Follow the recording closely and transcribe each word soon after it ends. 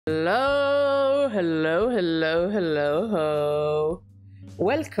Hello, hello, hello, hello, ho.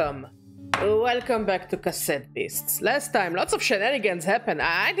 Welcome back to Cassette Beasts. Last time, lots of shenanigans happened.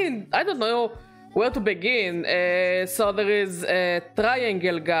 I don't know where to begin. So there is a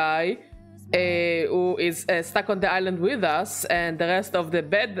triangle guy who is stuck on the island with us, and the rest of the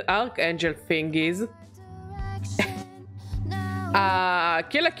bad archangel thingies.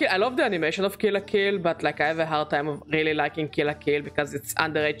 Kill la Kill. I love the animation of Kill la Kill, but like I have a hard time of really liking Kill la Kill because it's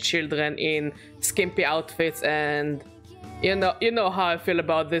underage children in skimpy outfits, and you know how I feel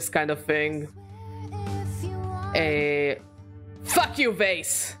about this kind of thing. Fuck you,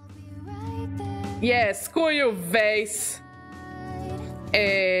 Vase. Yeah, screw you, Vase.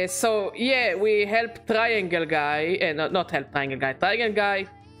 So yeah, we help Triangle Guy. Not help Triangle Guy. Triangle Guy.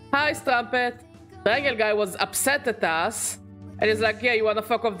 Hi, Strumpet. Triangle Guy was upset at us. And he's like, yeah, you wanna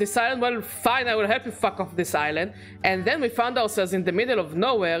fuck off this island? Well, fine, I will help you fuck off this island. And then we found ourselves in the middle of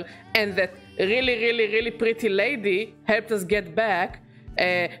nowhere, and that really pretty lady helped us get back.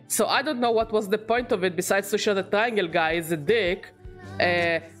 So I don't know what was the point of it besides to show the Triangle Guy is a dick.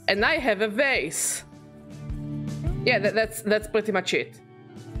 And I have a vase. Yeah, that's pretty much it.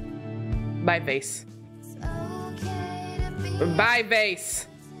 Bye, vase. Bye, vase.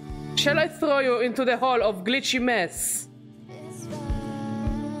 Shall I throw you into the hole of glitchy mess?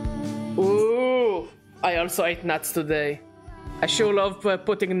 Ooh, I also ate nuts today. I sure love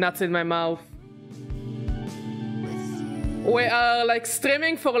putting nuts in my mouth. We are like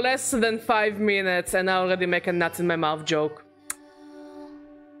streaming for less than 5 minutes and I already make a nuts in my mouth joke.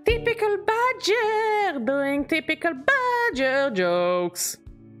 Typical badger, doing typical badger jokes.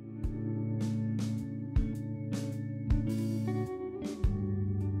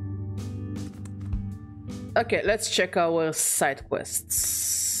 Okay, let's check our side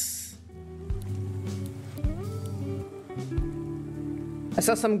quests. I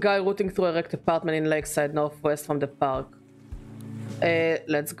saw some guy rooting through a wrecked apartment in Lakeside, northwest from the park.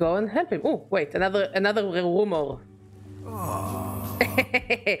 Let's go and help him. Oh, wait, another rumor. Oh.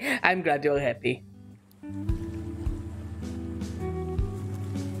 I'm glad you're happy.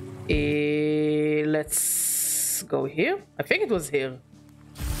 Let's go here. I think it was here.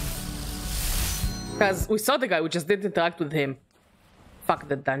 Because we saw the guy, we just didn't interact with him. Fuck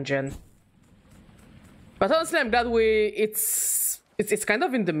the dungeon. But honestly, I'm glad it's kind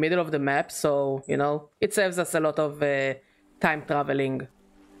of in the middle of the map, so, you know, it saves us a lot of time traveling.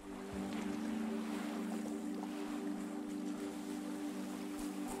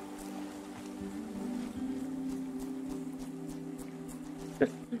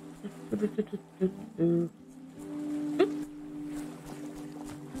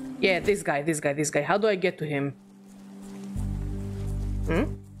 Yeah, this guy. How do I get to him?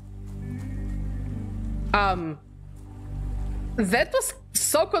 That was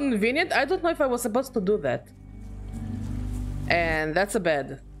so convenient. I don't know if I was supposed to do that. And that's a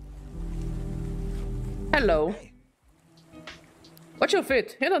bed. Hello. Watch your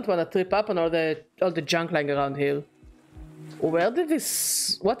feet. You don't want to trip up on all the junk lying around here. What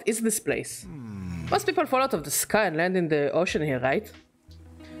is this place? Most people fall out of the sky and land in the ocean here, right?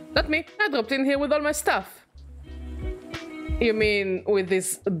 Not me. I dropped in here with all my stuff. You mean with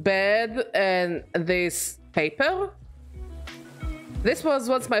this bed and this paper? This was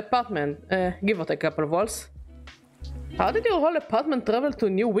once my apartment, give or take a couple of walls. How did your whole apartment travel to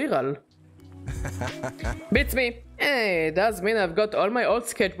New Wirral? Beats me. Hey, it does mean I've got all my old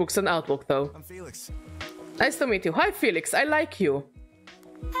sketchbooks and artwork though. I'm Felix. Nice to meet you. Hi Felix, I like you.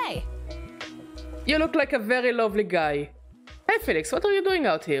 Hey. You look like a very lovely guy. Hey Felix, what are you doing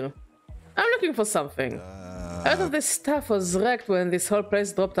out here? I'm looking for something. Out of this stuff was wrecked when this whole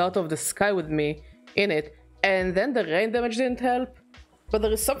place dropped out of the sky with me in it, and then the rain damage didn't help. But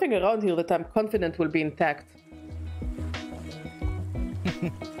there is something around here that I'm confident will be intact.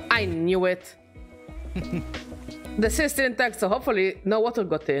 I knew it. The sea is still intact, so hopefully no water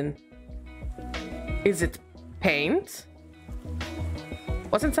got in. Is it paint?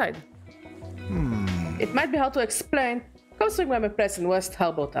 What's inside? It might be hard to explain. Come swing by my place in West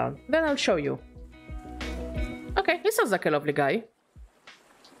Harbor Town. Then I'll show you. Okay, he sounds like a lovely guy.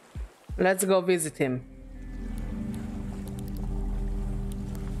 Let's go visit him.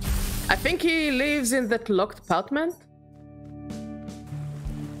 I think he lives in that locked apartment.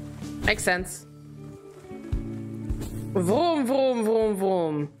 Makes sense. Vroom, vroom, vroom,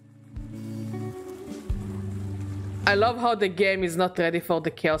 vroom. I love how the game is not ready for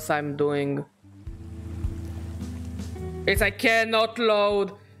the chaos I'm doing. I cannot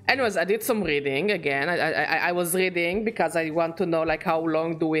load. Anyways, I did some reading again. I was reading because I want to know like how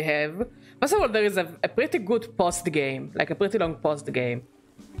long do we have. First of all, there is a pretty good post game, like a pretty long post game.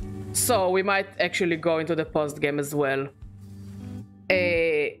 So we might actually go into the post game as well.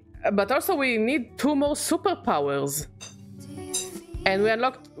 But also we need 2 more superpowers. And we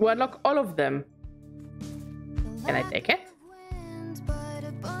unlock all of them. Can I take it?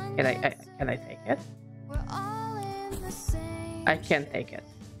 Can I take it? I can't take it.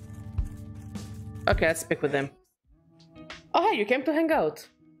 Okay, let's speak with them. Oh hey, you came to hang out.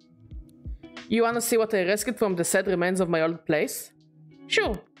 You wanna see what I rescued from the sad remains of my old place?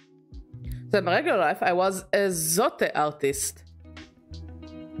 Sure. So in my regular life, I was a zote artist.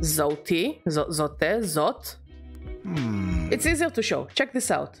 Zote? Zot? It's easier to show. Check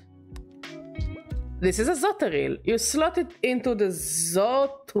this out. This is a zote reel. You slot it into the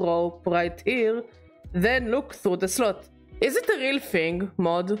zote rope right here, then look through the slot. Is it a real thing,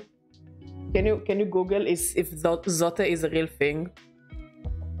 mod? Can you Google if zote is a real thing?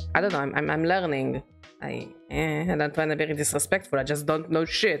 I don't know. I'm learning. I'm not trying to be disrespectful. I just don't know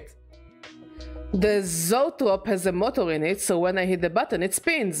shit. The zote rope has a motor in it, so when I hit the button, it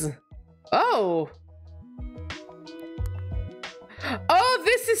spins. Oh! Oh,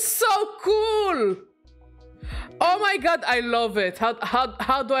 this is so cool! Oh my god, I love it.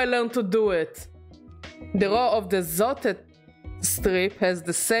 How do I learn to do it? The row of the zote strip has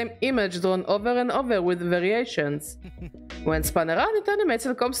the same image drawn over and over with variations. When spun around, it animates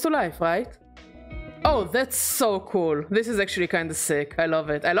and comes to life, right? Oh, that's so cool. This is actually kind of sick. I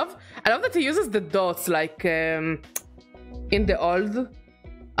love it. I love that he uses the dots like in the old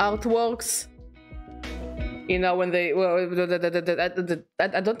artworks. You know, when they... Well,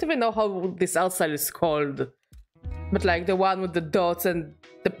 I don't even know how this art style is called. But like the one with the dots and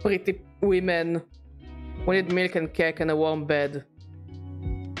the pretty women. We need milk and cake and a warm bed.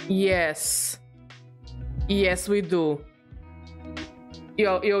 Yes. Yes, we do. You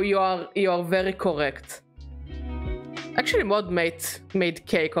are very correct. Actually, Mod made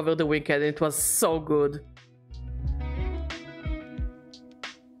cake over the weekend. And it was so good.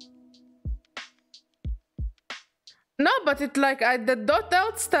 No, but it like the dot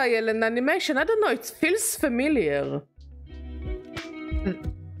art style and animation. I don't know. It feels familiar.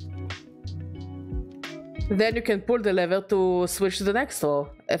 Then you can pull the lever to switch to the next row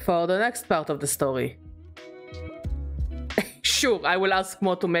for the next part of the story. Sure, I will ask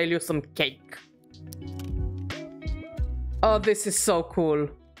Mo to mail you some cake. Oh, this is so cool.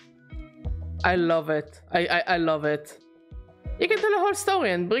 I love it. I love it. You can tell a whole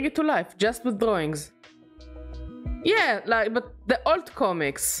story and bring it to life just with drawings. Yeah, like, but the old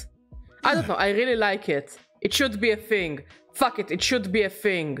comics. I don't know, I really like it. It should be a thing. Fuck it, it should be a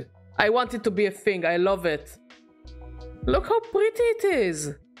thing. I want it to be a thing, I love it. Look how pretty it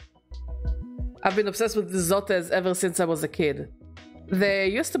is. I've been obsessed with the zotes ever since I was a kid. They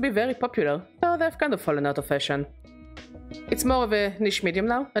used to be very popular, though they've kind of fallen out of fashion. It's more of a niche medium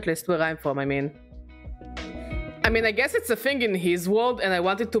now, at least where I'm from, I mean. I guess it's a thing in his world, and I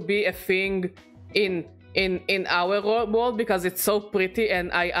want it to be a thing in our world because it's so pretty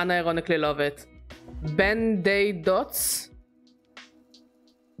and I unironically love it. Band-Aid dots?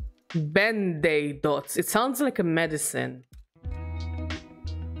 Band-Aid dots. It sounds like a medicine.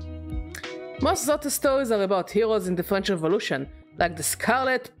 Most Zote stories are about heroes in the French Revolution, like the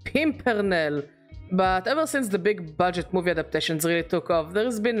Scarlet Pimpernel. But ever since the big budget movie adaptations really took off, there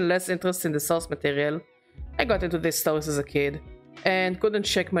has been less interest in the source material. I got into these stories as a kid, and couldn't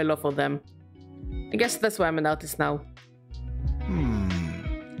shake my love for them. I guess that's why I'm an artist now.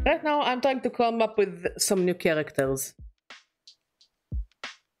 Right now, I'm trying to come up with some new characters.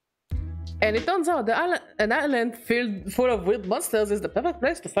 And it turns out an island full of weird monsters is the perfect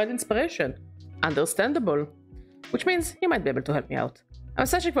place to find inspiration. Understandable. Which means you might be able to help me out. I'm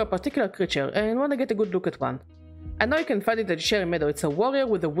searching for a particular creature and want to get a good look at one. I know you can find it at Sherry Meadow. It's a warrior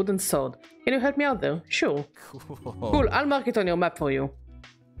with a wooden sword. Can you help me out there? Sure. Cool, I'll mark it on your map for you.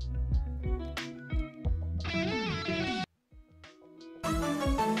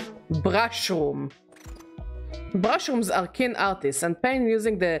 Brushroom. Brushrooms are keen artists and paint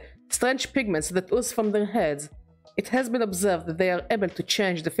using the strange pigments that ooze from their heads. It has been observed that they are able to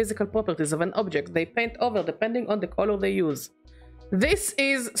change the physical properties of an object they paint over depending on the color they use. This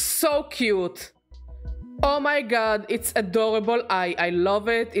is so cute. Oh my god, it's adorable. I love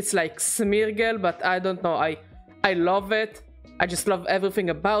it. It's like Smeargle, but I don't know. I love it. I just love everything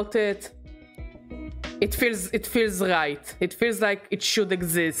about it. It feels right. It feels like it should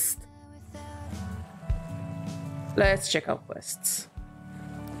exist. Let's check our quests.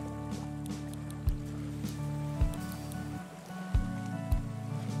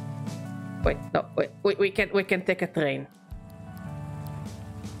 Wait, no, wait, we can take a train.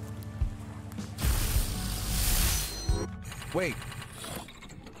 Wait.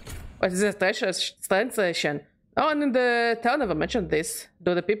 What is this train station? No one in the town ever mentioned this.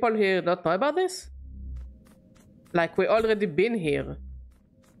 Do the people here not know about this? Like, we already been here.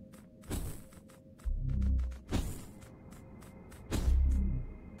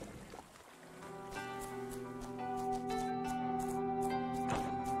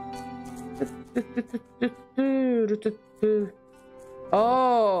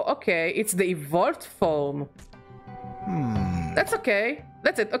 Oh, okay. It's the evolved form. That's okay.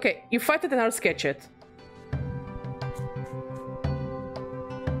 That's it. Okay, you fight it and I'll sketch it.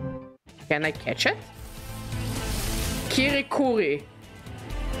 Can I catch it? Kirikuri.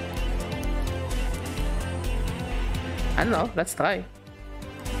 I don't know. Let's try.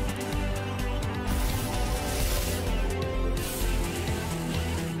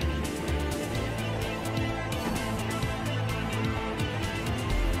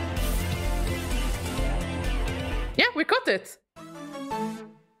 Yeah, we caught it!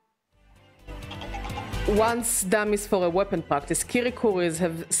 Once dummies for a weapon practice, Kirikuris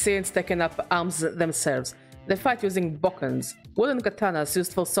have since taken up arms themselves. They fight using bokkens, wooden katanas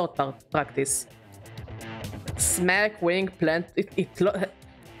used for sword practice. Smack, wing, plant...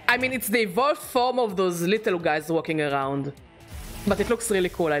 I mean, it's the evolved form of those little guys walking around. But it looks really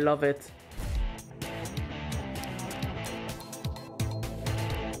cool, I love it.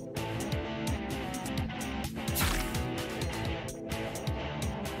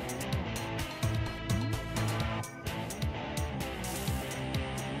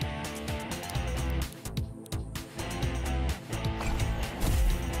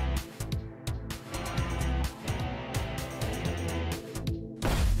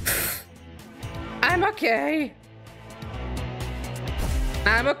 I'm okay.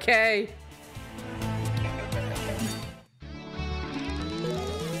 I'm okay.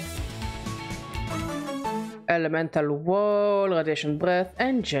 Elemental wall, radiation breath,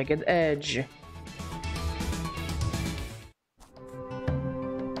 and jagged edge.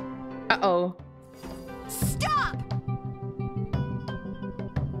 Uh-oh. Stop!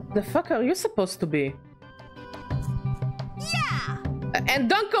 The fuck are you supposed to be? Yeah! And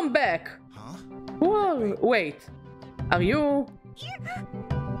don't come back! Who are... Wait. Are you...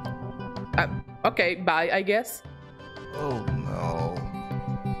 okay, bye, I guess. Oh no.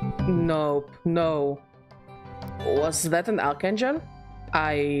 Nope, no. Was that an archangel?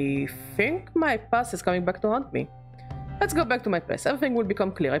 I think my past is coming back to haunt me. Let's go back to my place. Everything will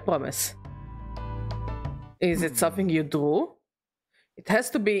become clear, I promise. Is it something you drew? It has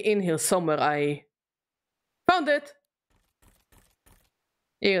to be in here somewhere. I found it.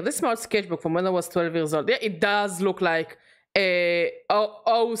 Here, this small sketchbook from when I was 12 years old. Yeah, it does look like a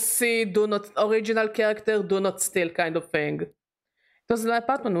OC, do not original character, do not steal kind of thing. It was in my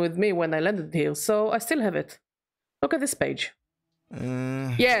apartment with me when I landed here, so I still have it. Look at this page.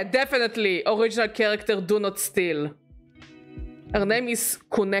 Yeah, definitely original character, do not steal. Her name is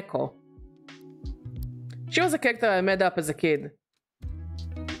Kuneko. She was a character I made up as a kid.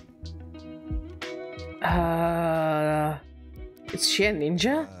 Is she a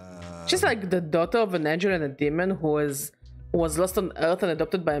ninja? She's like the daughter of an angel and a demon who was lost on Earth and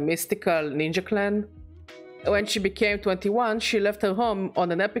adopted by a mystical ninja clan. When she became 21, she left her home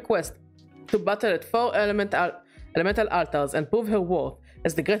on an epic quest to battle at 4 elemental altars and prove her worth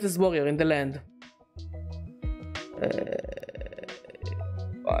as the greatest warrior in the land.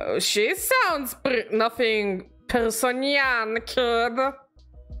 She sounds nothing personian, kid.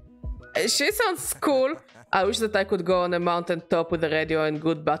 She sounds cool. I wish that I could go on a mountain top with a radio and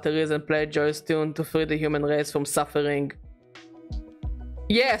good batteries and play a joyous tune to free the human race from suffering.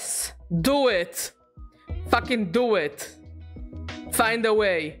 Yes! Do it! Fucking do it! Find a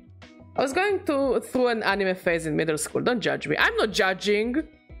way. I was going through an anime phase in middle school. Don't judge me. I'm not judging!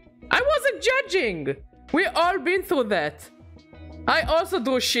 I wasn't judging! We all been through that. I also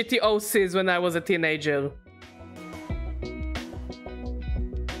drew shitty OCs when I was a teenager.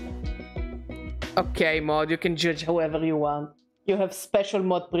 Okay, mod, you can judge however you want. You have special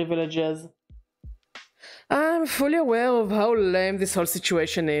mod privileges. I'm fully aware of how lame this whole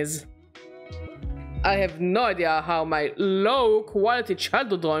situation is. I have no idea how my low-quality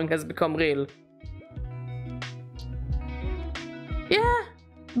childhood drawing has become real. Yeah,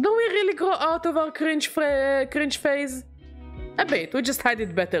 do we really grow out of our cringe phase? A bit, we just hide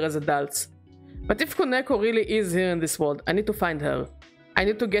it better as adults. But if Kuneko really is here in this world, I need to find her. I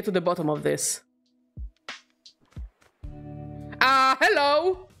need to get to the bottom of this.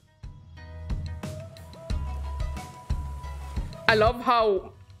 Hello! I love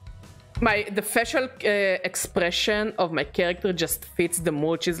how the facial expression of my character just fits the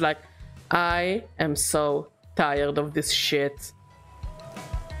mood. She's like, I am so tired of this shit.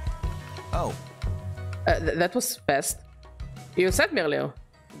 Oh, That was fast. You said me earlier.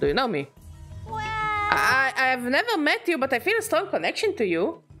 Do you know me? Well, I've never met you, but I feel a strong connection to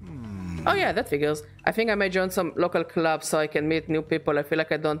you. Oh yeah, that figures. I think I may join some local club so I can meet new people. I feel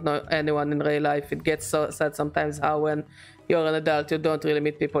like I don't know anyone in real life. It gets so sad sometimes how when you're an adult you don't really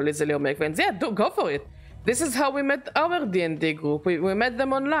meet people easily or make friends. Yeah, go for it. This is how we met our D&D group. We met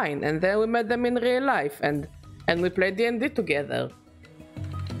them online and then we met them in real life and we played D&D together.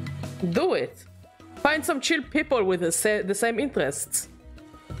 Do it. Find some chill people with the same interests.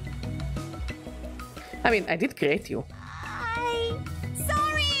 I mean, I did create you.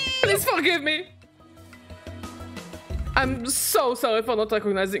 sorry. Please forgive me. I'm so sorry for not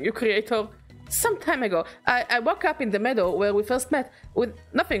recognizing you, creator. Some time ago, I woke up in the meadow where we first met with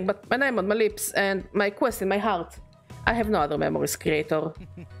nothing but my name on my lips and my quest in my heart. I have no other memories, creator.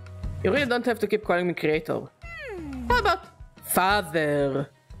 You really don't have to keep calling me creator. How about father?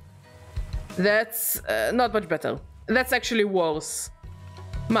 That's not much better. That's actually worse.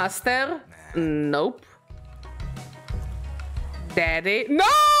 Master? Nope. Daddy? No!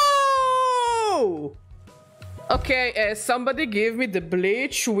 Okay, somebody give me the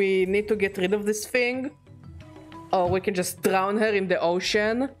bleach. We need to get rid of this thing. Or we can just drown her in the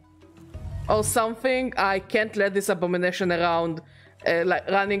ocean. Or something. I can't let this abomination around, like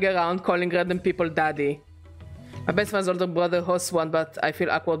running around calling random people daddy. My best friend's older brother hosts one, but I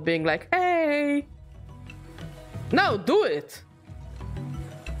feel awkward being like, hey! No, do it!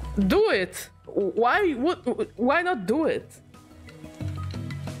 Do it! Why not do it?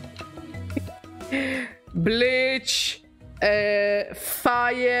 Bleach,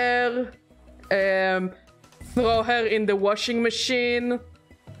 fire, throw her in the washing machine.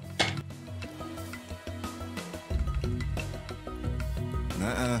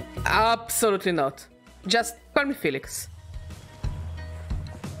 Absolutely not. Just call me Felix.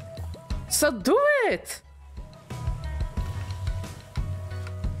 So do it!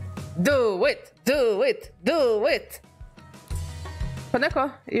 Do it! Do it! Do it!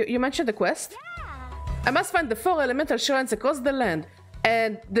 Koneko, you mentioned the quest? I must find the 4 elemental shrines across the land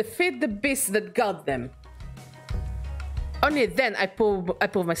and defeat the beasts that guard them. Only then I prove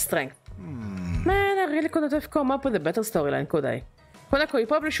my strength. Man, I really couldn't have come up with a better storyline, could I? Koneko, you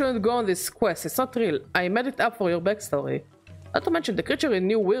probably shouldn't go on this quest. It's not real. I made it up for your backstory. Not to mention, the creatures in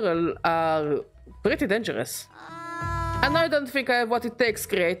New Wirral are pretty dangerous. And I don't think I have what it takes,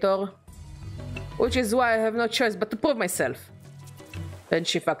 creator. Which is why I have no choice but to prove myself. Then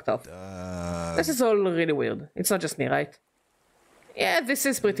she fucked off. This is all really weird. It's not just me, right? Yeah, this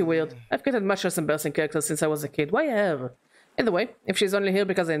is pretty weird. I've created much less embarrassing characters since I was a kid. Why her? Either way, if she's only here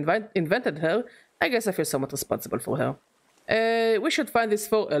because I invented her, I guess I feel somewhat responsible for her. We should find these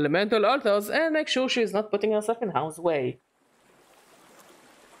 4 elemental altars and make sure she's not putting herself in harm's way.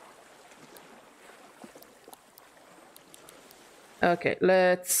 Okay,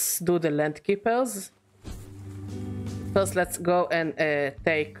 let's do the land keepers. First, let's go and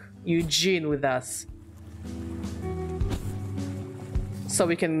take Eugene with us. So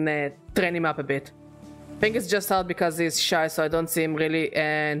we can train him up a bit. I think it's just hard because he's shy, so I don't see him really,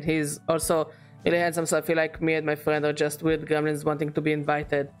 and he's also really handsome, so I feel like me and my friend are just weird gremlins wanting to be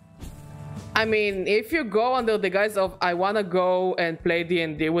invited. I mean, if you go under the guise of I wanna go and play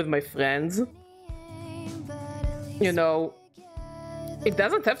D&D with my friends, you know, it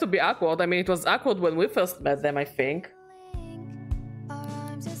doesn't have to be awkward. I mean, it was awkward when we first met them, I think.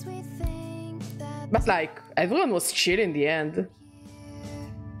 But like, everyone was chill in the end.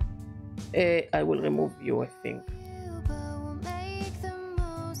 I will remove you, I think.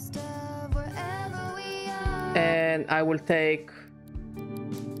 And I will take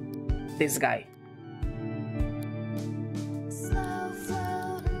this guy.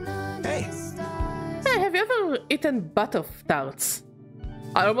 Hey! Hey, have you ever eaten butter tarts?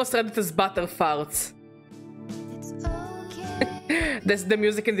 I almost read it as butter farts. The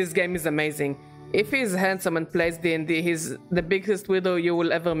music in this game is amazing. If he's handsome and plays D&D, he's the biggest weirdo you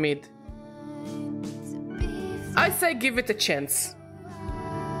will ever meet. I say give it a chance.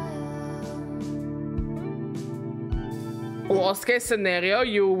 Worst case scenario,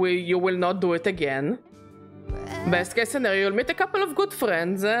 you will not do it again. Best case scenario, you'll meet a couple of good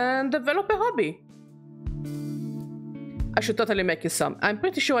friends and develop a hobby. I should totally make you some. I'm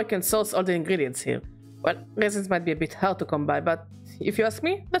pretty sure I can source all the ingredients here. Well, resins might be a bit hard to come by, but if you ask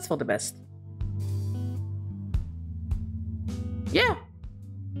me, that's for the best. Yeah.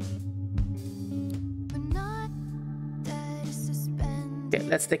 Okay,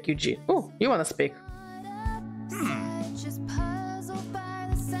 let's take Eugene. Oh, you wanna speak?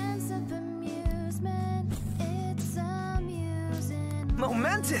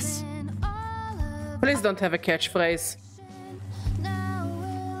 Momentous! Please don't have a catchphrase.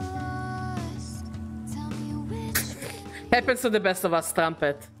 Happens to the best of us,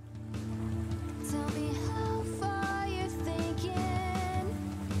 Trumpet.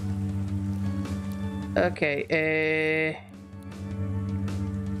 Okay,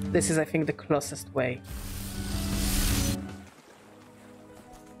 this is, I think, the closest way.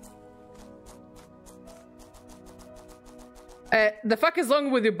 The fuck is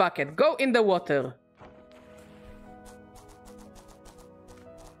wrong with your bucket? Go in the water.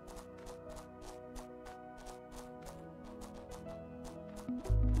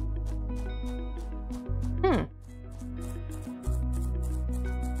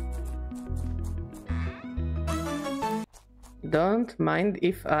 Don't mind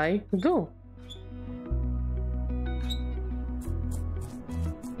if I do.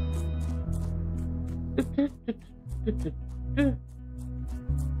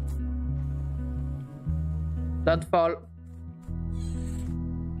 Don't fall.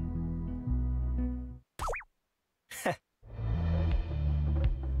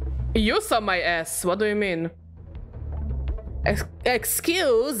 You saw my ass. What do you mean?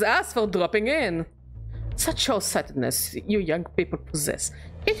 Excuse us for dropping in. Such short-sightedness you young people possess.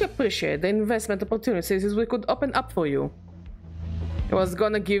 If you appreciate the investment opportunities we could open up for you. He was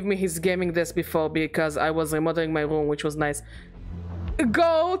gonna give me his gaming desk before because I was remodeling my room, which was nice.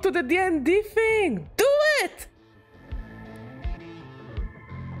 Go to the D&D thing! Do it!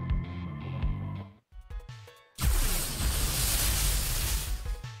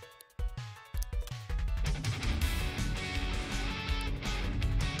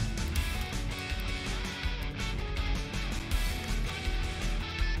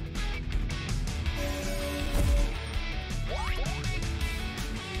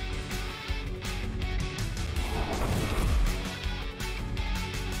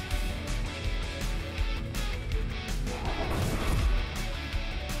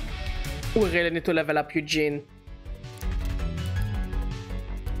 We really need to level up Eugene.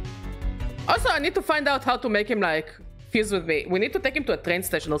 Also, I need to find out how to make him, like, fuse with me. We need to take him to a train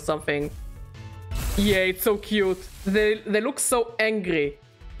station or something. Yeah, it's so cute. They look so angry.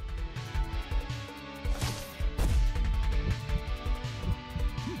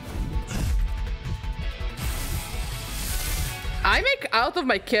 I make out of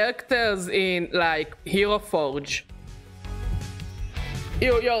my characters in, like, Hero Forge.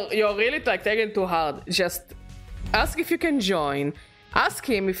 You're really like taking too hard. Just ask if you can join. Ask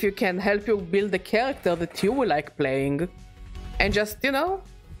him if you can help you build the character that you will like playing. And just, you know,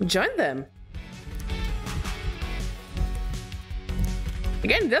 join them.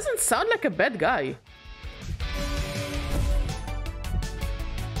 Again, doesn't sound like a bad guy.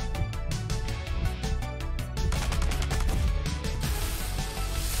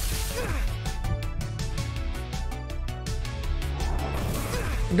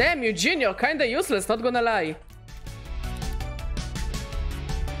 Damn, Eugene, you're kinda useless, not gonna lie.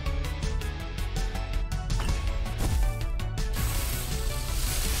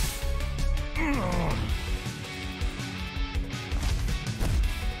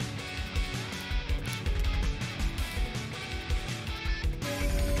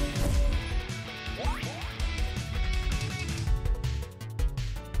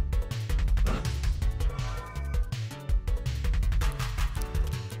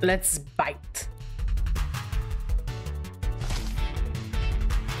 Let's bite.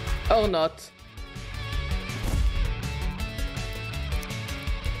 Or not.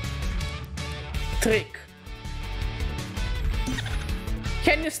 Trick.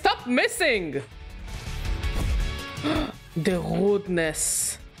 Can you stop missing? The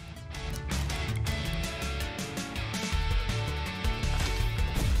rudeness.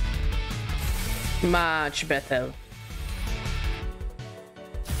 Much better.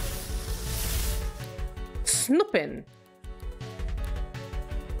 Snooping.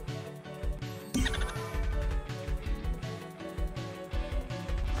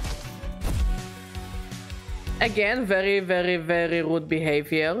 Again, very, very, very rude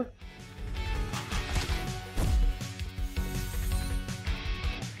behavior.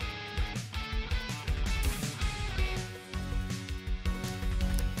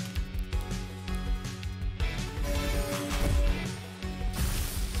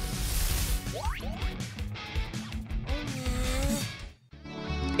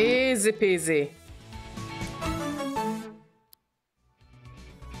 Easy peasy.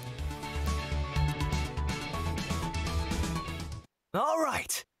 All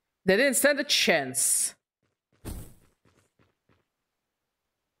right. They didn't stand a chance.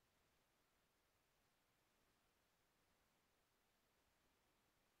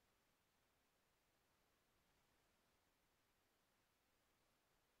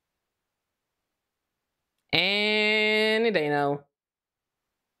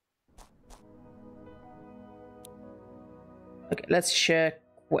 let's check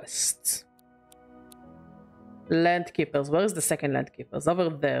quests. Land Keepers. Where is the second Land Keepers? Over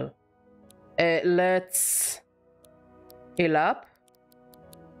there. Let's heal up.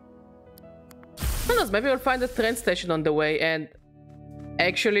 Who knows? Maybe we'll find a train station on the way and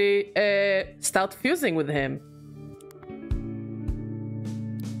actually start fusing with him.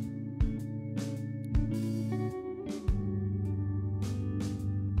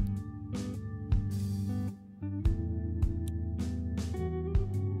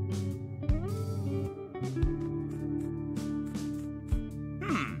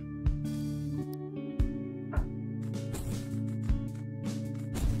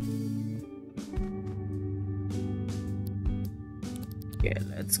 Okay,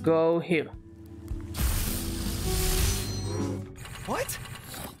 let's go here. What?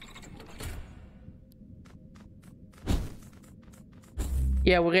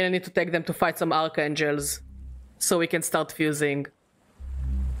 Yeah, we really need to take them to fight some archangels so we can start fusing.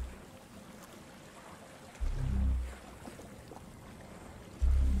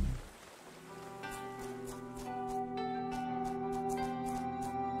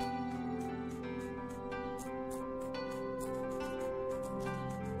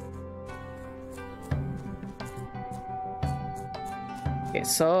 Okay,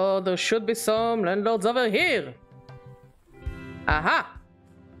 so there should be some landlords over here. Aha!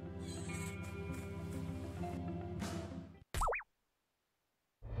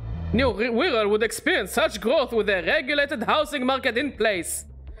 New Wirral would experience such growth with a regulated housing market in place.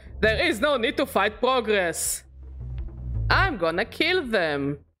 There is no need to fight progress. I'm gonna kill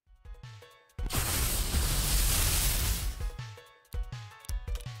them.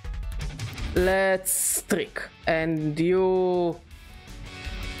 Let's trick. And you...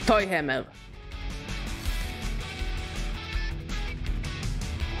 Toy hammer.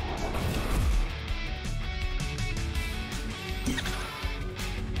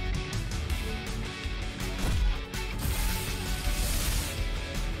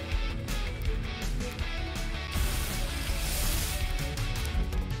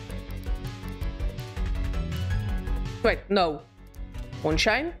 Wait, no.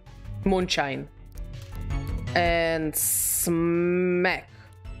 Moonshine? Moonshine. And smack.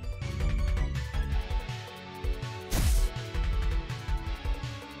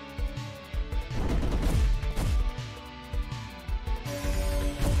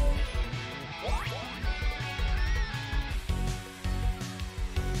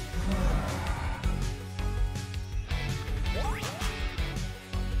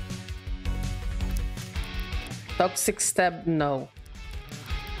 Toxic stab, no.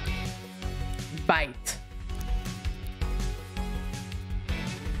 Bite.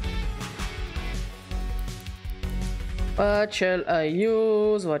 What shall I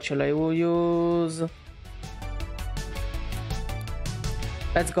use? What shall I use?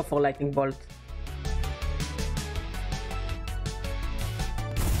 Let's go for lightning bolt.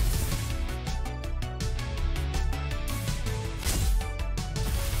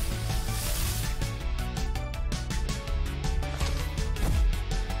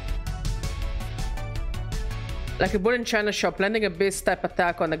 Like a bull in China shop, landing a beast type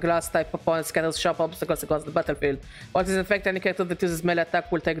attack on a glass type opponent scatters sharp obstacles across the battlefield. What is in fact any character that uses melee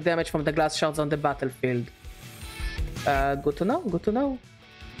attack will take damage from the glass shards on the battlefield. Good to know, good to know.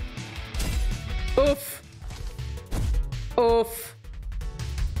 Oof. Oof.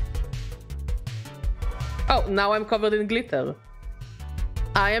 Oh, now I'm covered in glitter.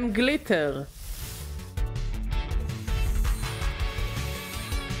 I am glitter.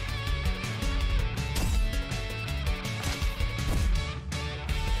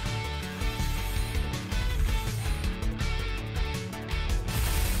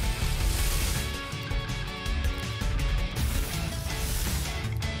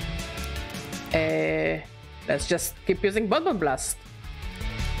 Let's just keep using Bonbon Blast.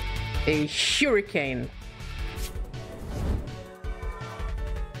 A hurricane.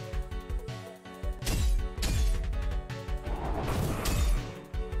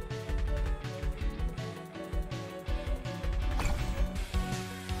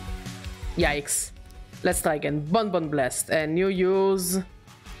 Yikes. Let's try again. Bonbon Blast. And you use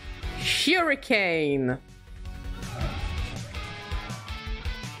Hurricane.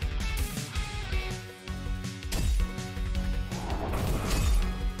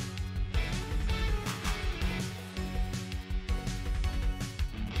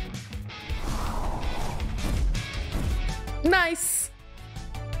 Nice.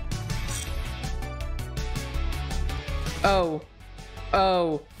 Oh.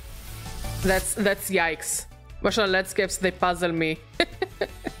 Oh. That's yikes. Martial landscapes, they puzzle me.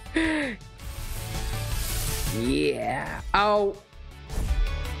 Yeah. Ow.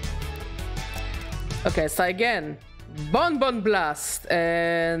 Okay, so again, Bon Blast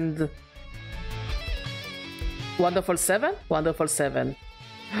and Wonderful 7? Wonderful 7.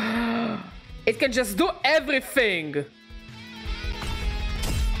 It can just do everything.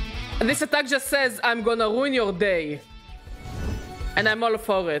 And this attack just says, I'm gonna ruin your day. And I'm all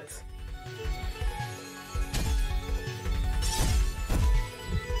for it.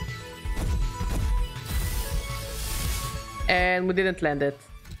 And we didn't land it.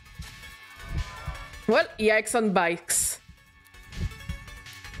 Well, yikes on bikes.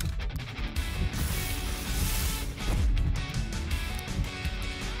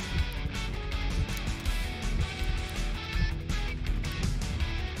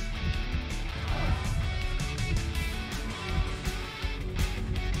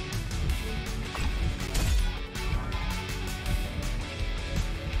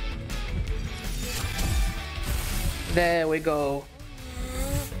 There we go.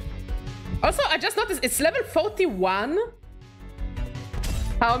 Also, I just noticed it's level 41.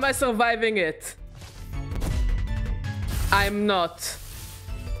 How am I surviving it? I'm not.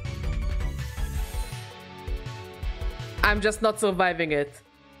 I'm just not surviving it.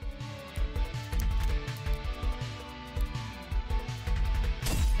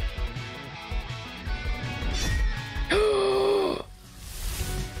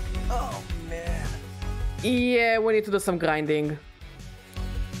 Oh, man. Yeah, we need to do some grinding.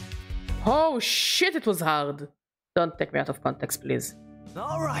 Oh shit, it was hard. Don't take me out of context, please.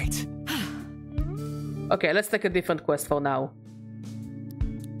 All right. Okay, let's take a different quest for now.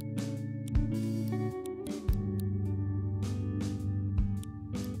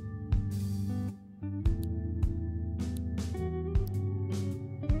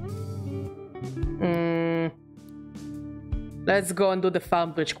 Let's go and do the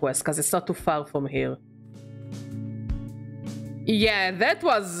farm bridge quest, because it's not too far from here. Yeah, that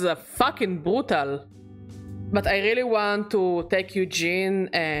was fucking brutal. But I really want to take Eugene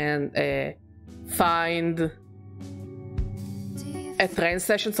and find a train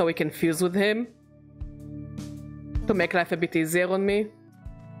station so we can fuse with him. To make life a bit easier on me.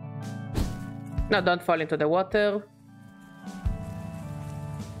 No, don't fall into the water.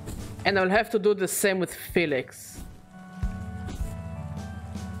 And I'll have to do the same with Felix.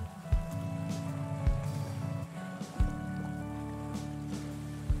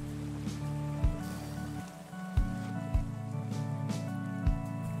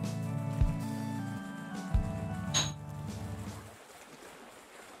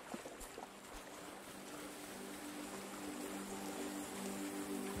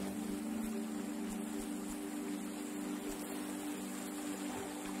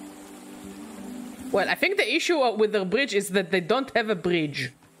 Well, I think the issue with their bridge is that they don't have a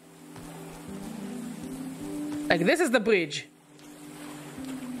bridge. Like, this is the bridge.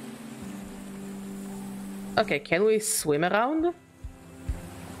 Okay, can we swim around?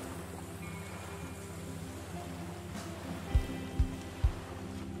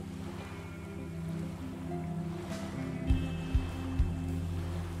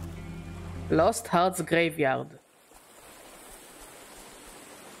 Lost Hearts Graveyard.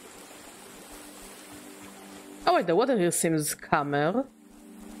 Oh wait, the water here seems calmer.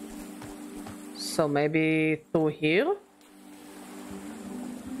 So maybe through here?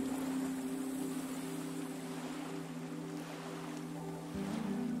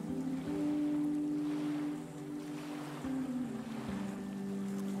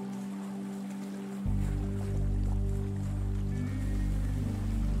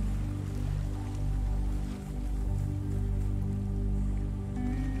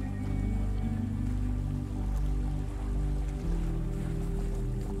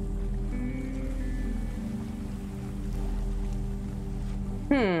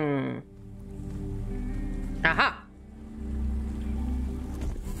 Aha!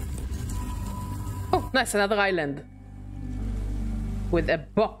 Oh, nice, another island. With a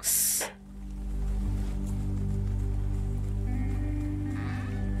box.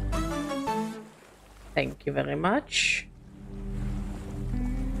 Thank you very much.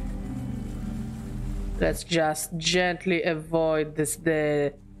 Let's just gently avoid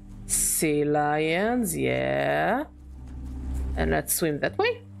the sea lions, yeah. And let's swim that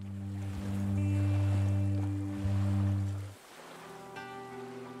way.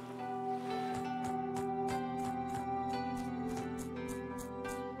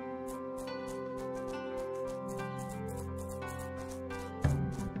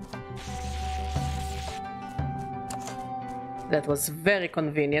 That was very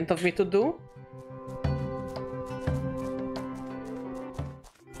convenient of me to do.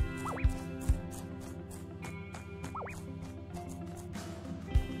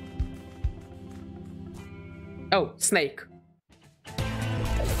 Oh, snake.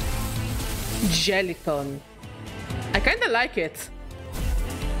 Gelatin. I kinda like it.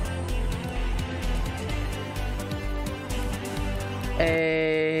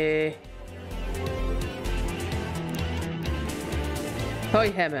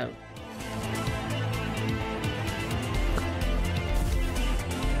 Toy hammer.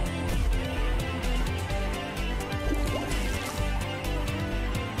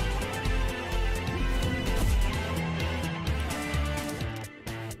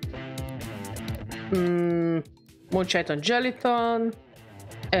 Moonshine on gelatin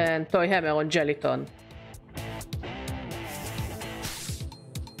and toy hammer on gelatin.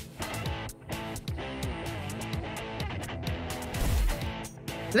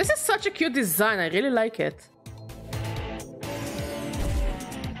 This is such a cute design, I really like it.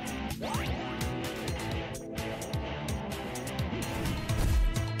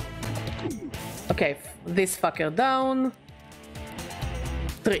 Okay, this fucker down.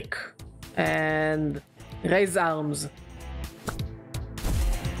 Trick. And raise arms.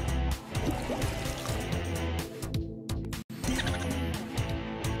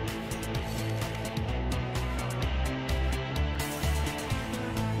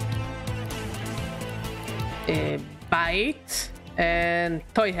 Bite and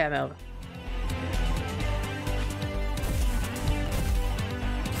toy hammer.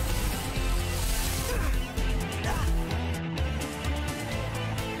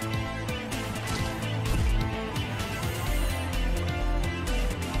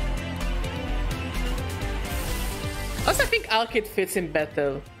 Also, I think Arcade fits him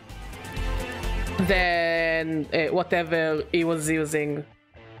better than whatever he was using.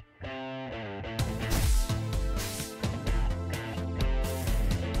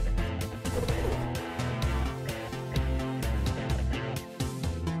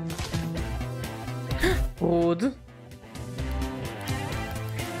 Wood.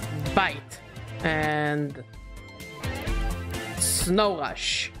 Bite. And Snow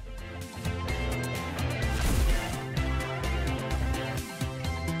Rush.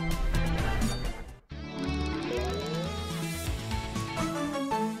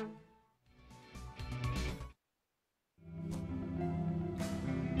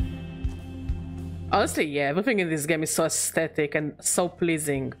 Honestly, yeah, everything in this game is so aesthetic and so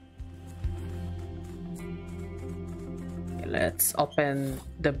pleasing. Let's open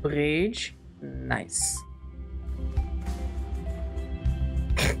the bridge. Nice.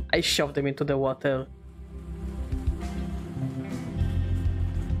 I shoved him into the water.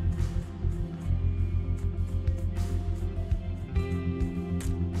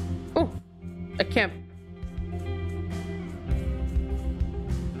 Oh, a camp.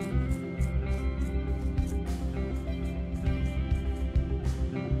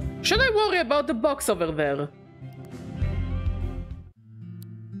 Should I worry about the box over there?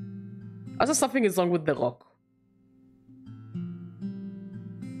 Also, something is wrong with the rock.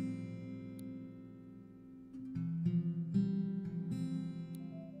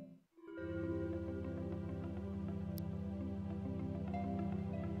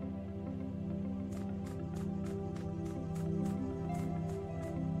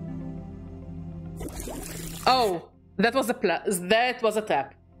 Oh, that was a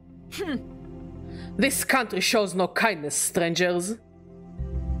trap. This country shows no kindness, strangers.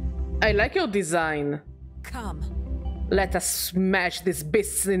 I like your design. Come. Let us smash these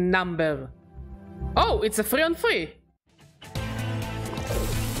beasts in number. Oh, it's a 3-on-3.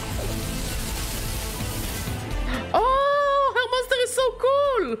 Oh, her monster is so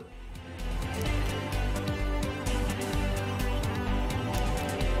cool.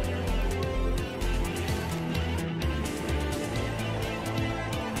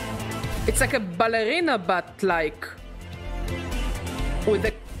 It's like a ballerina, but like with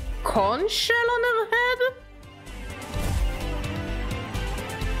a conch shell on her head?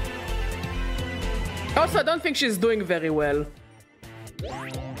 Also, I don't think she's doing very well.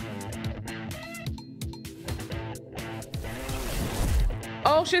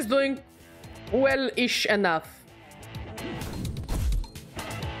 Or she's doing well-ish enough.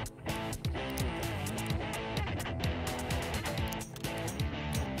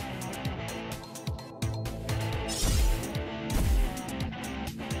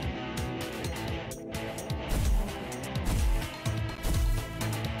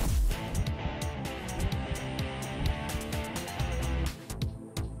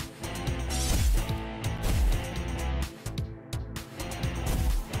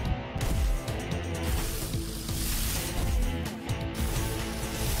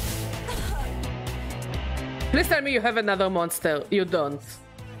 Please tell me you have another monster. You don't.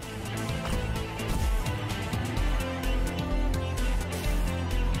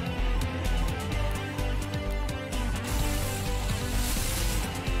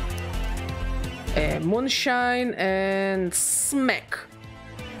 Moonshine and smack.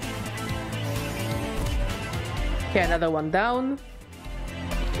 Okay, another one down.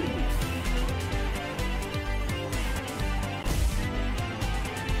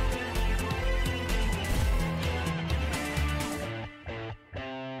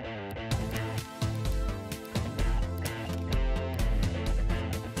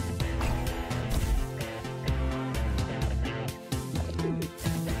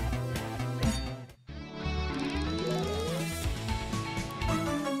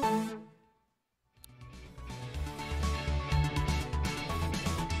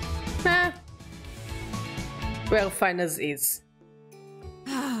 Well, fine as is.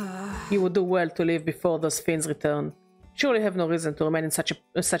 You would do well to leave before those fiends return. Surely have no reason to remain in such a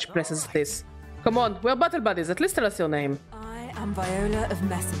place as this. Come on, we're battle buddies. At least tell us your name. I am Viola of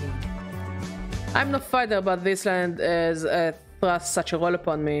Messamy. I'm no fighter, but this land has thrust such a role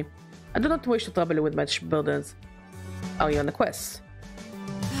upon me. I do not wish to trouble you with my burdens. Are you on a quest?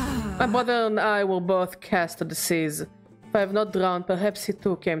 My brother and I were both cast to the seas. If I have not drowned, perhaps he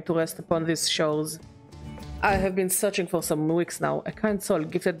too came to rest upon these shores. I have been searching for some weeks now. A kind soul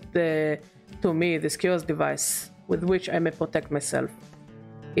gifted to me this curious device, with which I may protect myself.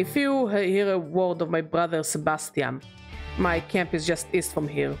 If you hear a word of my brother Sebastian, my camp is just east from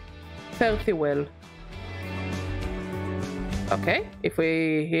here. Fare thee well. Okay, if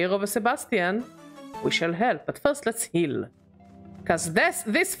we hear of a Sebastian, we shall help. But first, let's heal. Because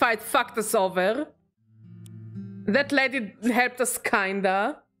this fight fucked us over. That lady helped us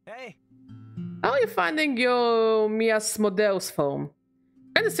kinda. Hey. How are you finding your Miasmodeus form?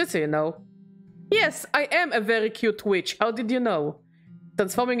 Kinda suits you, you know. Yes, I am a very cute witch. How did you know?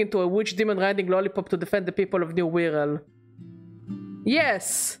 Transforming into a witch demon riding lollipop to defend the people of New Wirral.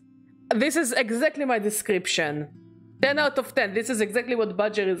 Yes, this is exactly my description. 10 out of 10. This is exactly what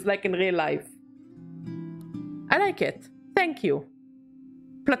Badger is like in real life. I like it. Thank you.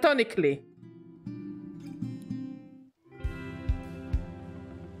 Platonically.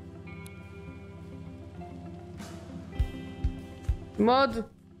 Mod,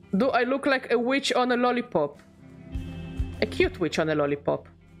 do I look like a witch on a lollipop? A cute witch on a lollipop.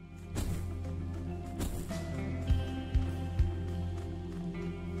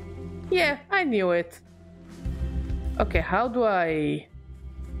 Yeah, I knew it. Okay, how do I...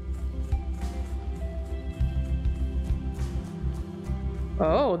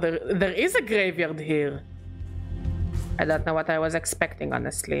 Oh, there is a graveyard here. I don't know what I was expecting,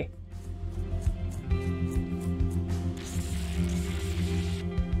 honestly.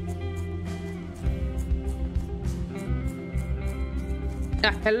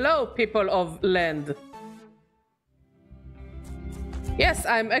 Hello, people of land. Yes,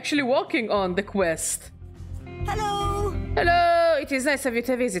 I'm actually working on the quest. Hello! Hello, it is nice of you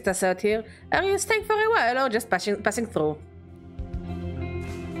to visit us out here. Are you staying for a while or just passing through?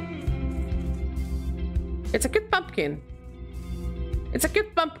 It's a cute pumpkin. It's a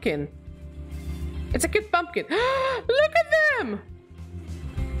cute pumpkin. It's a cute pumpkin. Look at them!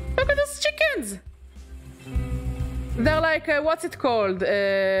 Look at those chickens! They're like, what's it called?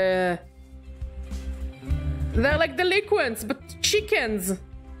 They're like delinquents, but chickens.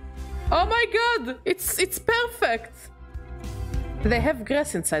 Oh my god, it's perfect. They have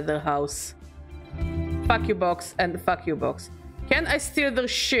grass inside their house. Fuck you, box, and fuck you, box. Can I steal their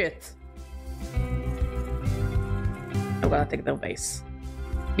shit? I'm gonna take their vase.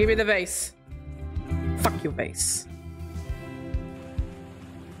 Give me the vase. Fuck you, vase.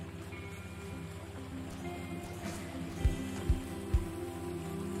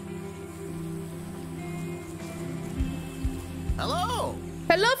 Hello.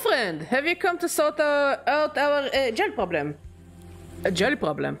 Hello, friend. Have you come to sort out our jail problem? A jail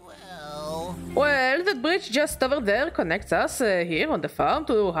problem? Well, that bridge just over there connects us here on the farm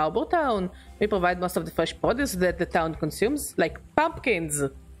to Harbor Town. We provide most of the fresh produce that the town consumes, like pumpkins.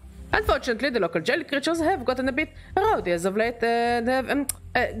 Unfortunately, the local jail creatures have gotten a bit rowdy as of late and have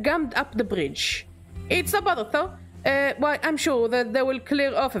gummed up the bridge. It's no bother though. Well, I'm sure that they will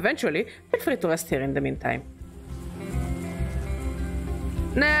clear off eventually. Feel free to rest here in the meantime.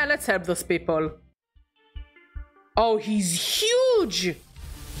 Nah, let's help those people. Oh, he's huge!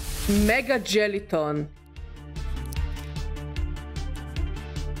 Mega Jellyton.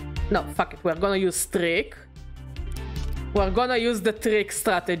 No, fuck it. We're gonna use trick. We're gonna use the trick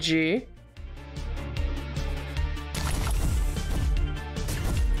strategy.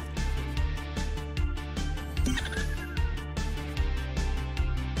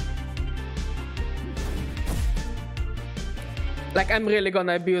 Like, I'm really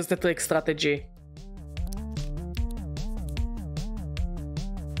gonna abuse the trick strategy.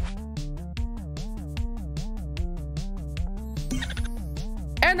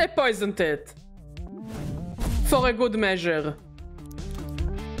 And I poisoned it. For a good measure.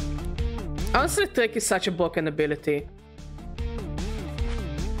 Honestly, Trick is such a broken ability.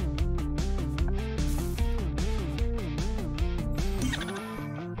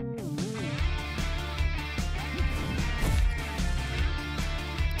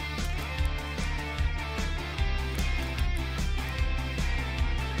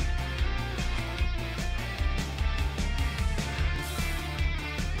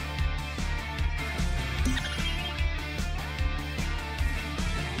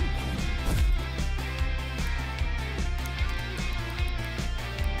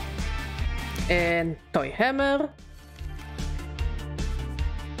 And Toy Hammer.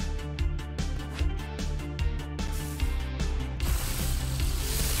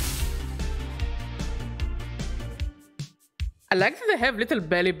 I like that they have little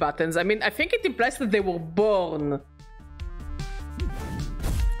belly buttons. I mean, I think it implies that they were born.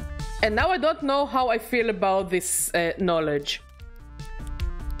 And now I don't know how I feel about this knowledge.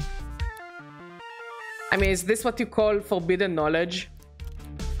 I mean, is this what you call forbidden knowledge?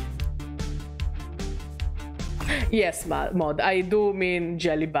 Yes, Mod, I do mean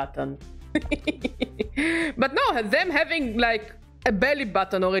jelly button. But no, them having like a belly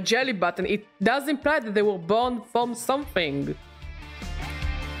button or a jelly button, it does imply that they were born from something.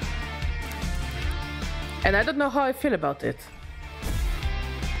 And I don't know how I feel about it.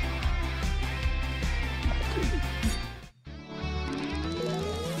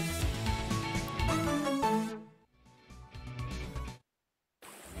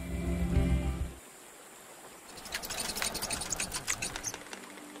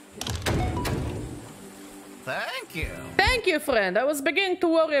 Thank you, friend. I was beginning to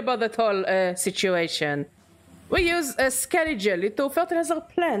worry about that whole situation. We use scaly jelly to fertilize our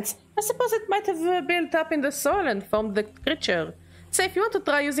plants. I suppose it might have built up in the soil and formed the creature. So if you want to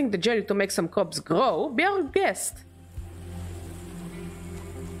try using the jelly to make some crops grow, be our guest.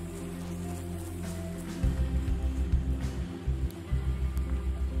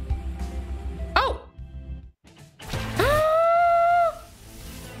 Oh!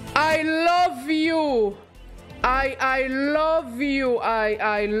 I love you! I love you.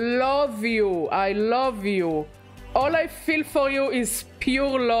 I love you. I love you. All I feel for you is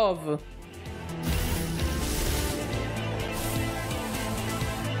pure love.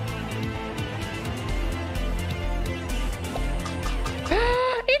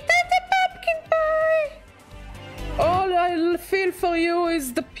 It is a pumpkin pie. All I feel for you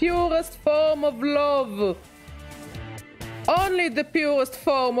is the purest form of love. Only the purest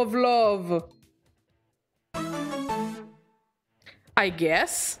form of love. I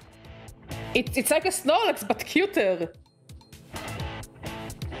guess. It's like a Snorlax, but cuter.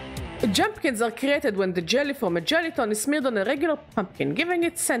 Jumpkins are created when the jelly from a jellyton is smeared on a regular pumpkin, giving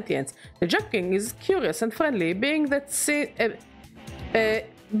it sentience. The Jumpkin is curious and friendly, being that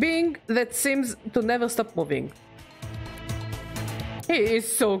seems to never stop moving. He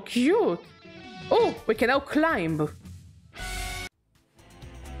is so cute. Oh, we can now climb.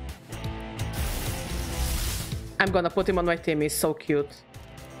 I'm gonna put him on my team, he's so cute.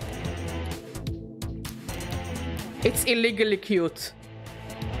 It's illegally cute.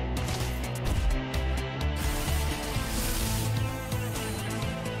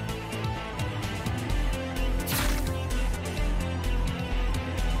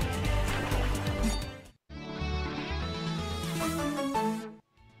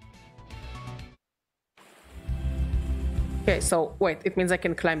 Okay, so wait, it means I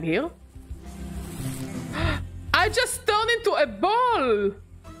can climb here? I just turned into a ball!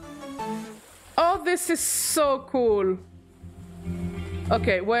 Oh, this is so cool.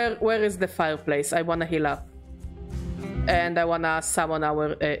 Okay, where is the fireplace? I wanna heal up. And I wanna summon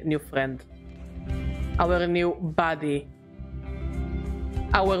our new friend. Our new buddy.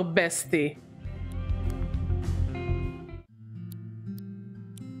 Our bestie.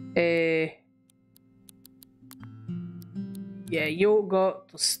 Yeah, you go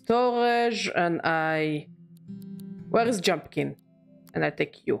to storage and I... Where is Jumpkin? And I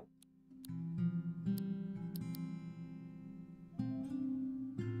take you.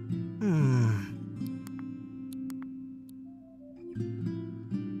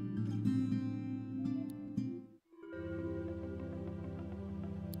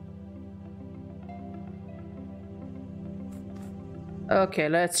 Okay,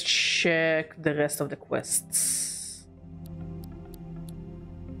 let's check the rest of the quests.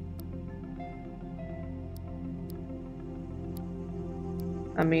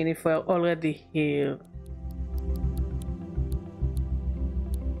 I mean, if we're already here.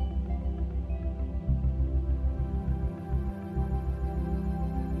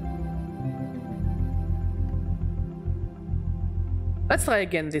 Let's try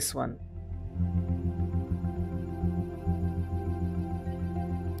again this one.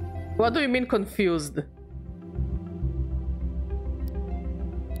 What do you mean confused?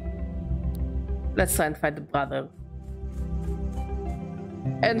 Let's try and find the brother.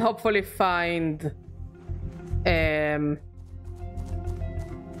 And hopefully find a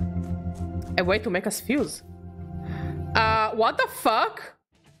way to make us fuse. What the fuck?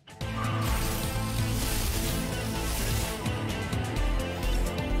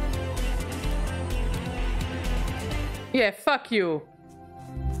 Yeah, fuck you.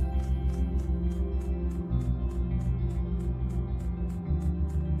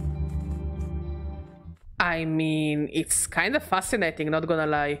 I mean, it's kind of fascinating, not gonna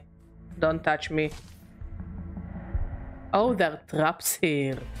lie. Don't touch me. Oh, there are traps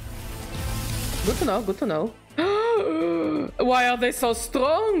here. Good to know, good to know. Why are they so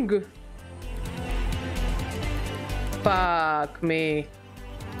strong? Fuck me.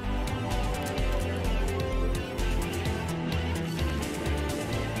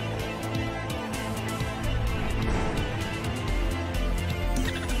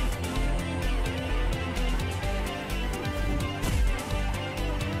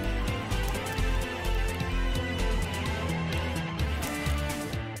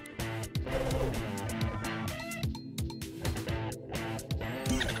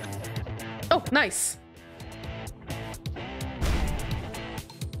 Oh, nice.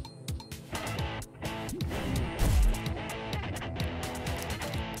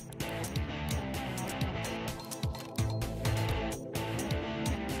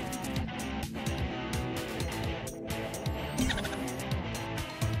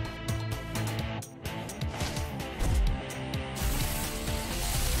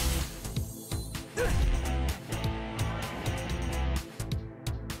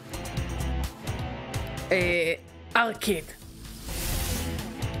 Arcade.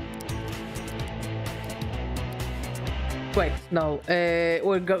 Wait, no.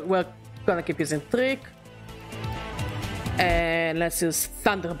 We're gonna keep using Trick. And let's use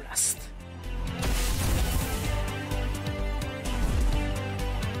Thunder Blast.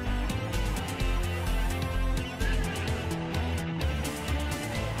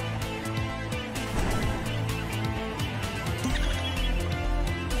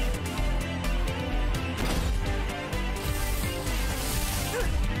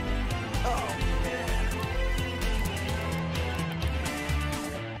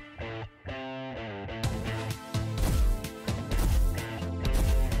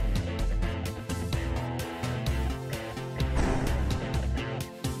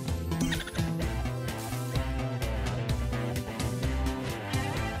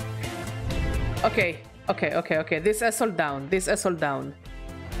 Okay. This asshole down. This asshole down.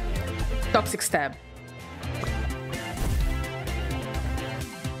 Toxic stab.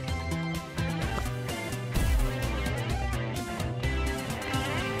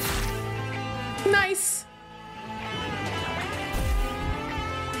 Nice.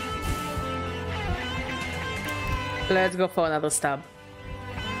 Let's go for another stab.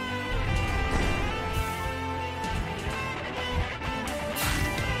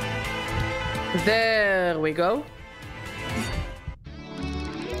 There we go.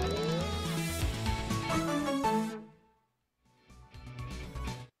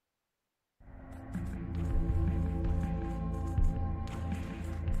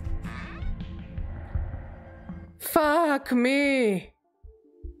 Fuck me.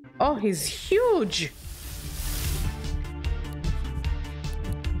 Oh, he's huge.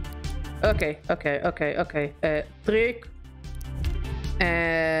 Okay. Trick.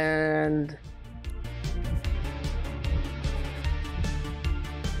 And...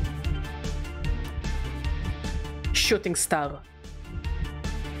 Shooting star.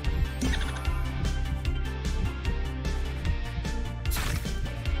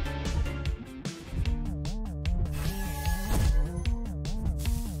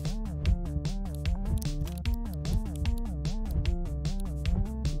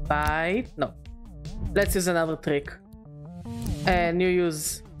 Bite. No. Let's use another trick. And you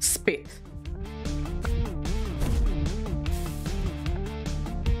use spit.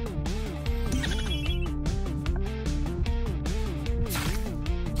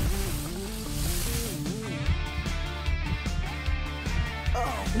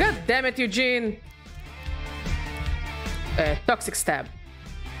 God damn it, Eugene! Toxic stab.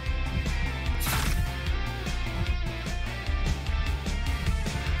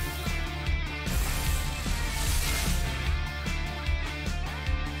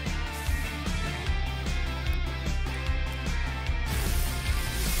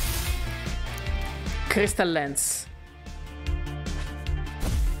 Crystal lens.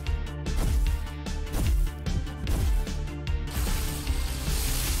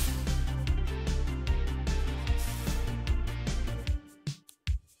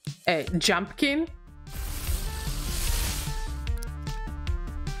 Jumpkin.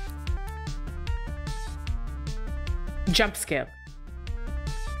 Jump scare.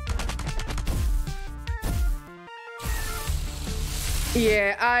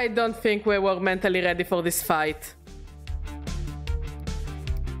 Yeah, I don't think we were mentally ready for this fight.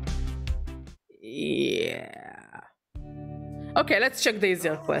 Yeah. Okay, let's check the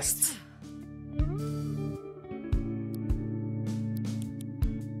easier quests.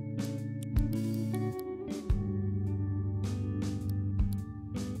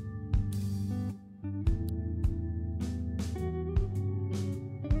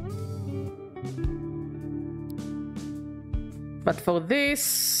 But for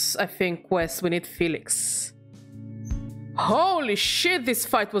this, I think quest, we need Felix. Holy shit, this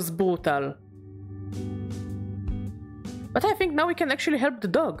fight was brutal. But I think now we can actually help the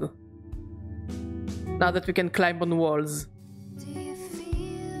dog. Now that we can climb on walls. Do you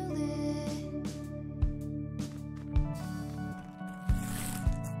feel it?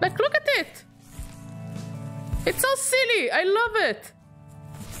 Like, look at it! It's so silly! I love it!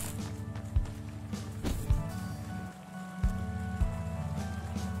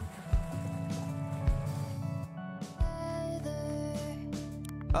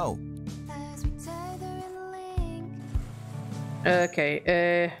 Oh. As we tether and link.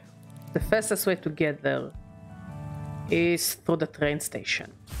 Okay, the fastest way to get there is through the train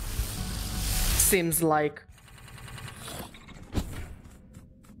station. Seems like.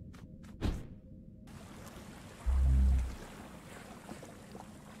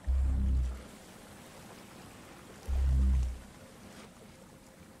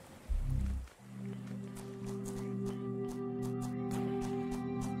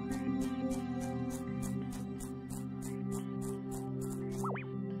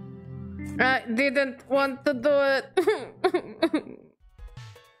 I didn't want to do it.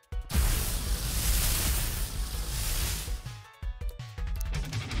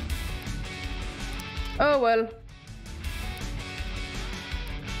 Oh well.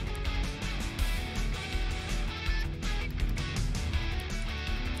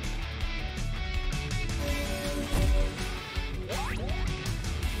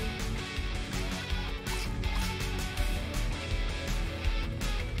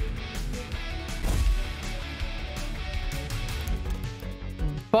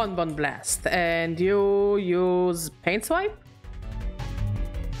 Bonbon Blast, and you use Paint Swipe?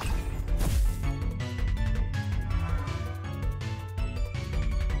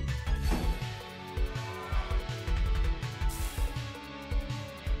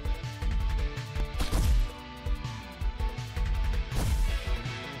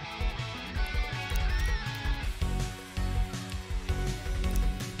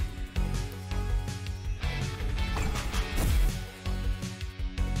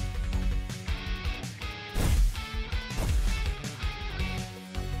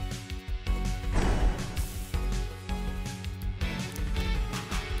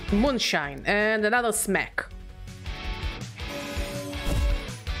 Moonshine, and another smack.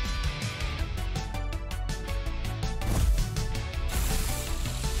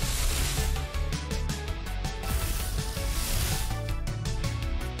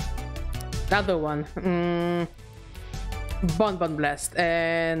 Another one. Bonbon Blast,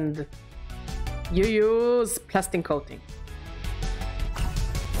 and you use Plastic Coating.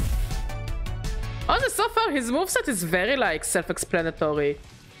 Honestly, so far his moveset is very like self-explanatory.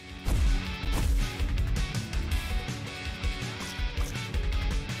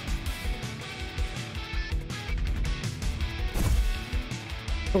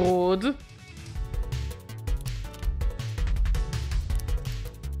 Rude.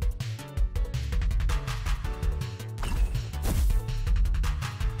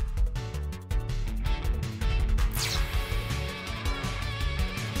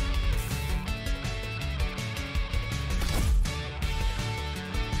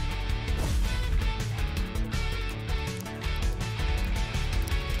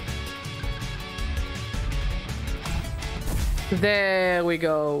 There we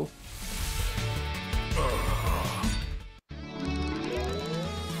go.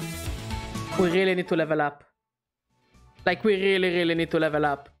 We really need to level up. Like, we really need to level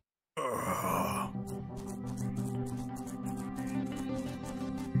up.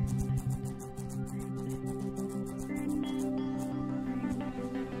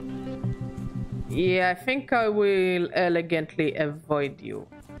 Yeah, I think I will elegantly avoid you.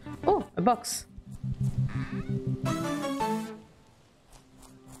 Oh, a box.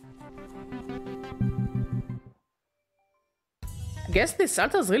 Guess these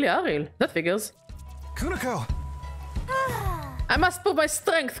salters really are real. That figures. Kuniko! I must prove my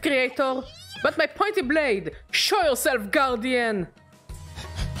strength, creator. But my pointy blade. Show yourself, guardian.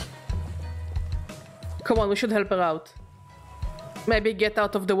 Come on, we should help her out. Maybe get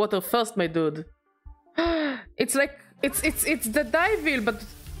out of the water first, my dude. It's like it's the Divil, but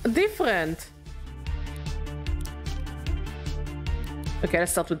different. Okay,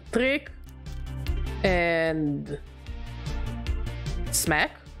 let's start with trick and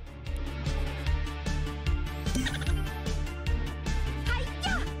smack.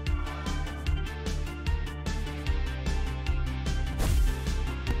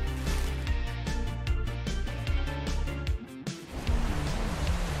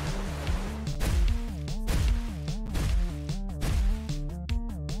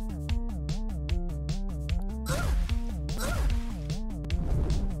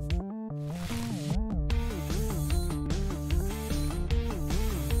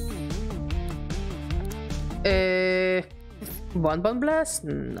 One blast?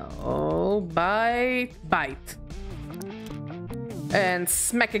 No. Bite. Bite. And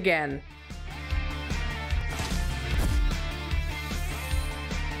smack again.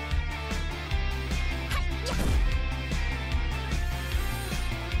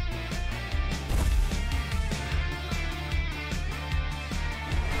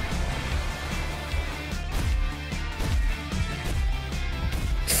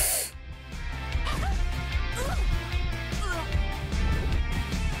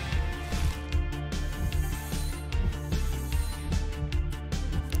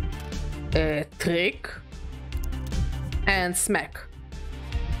 Trick and smack.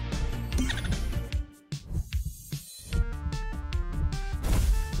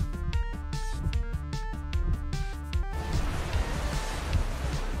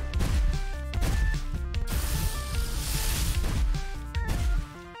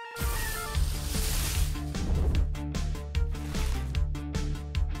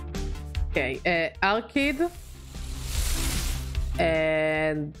 Okay, Arcade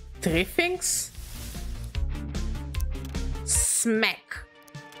and three things. Smack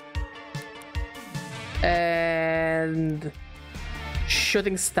and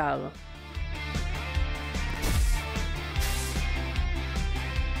shooting star.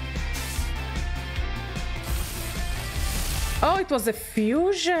 Oh, it was a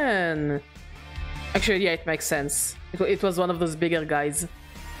fusion. Actually, yeah, it makes sense. It was one of those bigger guys.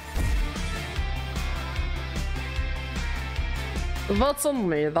 That's on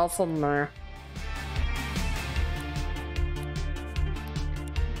me, that's on me.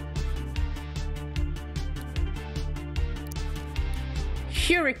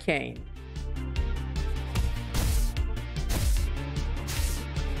 Hurricane.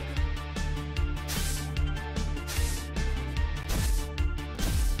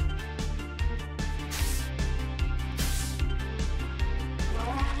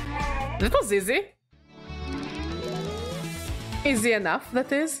 That was easy. Easy enough,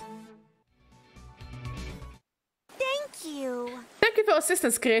 that is. Thank you. Thank you for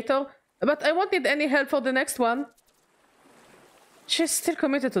assistance, creator. But I won't need any help for the next one. She's still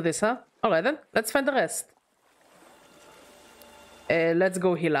committed to this, huh? Alright then, let's find the rest. Let's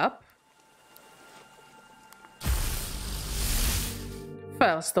go heal up.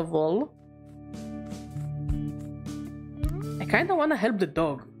 First of all, I kinda wanna help the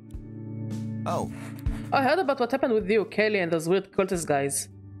dog. Oh, I heard about what happened with you, Kaylee, and those weird cultist guys.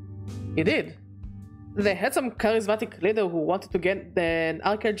 You did? They had some charismatic leader who wanted to get an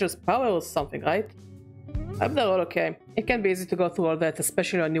Archangel's power or something, right? I hope they're all okay. It can be easy to go through all that,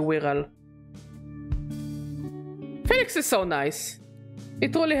 especially on New Wirral. Felix is so nice. He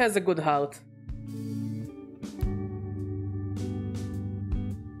truly has a good heart.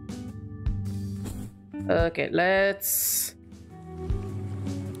 Okay, let's...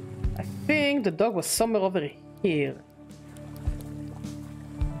 I think the dog was somewhere over here.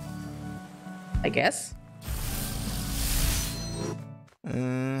 I guess.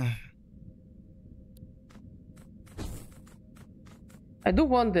 I do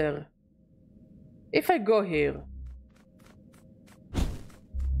wonder if I go here.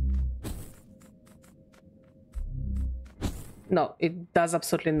 No, it does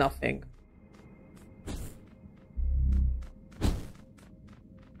absolutely nothing.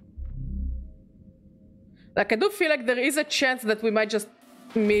 Like, I do feel like there is a chance that we might just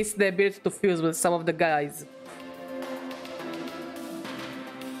miss the ability to fuse with some of the guys.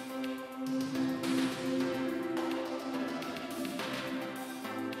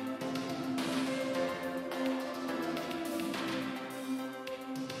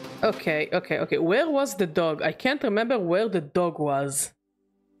 Okay. Where was the dog? I can't remember where the dog was.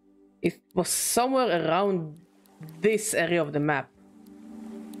 It was somewhere around this area of the map.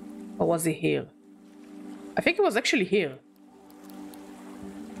 Or was he here? I think he was actually here.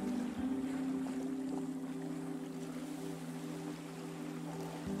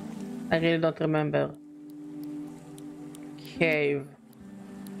 I really don't remember. Cave.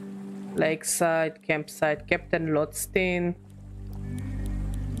 Lakeside, campsite, Captain Lotstein.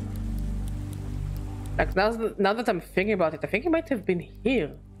 Like now that I'm thinking about it, I think he might have been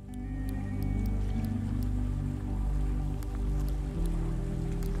here.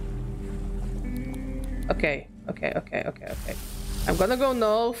 Okay. I'm gonna go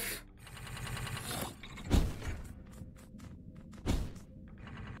north.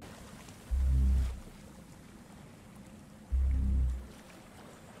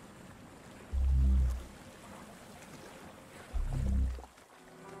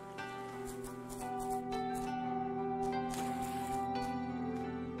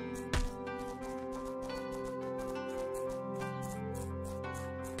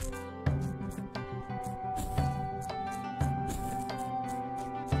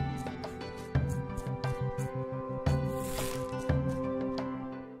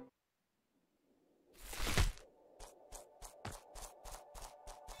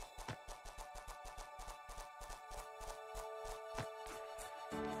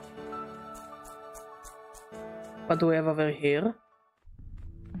 What do we have over here?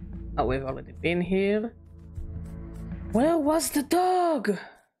 Oh, we've already been here. Where was the dog?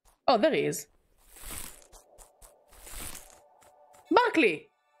 Oh, there he is. Barkley!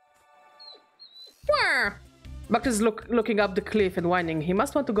 Where? Barkley's looking up the cliff and whining. He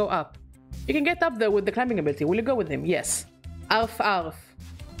must want to go up. You can get up there with the climbing ability. Will you go with him? Yes. Arf, arf.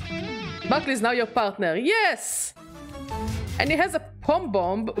 Barkley is now your partner. Yes! And he has a pom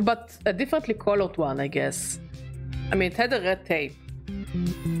bomb, but a differently colored one, I guess. I mean, it had a red tape.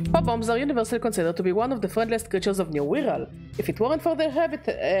 Pom bombs are universally considered to be one of the friendliest creatures of New Wirral. If it weren't for their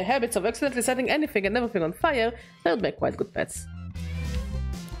habits of accidentally setting anything and everything on fire, they would make quite good pets.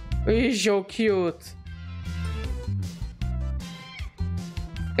 He's so cute.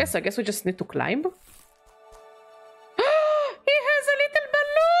 I guess we just need to climb. He has a little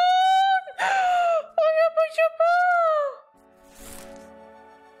balloon! Oh, yabba yabba!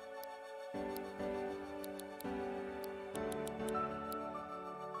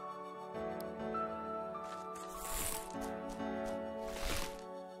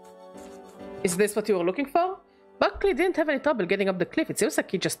 Is this what you were looking for? Buckley didn't have any trouble getting up the cliff. It seems like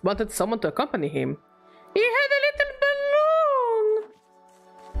he just wanted someone to accompany him. He had a little balloon!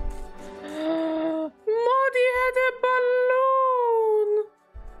 Maudie had a balloon!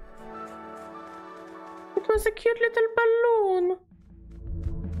 It was a cute little balloon.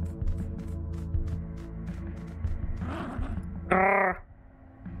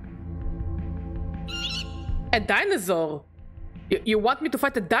 A dinosaur! You want me to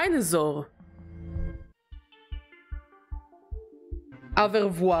fight a dinosaur? Au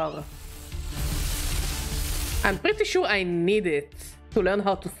revoir. I'm pretty sure I need it to learn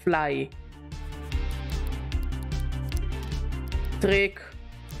how to fly. Trick.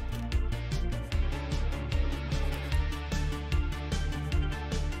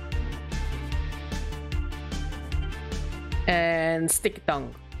 And stick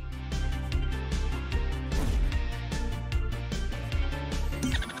tongue.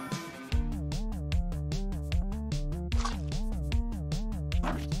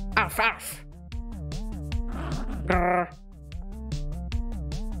 Arf, arf.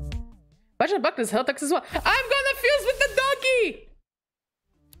 Imagine Buckley's health attacks as well. I'm gonna fuse with the doggy!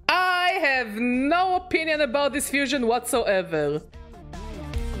 I have no opinion about this fusion whatsoever.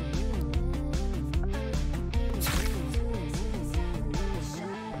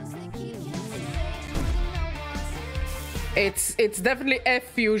 It's definitely a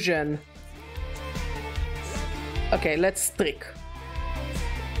fusion. Okay, let's trick.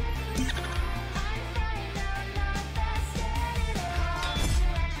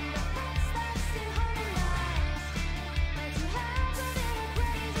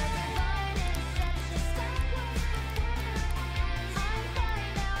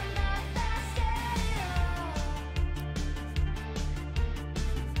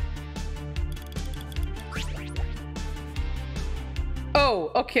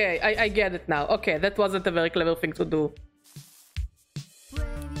 Oh, okay, I get it now. Okay, that wasn't a very clever thing to do.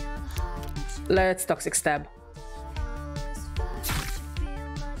 Let's toxic stab.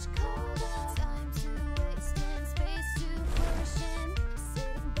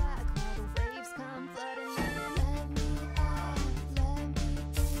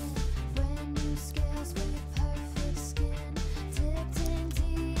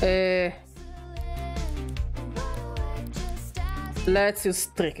 Let's use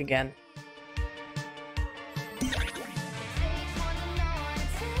trick again.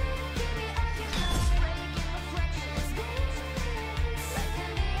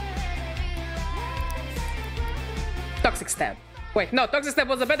 Toxic stab. Wait, no, toxic stab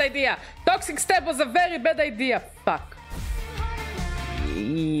was a bad idea. Toxic stab was a very bad idea. Fuck.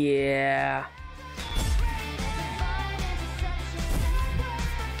 Yeah.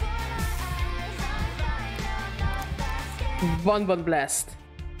 One blast.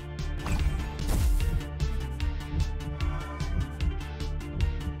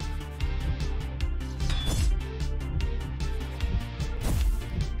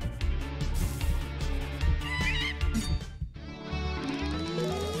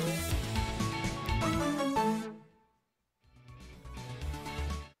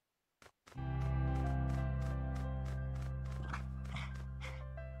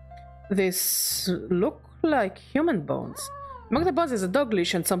 This look like human bones. Among the bones is a dog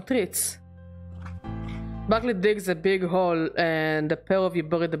leash and some treats. Buckley digs a big hole and the pair of you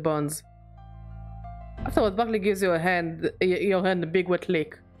bury the bones. Afterward, Buckley gives you your hand a big wet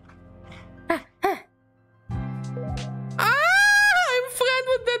lick. I'm friends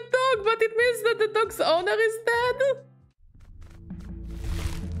with the dog, but it means that the dog's owner is dead.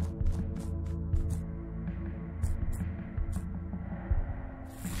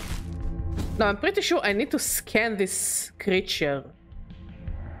 No, I'm pretty sure I need to scan this creature.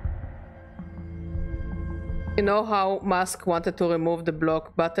 You know how Musk wanted to remove the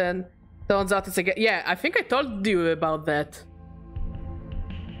block button? Turns out it's again. Yeah, I think I told you about that.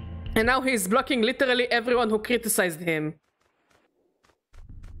 And now he's blocking literally everyone who criticized him.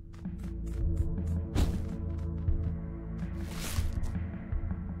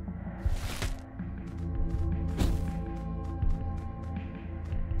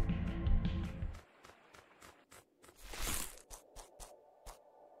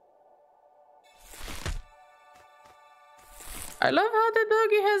 I love how the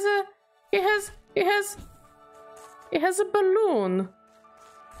doggy has a balloon.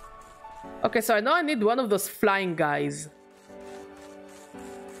 Okay, so I know I need one of those flying guys.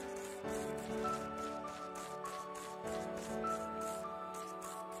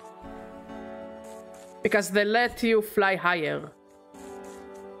 Because they let you fly higher.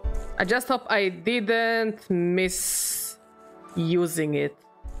 I just hope I didn't miss using it.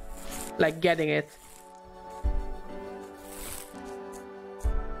 Like getting it.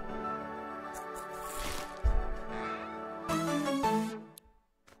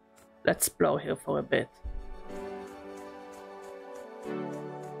 Let's explore here for a bit.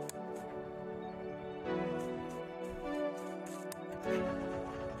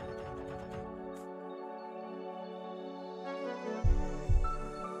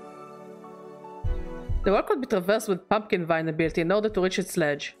 The wall could be traversed with pumpkin vine ability in order to reach its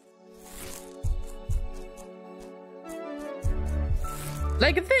ledge.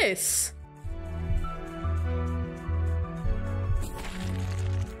 Like this!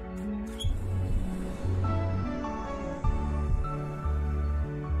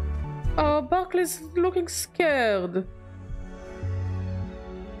 Oh, Barkley's looking scared.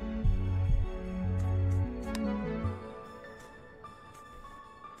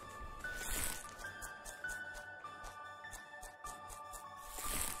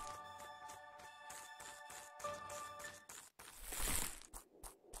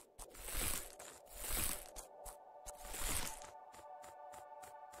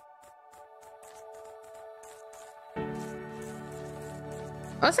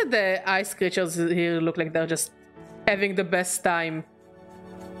 Also, the ice creatures here look like they're just having the best time.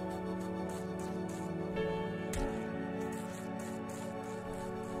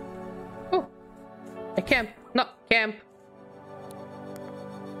 Oh, a camp. No, camp.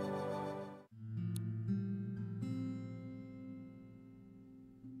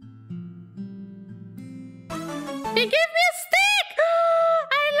 He gave me a stick!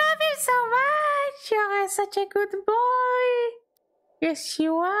 I love him so much! You're such a good boy! Yes,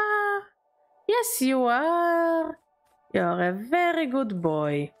 you are. Yes, you are. You're a very good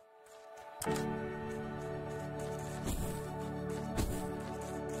boy.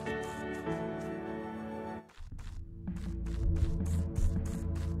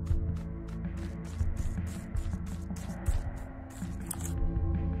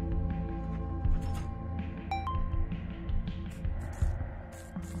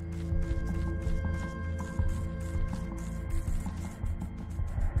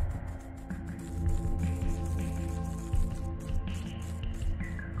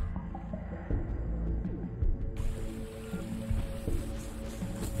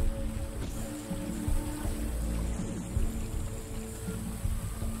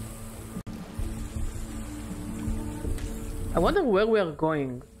 I wonder where we are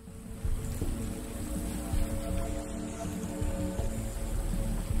going.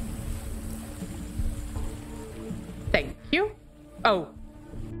 Thank you. Oh.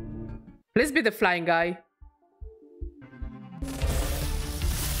 Please be the flying guy.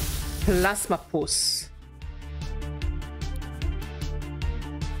 Plasma puss.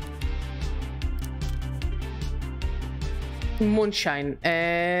 Moonshine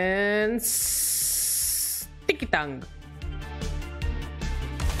and sticky tongue.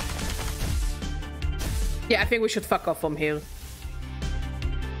 Yeah, I think we should fuck off from here. Look at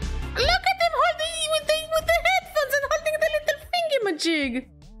him holding with the headphones and holding the little thingy-majig.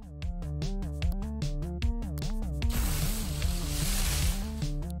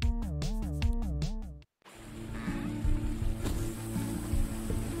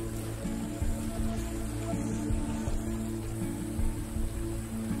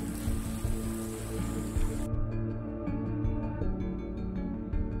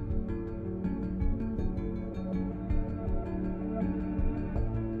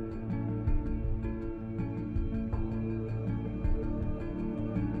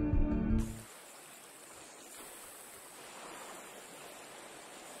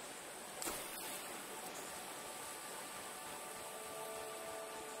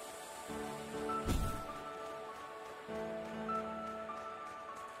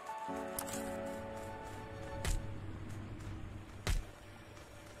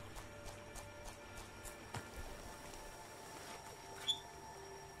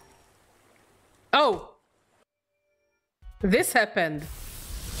 Oh! This happened.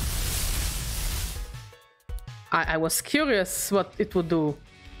 I was curious what it would do.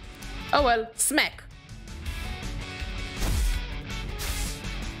 Oh well, smack.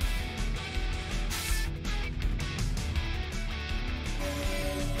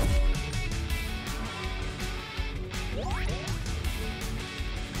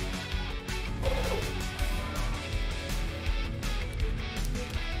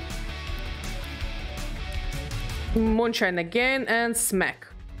 Moonshine again and smack.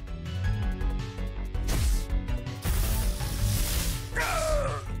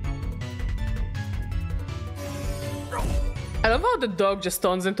 I love how the dog just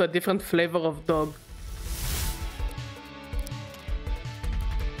turns into a different flavor of dog.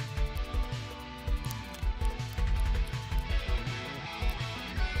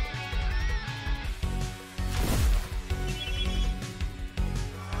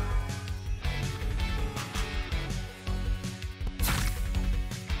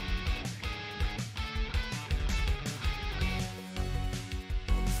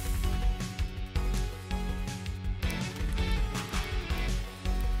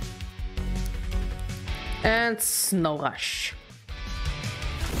 And Snow Rush.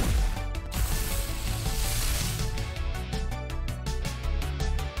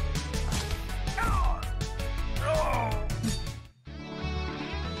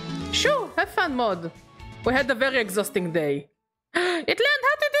 Sure, have fun, Mod. We had a very exhausting day. It learned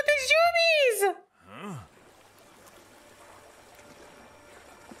how to do the zoomies!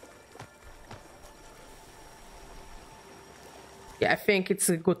 Yeah, I think it's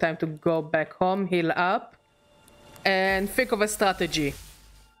a good time to go back home, heal up, and think of a strategy.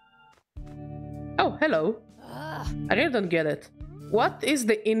 Oh, hello. I really don't get it. What is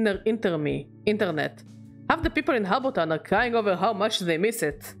the internet? Half the people in Harbortown are crying over how much they miss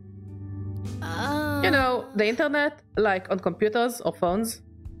it. You know, the internet, like on computers or phones.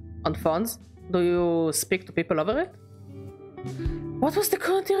 On phones, do you speak to people over it? What was the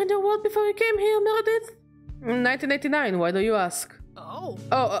current year in the world before you came here, Meredith? 1989, why do you ask? Oh,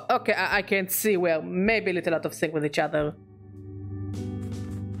 okay, I can't see. We're maybe a little out of sync with each other.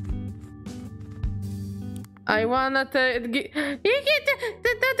 I wanna you can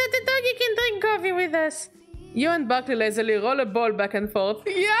drink coffee with us. You and Barkley lazily roll a ball back and forth.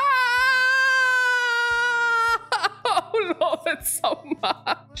 Yeah! I love it so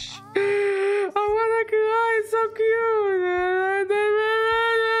much. I wanna cry, so cute.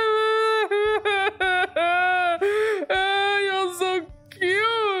 You're so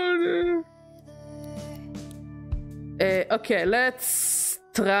cute. Okay, let's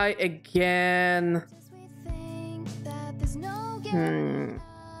try again.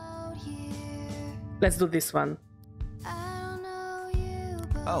 Let's do this one.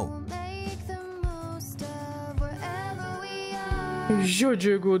 Oh. Such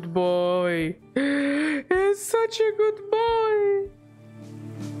a good boy. He's such a good boy.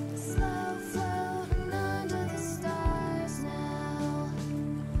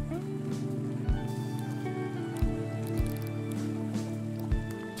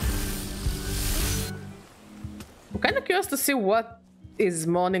 kind of curious to see what is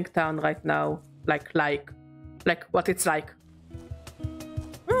Morning Town right now. Like what it's like.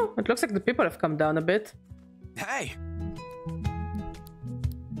 Oh, it looks like the people have come down a bit. Hey!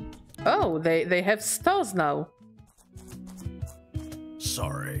 Oh, they have stores now.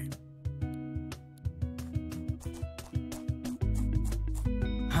 Sorry.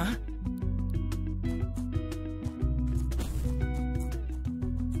 Huh?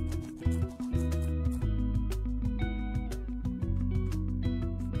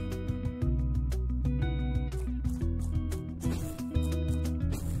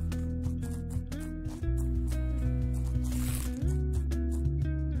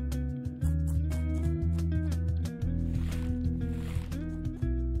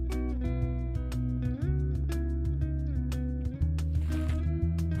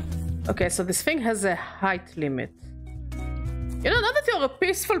 Okay, so this thing has a height limit. You know, now that you're a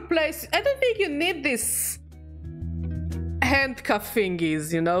peaceful place, I don't think you need this handcuff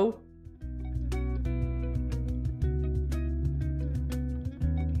thingies, you know?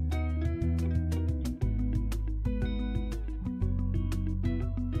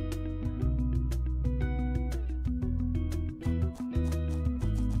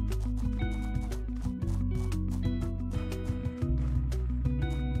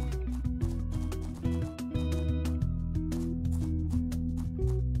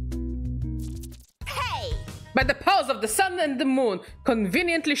 By the powers of the sun and the moon,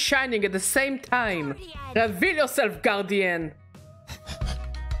 conveniently shining at the same time. Reveal yourself, Guardian!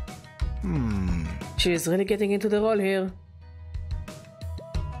 She's really getting into the role here.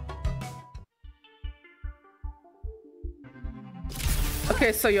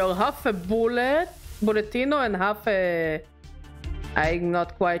 Okay, so you're half a bulletino and half a... I'm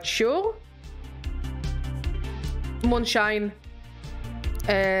not quite sure. Moonshine.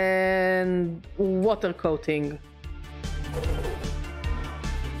 And water coating.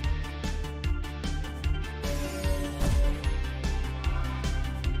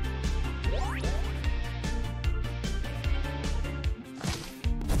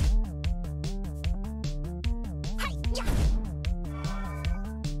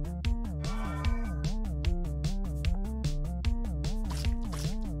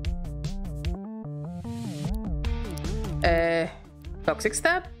 Toxic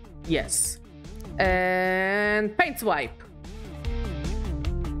stab? Yes. And paint swipe.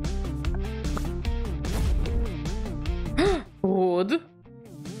 Wood.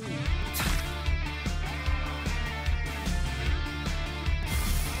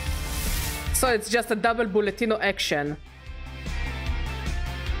 So it's just a double bulletino action.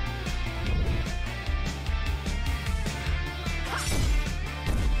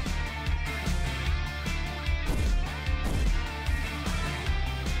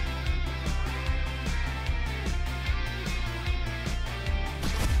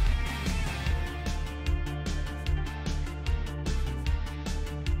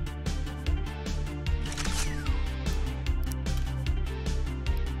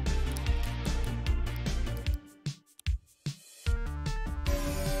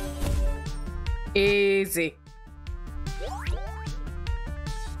 Easy.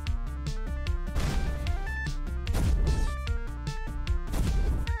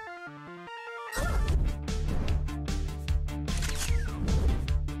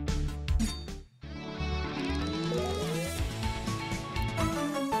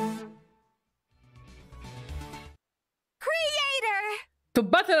 To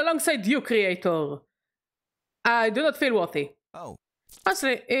battle alongside you, Creator. I do not feel worthy. Oh.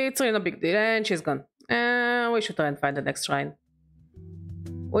 Honestly, it's really no big deal, and she's gone. We should try and find the next shrine.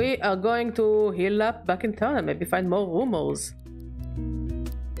 We are going to heal up back in town and maybe find more rumors.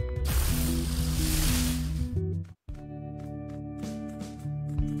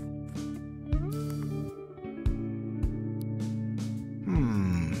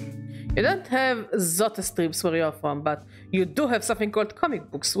 You don't have Zota strips where you're from, but you do have something called comic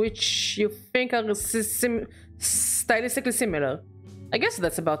books, which you think are stylistically similar. I guess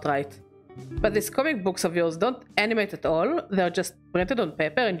that's about right. But these comic books of yours don't animate at all. They're just printed on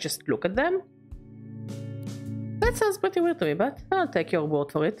paper and just look at them. That sounds pretty weird to me, but I'll take your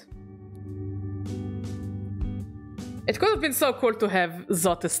word for it. It could have been so cool to have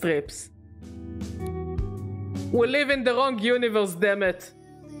Zota strips. We live in the wrong universe, damn it.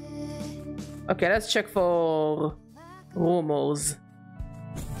 Okay, let's check for rumors.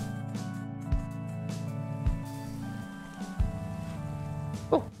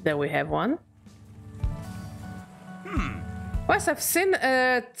 Oh, there we have one. Yes, I've seen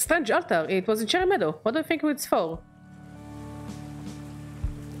a strange altar. It was in Cherry Meadow. What do you think it's for?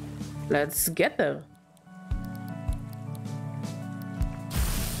 Let's get there.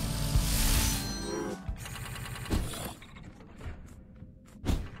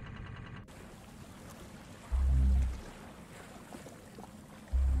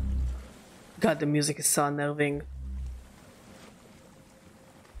 God, the music is so unnerving.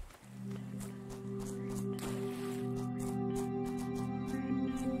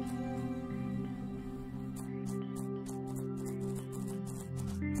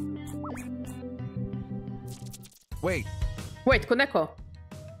 Wait. Wait, Koneko.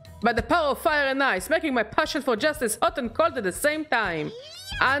 By the power of fire and ice, making my passion for justice hot and cold at the same time.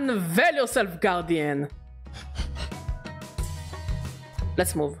 Unveil yourself, Guardian.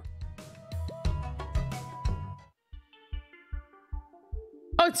 Let's move.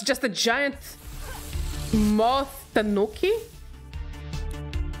 Oh, it's just a giant moth tanuki?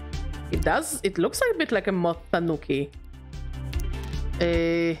 It looks a bit like a moth tanuki.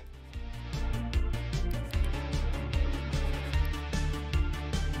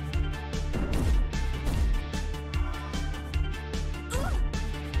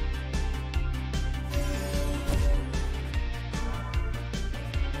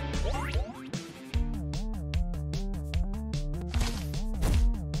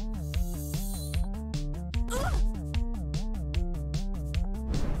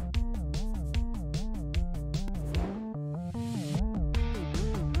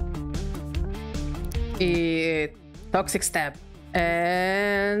 Toxic stab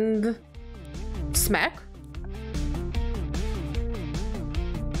and smack.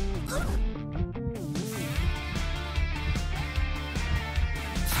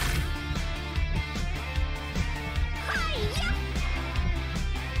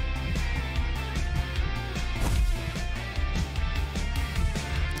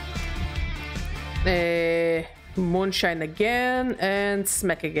 Moonshine again and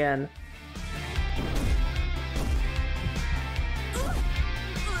smack again.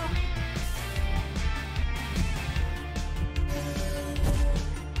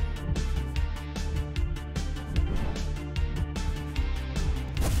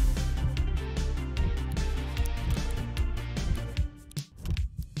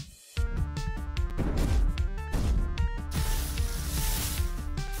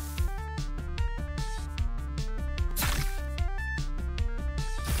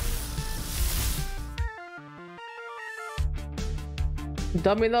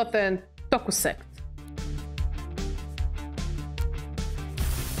 Dominot and Tokusect.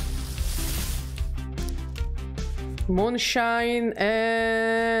 Moonshine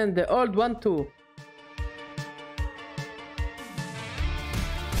and the old one too.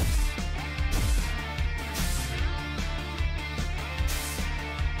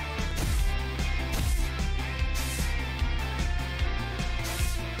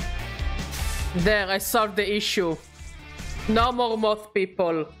 There, I solved the issue. No more moth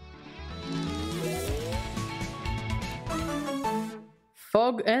people.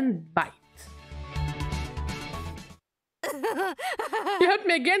 Fog and bite. You hurt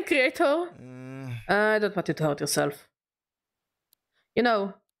me again, creator. I don't want you to hurt yourself. You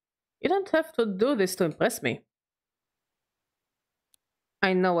know, you don't have to do this to impress me.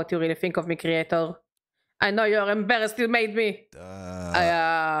 I know what you really think of me, creator. I know you're embarrassed you made me.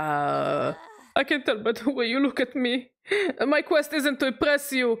 I can tell by the way you look at me. My quest isn't to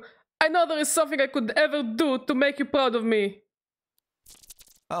impress you. I know there is something I could ever do to make you proud of me.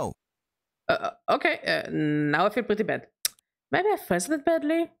 Oh. Okay, now I feel pretty bad. Maybe I phrased it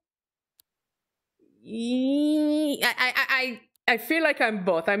badly? I feel like I'm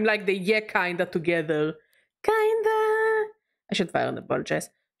both. I'm like the yeah kinda together. Kinda. I should fire and apologize.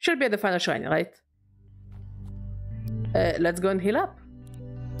 Should be at the final shrine, right? Let's go and heal up.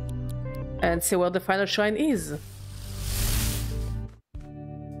 And see where the final shrine is.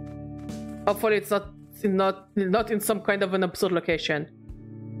 Hopefully it's not in some kind of an absurd location.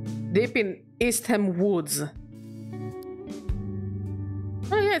 Deep in Eastham Woods.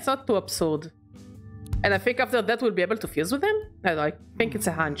 Oh yeah, it's not too absurd. And I think after that we'll be able to fuse with them? I don't know, I think it's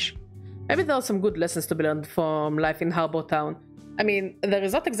a hunch. Maybe there are some good lessons to be learned from life in Harbour Town. I mean, there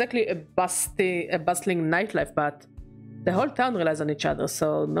is not exactly a bustling nightlife, but the whole town relies on each other,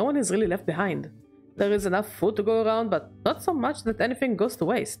 so no one is really left behind. There is enough food to go around, but not so much that anything goes to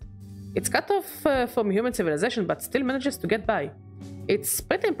waste. It's cut off from human civilization, but still manages to get by. It's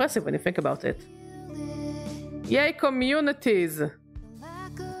pretty impressive when you think about it. Yay, communities!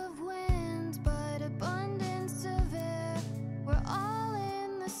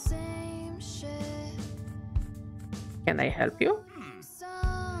 Can I help you?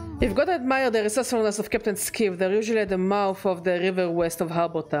 You've got to admire the resourcefulness of Captain Skiv. They're usually at the mouth of the river west of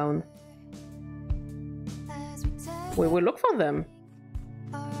Harbour Town. We will look for them.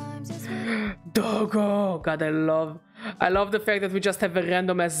 Doggo! God, I love the fact that we just have a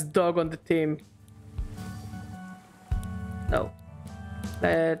random ass dog on the team. No.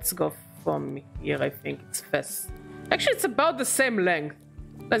 Let's go from here, I think. It's fast. Actually, it's about the same length.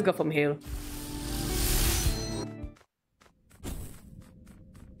 Let's go from here.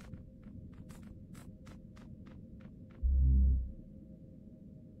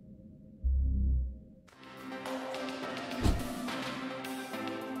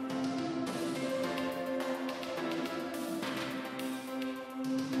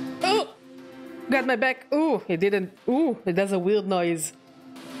 Got my back. Ooh, it didn't. Ooh, it does a weird noise.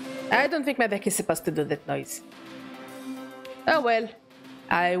 I don't think my back is supposed to do that noise. Oh well,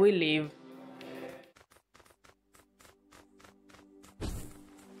 I will leave.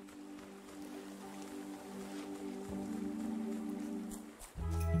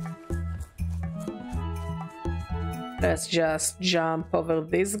 Let's just jump over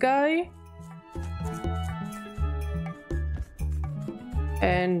this guy.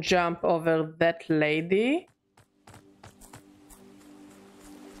 And jump over that lady.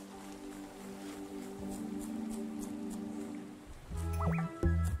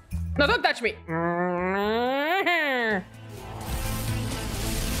 No, don't touch me!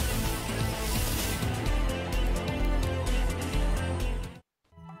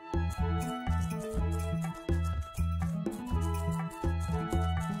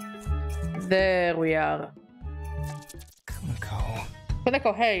 There we are.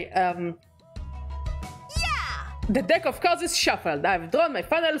 Koneko, hey, Yeah! the deck of cards is shuffled. I've drawn my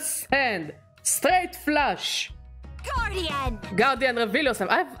final hand. Straight flush. Guardian! Guardian, reveal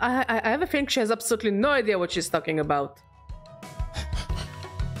yourself. I have a feeling she has absolutely no idea what she's talking about.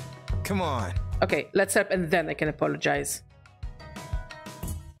 Come on. Okay, let's help and then I can apologize.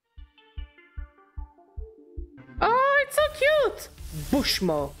 Oh, it's so cute!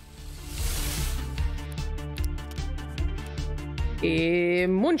 Bushmo.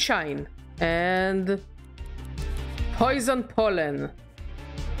 Moonshine and poison pollen.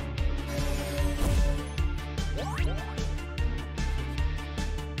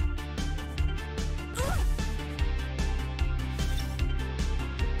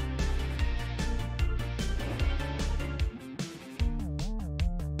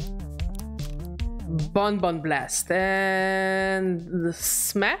 Bonbon blast and the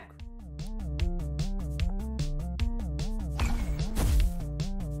smack.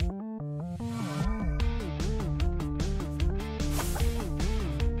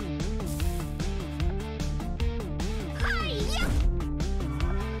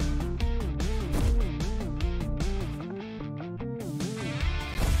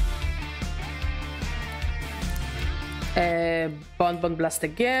 Bonbon blast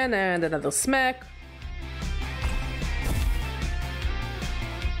again and another smack.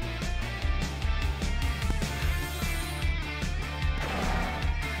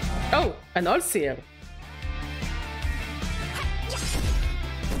 Oh, an all-seer.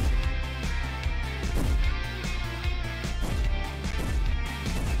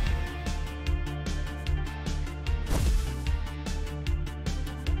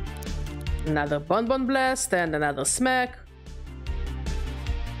 Another bonbon blast and another smack.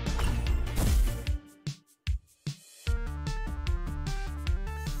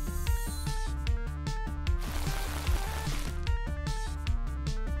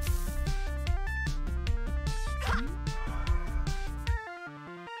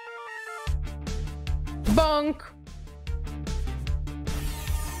 Bonk.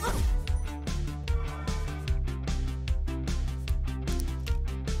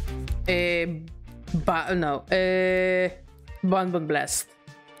 Bonbon blast.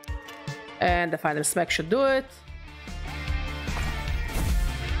 And the final smack should do it.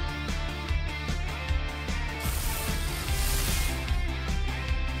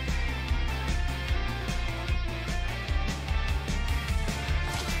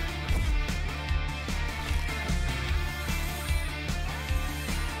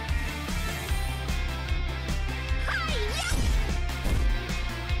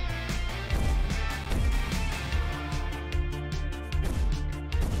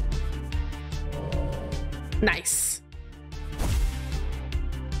 Nice.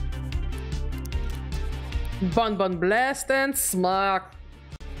 Bonbon blast and smack.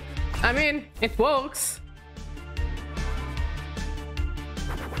 I mean, it works.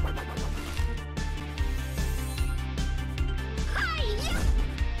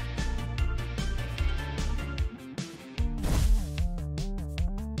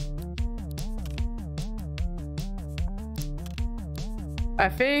 I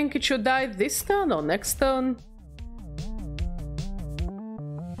think it should die this turn or next turn.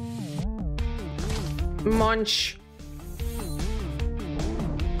 Munch.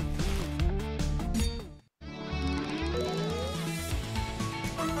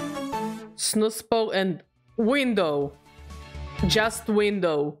 Snuspore, and window. Just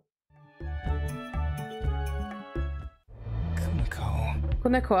window.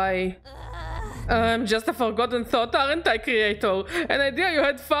 Kuneko, I'm just a forgotten thought, aren't I, creator? An idea you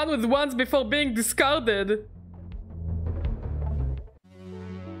had fun with once before being discarded.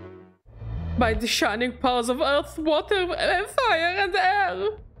 By the shining powers of earth, water, fire, and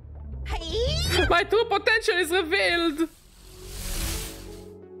air. My true potential is revealed.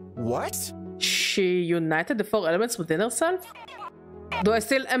 What? She united the four elements within herself? Do I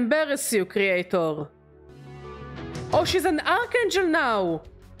still embarrass you, creator? Oh, she's an archangel now.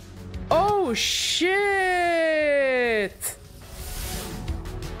 Oh, shit.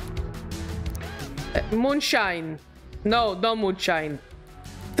 Moonshine. No moonshine.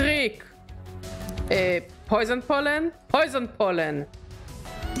 Trick. Poison pollen? Poison pollen.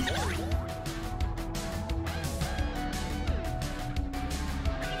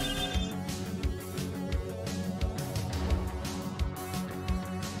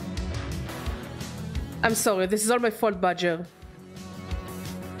 I'm sorry, this is all my fault, Badger.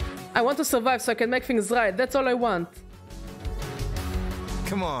 I want to survive so I can make things right. That's all I want.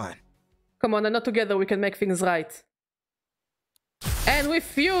 Come on. Come on, and not together we can make things right. And we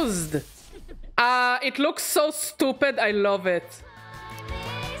fused! It looks so stupid, I love it.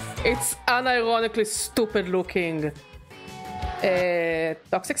 It's unironically stupid looking.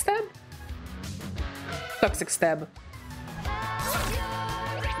 Toxic stab? Toxic stab.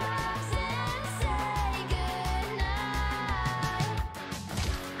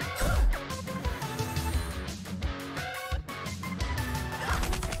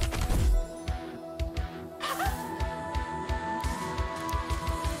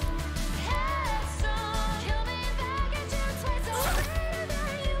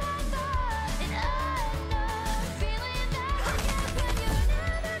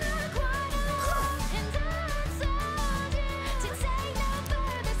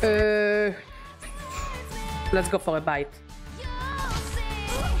 Let's go for a bite.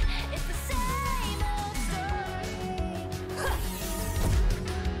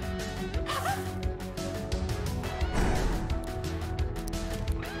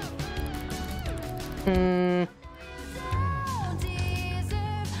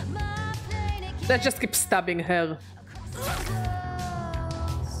 Let's just keep stabbing her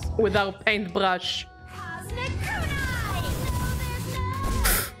with our paintbrush.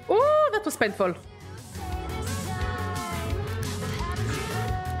 Oh, that was painful.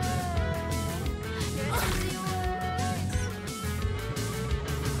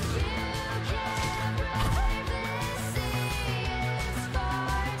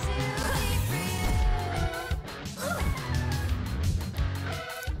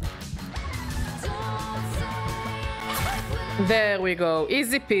 There we go,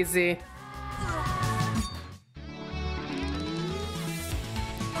 easy peasy.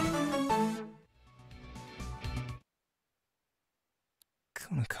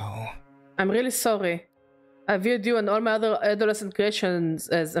 Kuneko. I'm really sorry. I viewed you and all my other adolescent creations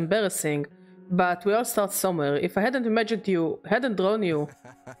as embarrassing, but we all start somewhere. If I hadn't imagined you, hadn't drawn you,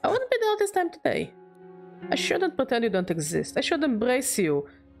 I wouldn't be there this time today. I shouldn't pretend you don't exist. I should embrace you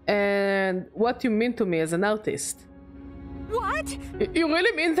and what you mean to me as an artist. What? You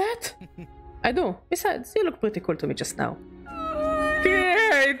really mean that? I do. Besides, you look pretty cool to me just now.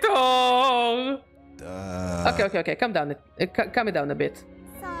 Creator! Okay. Calm down. Calm me down a bit.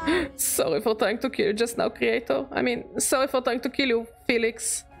 Sorry for trying to kill you just now, Creator. I mean, sorry for trying to kill you,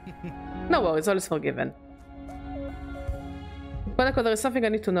 Felix. No worries, all is forgiven. Konako, there is something I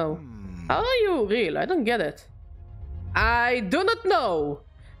need to know. How are you real? I don't get it. I do not know.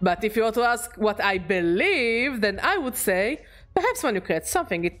 But if you were to ask what I believe, then I would say, perhaps when you create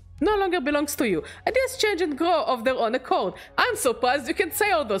something, it no longer belongs to you. Ideas change and grow of their own accord. I'm surprised you can say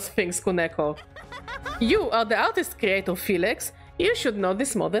all those things, Kuneko. You are the artist creator, Felix. You should know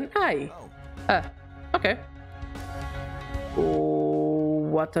this more than I. Okay.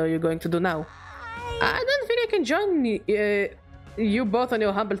 What are you going to do now? I don't think I can join you both on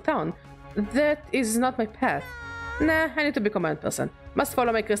your humble town. That is not my path. Nah, I need to become my own person. Must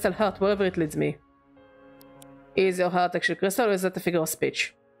follow my crystal heart wherever it leads me. Is your heart actually crystal or is that a figure of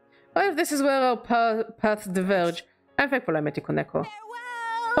speech? Well, if this is where our paths diverge, I'm thankful I met you, Koneko.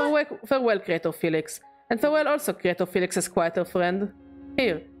 Farewell, Creator Felix. And farewell also, Creator Felix's quieter friend.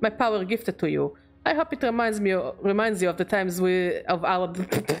 Here, my power gifted to you. I hope it reminds you of the times we have our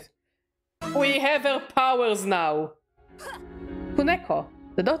powers now. Kuneko,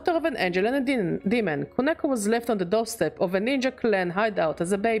 the daughter of an angel and a demon, Kuneko was left on the doorstep of a ninja clan hideout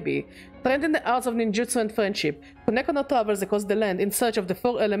as a baby. Trained in the arts of ninjutsu and friendship, Koneko now travels across the land in search of the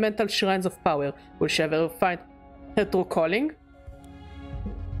 4 elemental shrines of power. Will she ever find her true calling?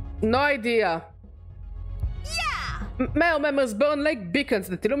 No idea. Yeah! Mayor members burn like beacons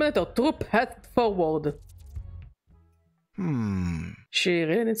that illuminate her true path forward. She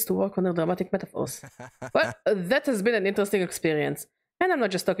really needs to work on her dramatic metaphors. Well, that has been an interesting experience. And I'm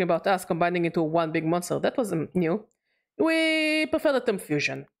not just talking about us combining into one big monster. That was new. We prefer the term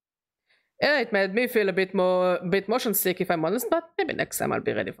fusion. Yeah, it made me feel a bit motion sick if I'm honest, but maybe next time I'll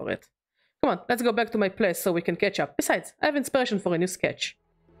be ready for it. Come on, let's go back to my place so we can catch up. Besides, I have inspiration for a new sketch.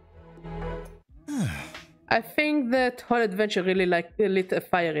 I think that whole adventure really lit a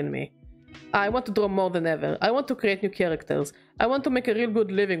fire in me. I want to draw more than ever. I want to create new characters. I want to make a real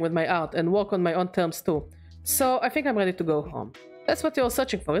good living with my art and work on my own terms too. So I think I'm ready to go home. That's what you're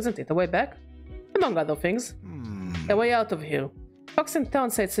searching for, isn't it? A way back? Among other things. A way out of here. Folks in town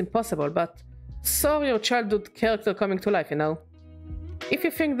say it's impossible, but saw your childhood character coming to life, you know. If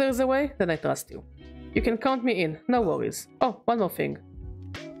you think there's a way, then I trust you. You can count me in, no worries. Oh, one more thing.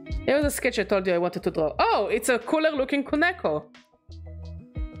 Here's a sketch I told you I wanted to draw. Oh, it's a cooler looking Koneko.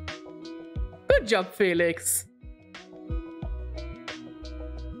 Good job, Felix.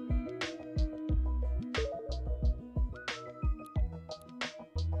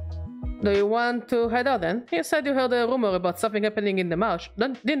 Do you want to head out then? You said you heard a rumor about something happening in the marsh,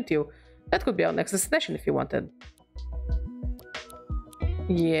 didn't you? That could be our next destination if you wanted.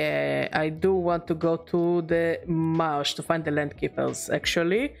 Yeah, I do want to go to the marsh to find the land keepers,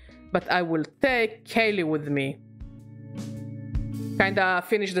 actually. But I will take Kaylee with me. Kinda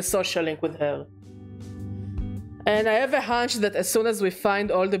finish the social link with her. And I have a hunch that as soon as we find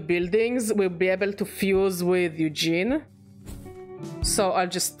all the buildings, we'll be able to fuse with Eugene. So I'll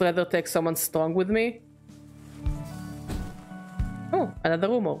just rather take someone strong with me. Oh, another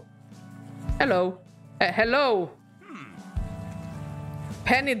rumor. Hello. Hello.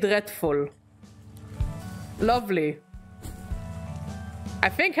 Penny Dreadful. Lovely. I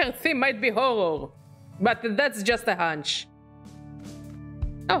think her theme might be horror, but that's just a hunch.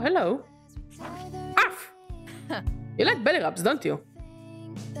 Oh, hello. Arf! You like belly rubs, don't you?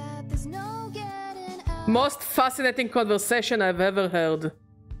 Most fascinating conversation I've ever heard.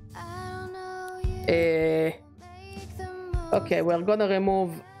 Okay, we're gonna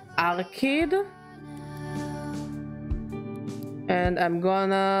remove Arkid. And I'm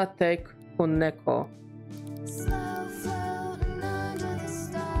gonna take Koneko.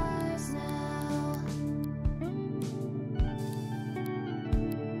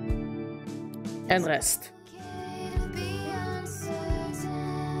 And rest.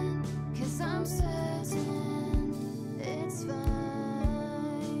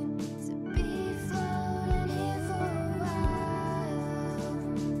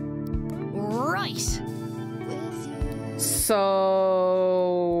 Right.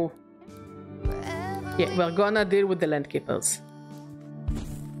 So yeah, we're gonna deal with the land keepers.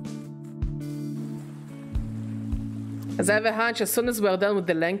 As I have a hunch, as soon as we're done with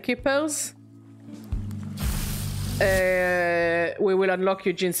the land keepers, we will unlock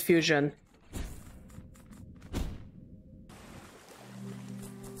Eugene's fusion.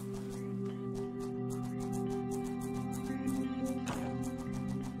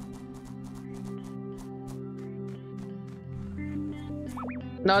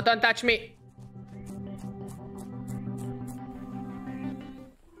 No, don't touch me.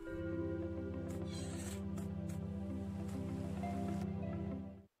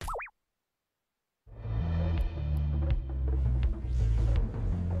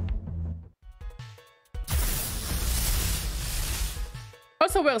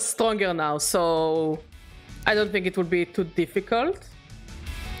 Also, we're stronger now, so I don't think it will be too difficult.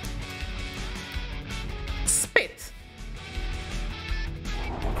 Spit.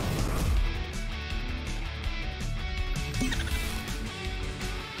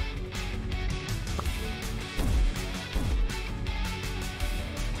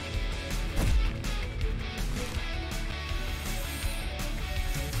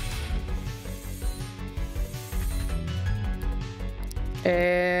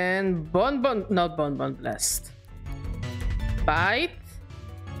 And not Bon Blast. Bite.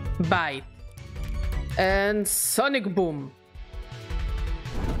 Bite. And Sonic Boom.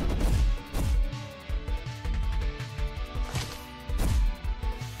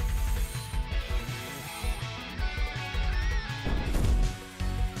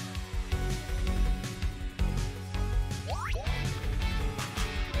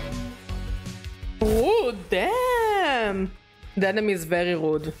 Oh, damn! The enemy is very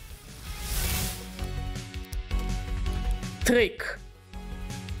rude.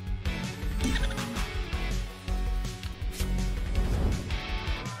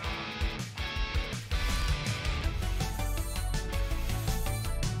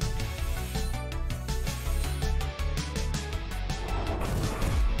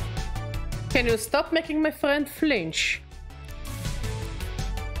 Can you stop making my friend flinch?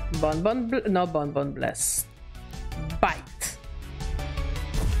 No Bonbon Blast. Bite.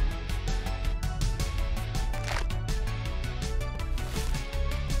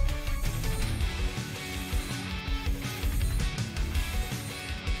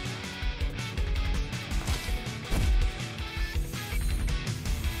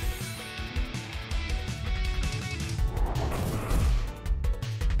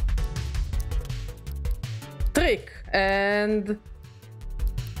 Trick and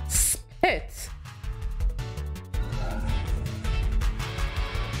spit.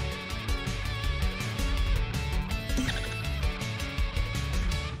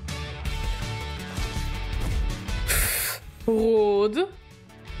 Rude.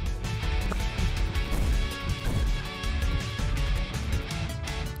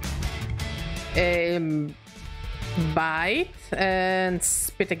 Bite and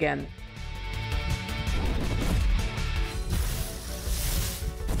spit again.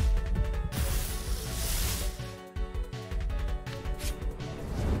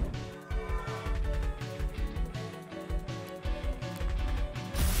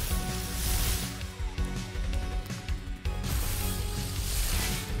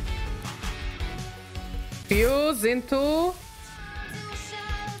 Fuse into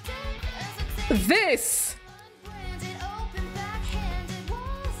this.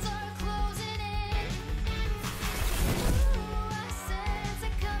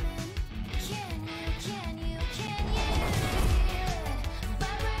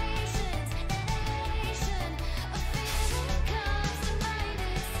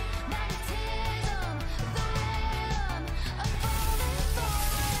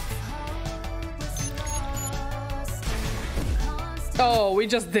 Oh, we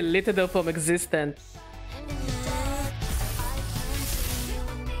just deleted her from existence.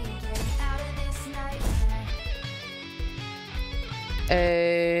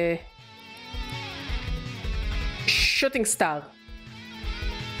 Shooting star.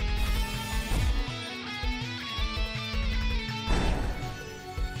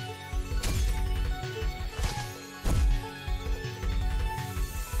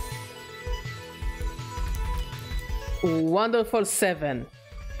 Wonderful 7.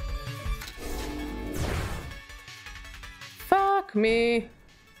 Fuck me.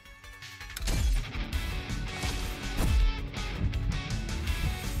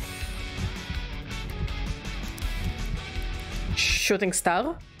 Shooting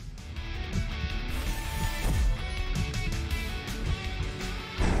star.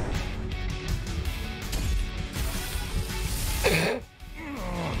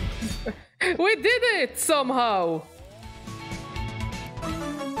 We did it somehow.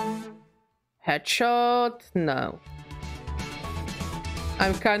 Headshot? No.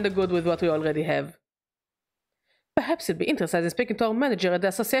 I'm kinda good with what we already have. Perhaps you'd be interested in speaking to our manager at the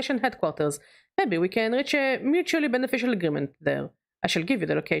association headquarters. Maybe we can reach a mutually beneficial agreement there. I shall give you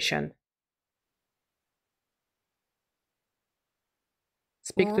the location.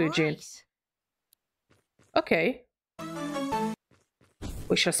 Speak to Eugene. Okay.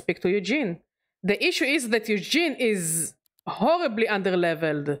 We shall speak to Eugene. The issue is that Eugene is horribly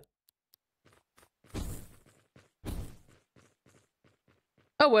underleveled.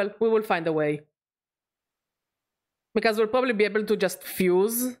 Oh well, we will find a way. Because we'll probably be able to just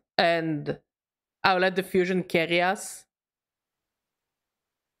fuse and I'll let the fusion carry us.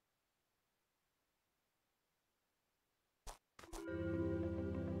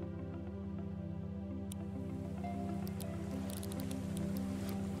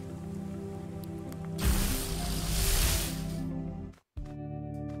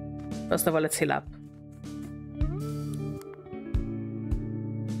 First of all, let's heal up.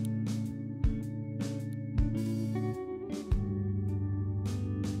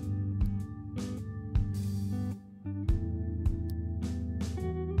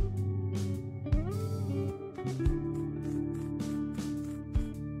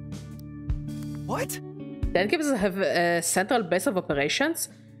 What? The Innkeepers have a central base of operations.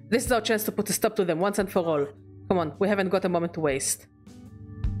 This is our chance to put a stop to them once and for all. Come on, we haven't got a moment to waste.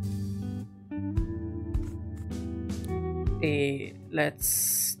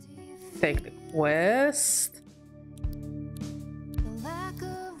 Let's take the quest.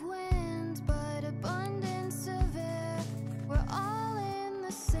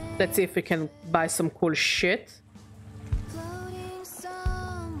 Let's see if we can buy some cool shit.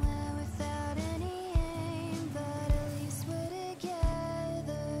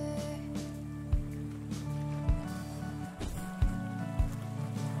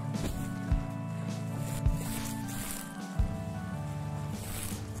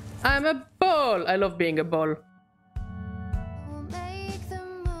 I'm a ball! I love being a ball.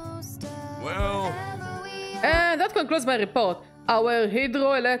 Well, And that concludes my report. Our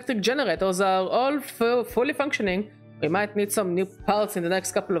hydroelectric generators are all fully functioning. We might need some new parts in the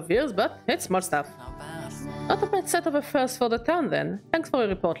next couple of years, but it's small stuff. Not a bad set of affairs for the town then. Thanks for your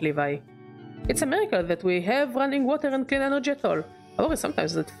report, Levi. It's a miracle that we have running water and clean energy at all. I worry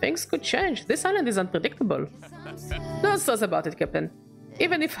sometimes that things could change. This island is unpredictable. Don't stress about it, Captain.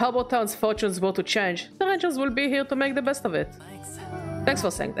 Even if Harbor Town's fortunes were to change, the Rangers will be here to make the best of it. Thanks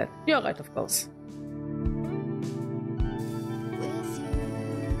for saying that. You're right, of course.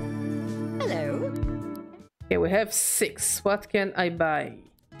 Hello. Okay, we have 6. What can I buy?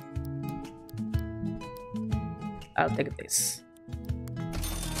 I'll take this.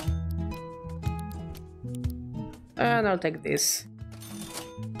 And I'll take this.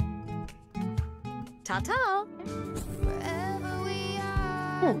 Ta-ta.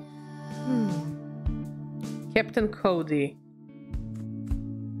 Captain Cody.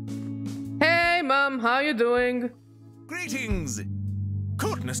 Hey, Mom, how you doing? greetings.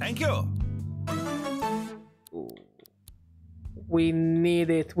 Goodness, thank you. We need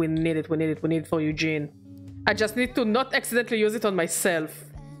it, we need it, we need it, we need it for Eugene. I just need to not accidentally use it on myself.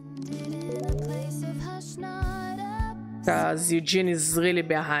 Because Eugene is really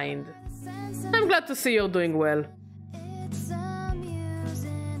behind. I'm glad to see you're doing well.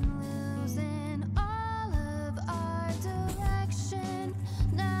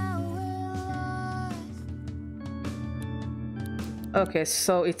 Okay,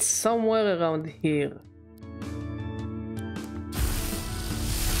 so it's somewhere around here.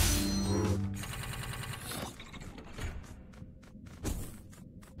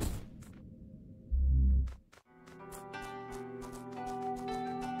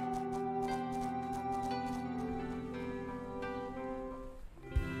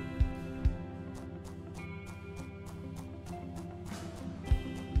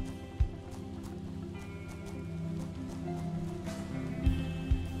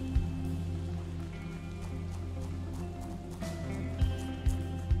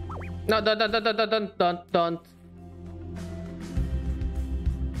 No, don't.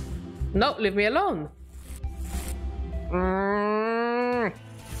 No, leave me alone.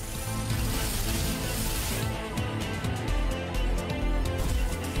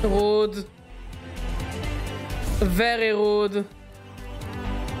 Rude. Very rude.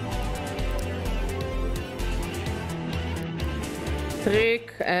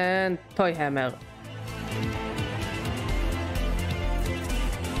 Trick and toy hammer.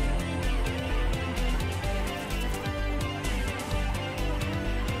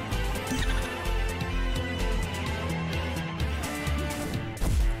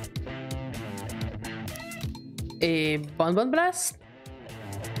 A Bonbon Blast?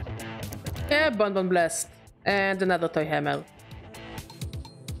 Yeah, Bonbon Blast. And another toy hammer.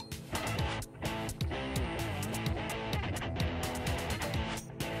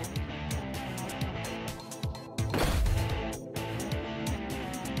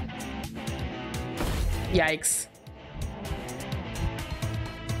 Yikes.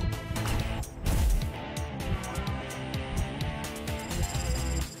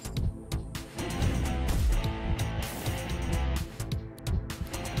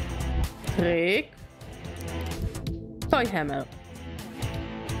 Trick. Toy hammer.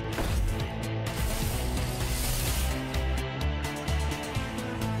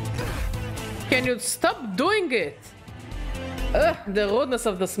 Can you stop doing it? Ugh, the rudeness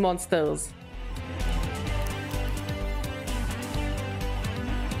of these monsters.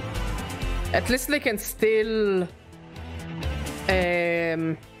 At least they can still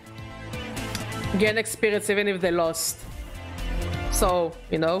gain experience even if they lost. So,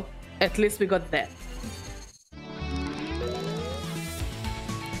 you know, at least we got that.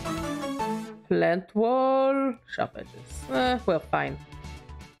 Plant wall, sharp edges. We're fine.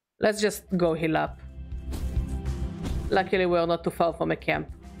 Let's just go heal up. Luckily, we're not too far from a camp.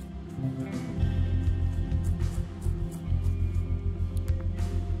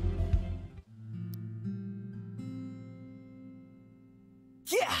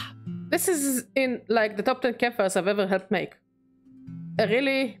 Yeah! This is in like the top 10 campfires I've ever helped make. A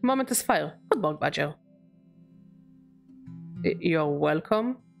really momentous fire. Good work, Badger. You're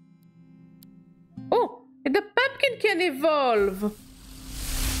welcome. Oh, the pumpkin can evolve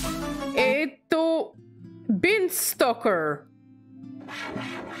into Beanstalker.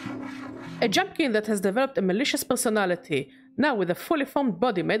 A jumpkin that has developed a malicious personality. Now, with a fully formed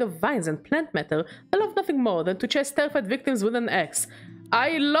body made of vines and plant matter, I love nothing more than to chase terrified victims with an axe.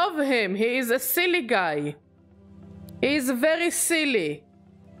 I love him. He is a silly guy. He is very silly.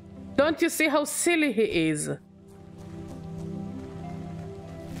 Don't you see how silly he is?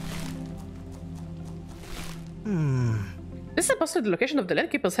 This is supposed to be the location of the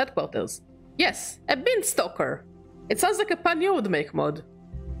Landkeeper's headquarters. Yes, a beanstalker. It sounds like a pan you would make, Mod.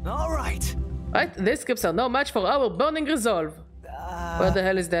 All right. Right, these scripts are no match for our burning resolve. Where the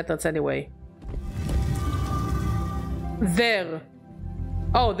hell is the entrance anyway? There.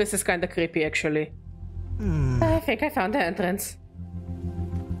 Oh, this is kinda creepy actually. I think I found the entrance.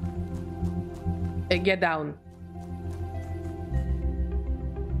 Hey, get down.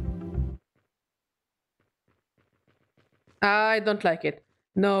 I don't like it.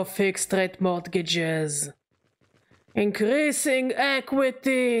 No fixed rate mortgages. Increasing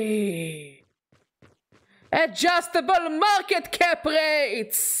equity. Adjustable market cap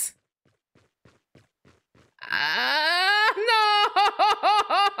rates.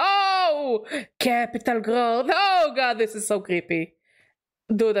 No! Capital growth. Oh god, this is so creepy.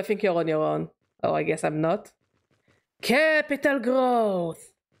 Dude, I think you're on your own. Oh, I guess I'm not. Capital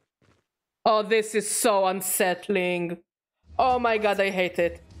growth. Oh, this is so unsettling. Oh my god, I hate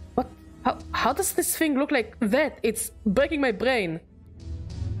it. What? How does this thing look like that? It's breaking my brain.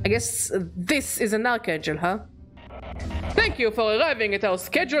 I guess this is an archangel, huh? Thank you for arriving at our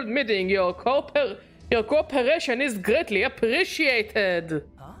scheduled meeting. Your cooperation is greatly appreciated.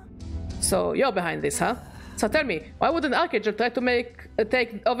 Huh? So you're behind this, huh? So tell me, why would an archangel try to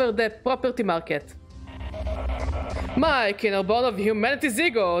take over the property market? Mike, inner born of humanity's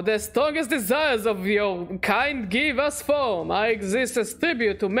ego, the strongest desires of your kind give us form. I exist as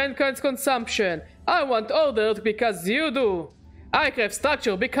tribute to mankind's consumption. I want order because you do. I crave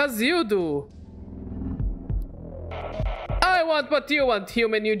structure because you do. I want what you want,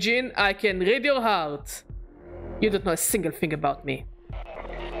 human Eugene. I can read your heart. You don't know a single thing about me.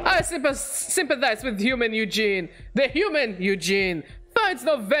 I sympathize with human Eugene. The human Eugene finds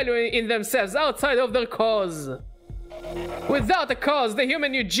no value in themselves outside of their cause. Without a cause, the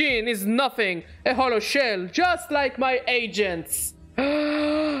human Eugene is nothing. A hollow shell, just like my agents.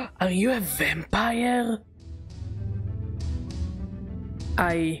 Are you a vampire?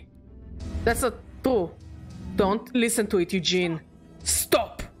 That's not true. Don't listen to it, Eugene.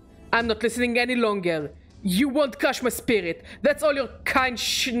 Stop! I'm not listening any longer. You won't crush my spirit. That's all your kind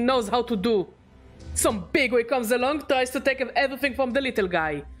knows how to do. Some bigwig comes along, tries to take everything from the little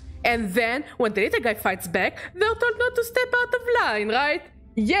guy. And then, when the little guy fights back, they're told not to step out of line, right?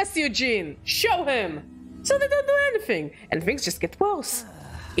 Yes, Eugene! Show him! So they don't do anything, and things just get worse.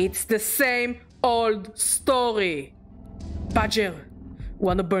 It's the same old story. Badger,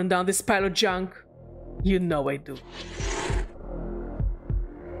 wanna burn down this pile of junk? You know I do.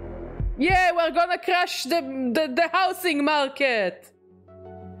 Yeah, we're gonna crash the housing market!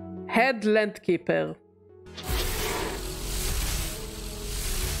 Head Landkeeper.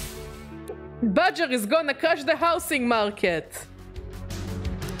 Badger is gonna crash the housing market.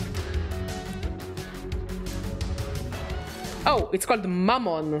 Oh, it's called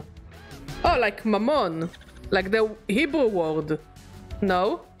Mammon. Oh, like Mammon. Like the Hebrew word.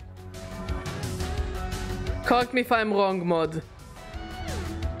 No? Correct me if I'm wrong, Mod.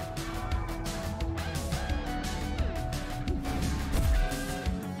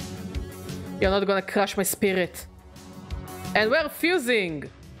 You're not gonna crush my spirit. And we're fusing.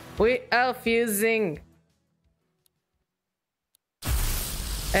 We are fusing.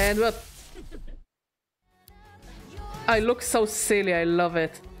 And what? I look so silly, I love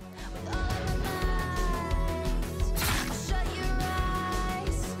it.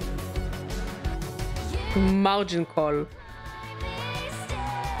 Margin call.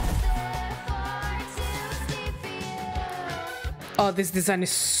 Oh, this design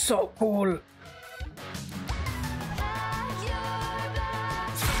is so cool.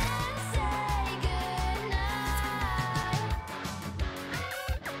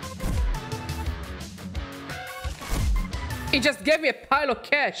 He just gave me a pile of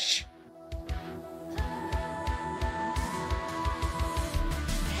cash.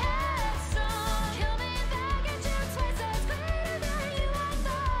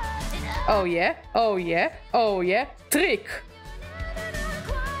 Oh yeah, oh yeah, oh yeah. Trick.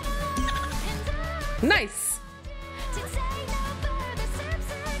 Nice.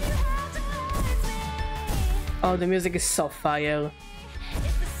 Oh, the music is so fire.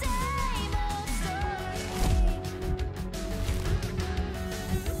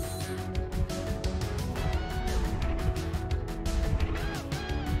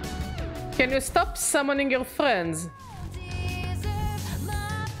 Can you stop summoning your friends?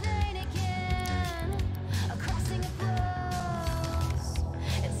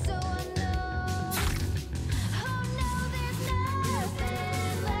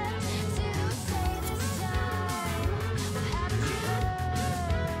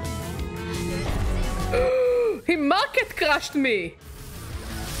 He market crashed me!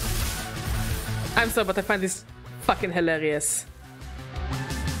 I'm sorry, but I find this fucking hilarious.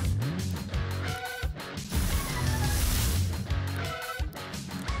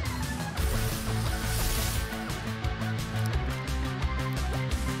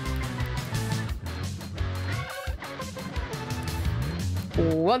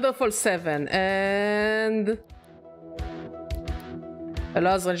 Wonderful 7 and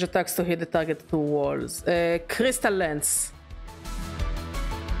allows range attacks to hit the target through walls. Crystal Lens.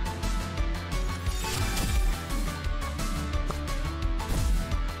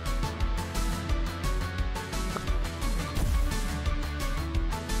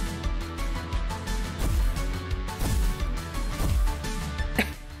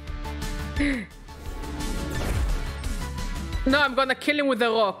 No, I'm gonna kill him with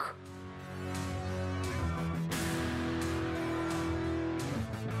a rock.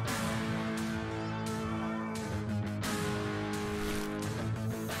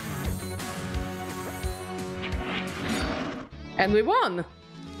 And we won!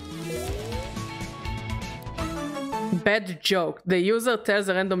 Bad joke. The user tells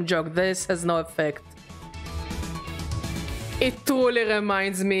a random joke. This has no effect. It truly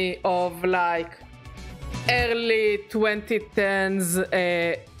reminds me of like early 2010s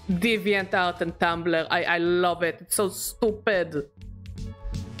deviant art and Tumblr. I love it. It's so stupid.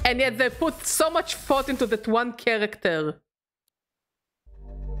 And yet they put so much thought into that one character.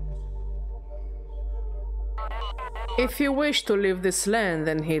 If you wish to leave this land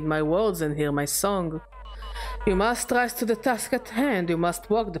and heed my words and hear my song, you must rise to the task at hand. You must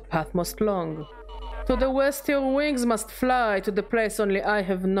walk the path most long. To the west your wings must fly, to the place only I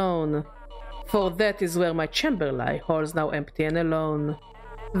have known. For that is where my chamber lie, halls now empty and alone.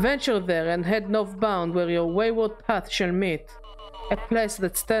 Venture there and head northbound, where your wayward path shall meet. A place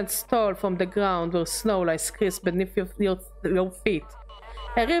that stands tall from the ground, where snow lies crisp beneath your feet.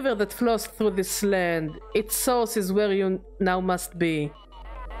 A river that flows through this land, its source is where you now must be.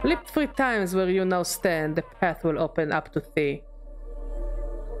 Leap 3 times where you now stand, the path will open up to thee.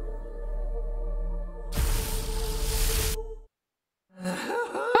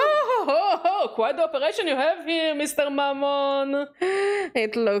 Quite the operation you have here, Mr. Mammon.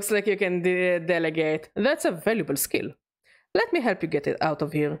 It looks like you can delegate. That's a valuable skill. Let me help you get it out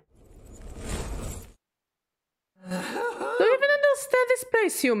of here. Do you even understand this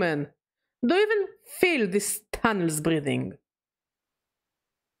place, human? Do you even feel these tunnels breathing?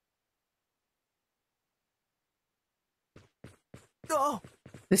 Oh.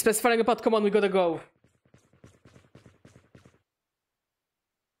 This place is falling apart. Come on, we gotta go.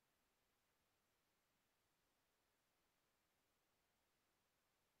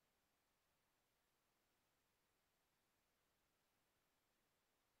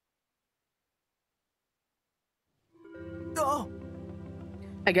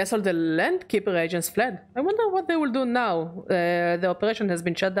 I guess all the landkeeper agents fled. I wonder what they will do now. The operation has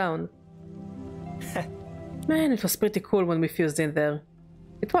been shut down. Man, it was pretty cool when we fused in there.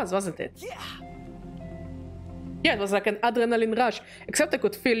 It was, wasn't it? Yeah, it was like an adrenaline rush. Except I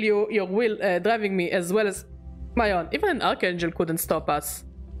could feel your wheel driving me as well as my own. Even an Archangel couldn't stop us.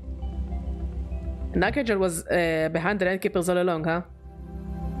 An Archangel was behind the landkeepers all along, huh?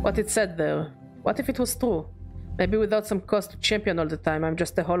 What it said there. What if it was true? Maybe without some cost to champion all the time, I'm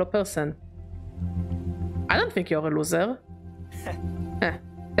just a hollow person. I don't think you're a loser.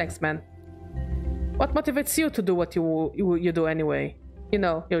 Thanks, man. What motivates you to do what you do anyway? You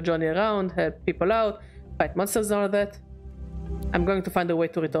know, your journey around, help people out, fight monsters and all that. I'm going to find a way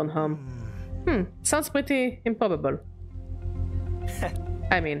to return home. Sounds pretty improbable.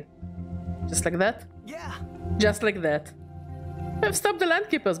 I mean, just like that? Yeah. Just like that. I've stopped the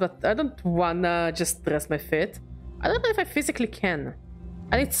landkeepers, but I don't wanna just rest my feet. I don't know if I physically can.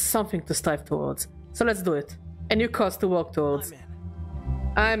 I need something to strive towards. So let's do it. A new cause to work towards.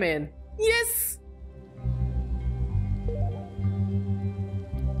 I'm in. Yes!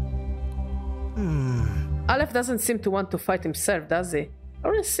 Aleph doesn't seem to want to fight himself, does he?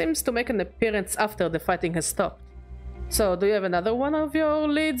 Only seems to make an appearance after the fighting has stopped. So, do you have another one of your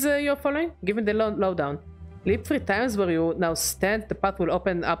leads you're following? Give me the lowdown. Leap 3 times where you now stand, the path will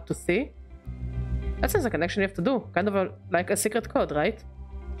open up to thee. That sounds like an action you have to do. Kind of like a secret code, right?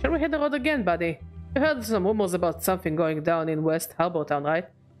 Shall we hit the road again, buddy? You heard some rumors about something going down in West Harbor Town, right?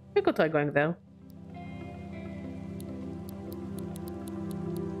 We could try going there.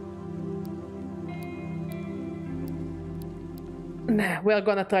 Nah, we're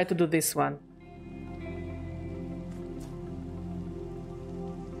gonna try to do this one.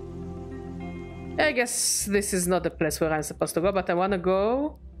 I guess this is not the place where I'm supposed to go, but I wanna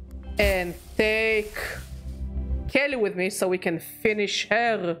go and take Kelly with me so we can finish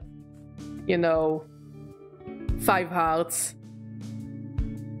her, you know, 5 hearts.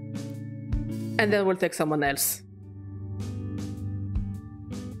 And then we'll take someone else.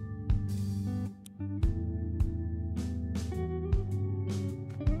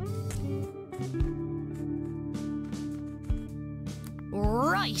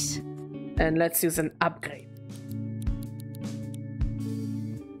 Right. And let's use an upgrade.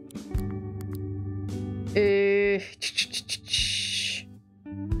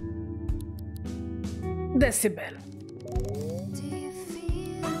 Decibel.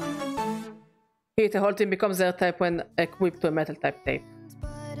 Here, the whole team becomes air type when equipped to a metal type tape.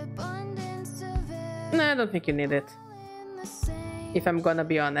 Nah, I don't think you need it. If I'm gonna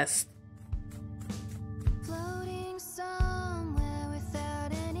be honest.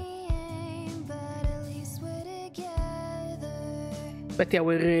 But yeah,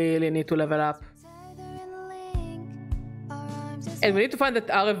 we really need to level up. And we need to find that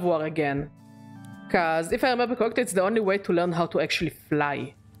au revoir again. Because if I remember correctly, it's the only way to learn how to actually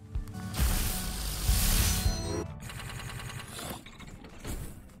fly.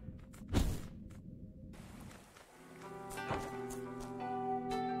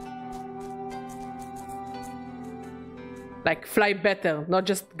 Like, fly better, not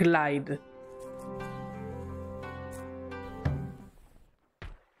just glide.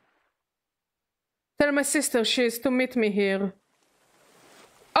 Tell my sister she is to meet me here.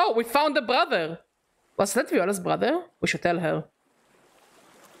 Oh, we found the brother! Was that Viola's brother? We should tell her.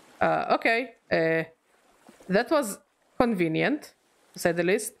 Okay. That was convenient, to say the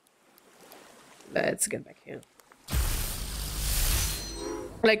least. Let's get back here.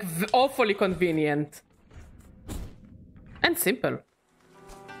 Like, awfully convenient. And simple.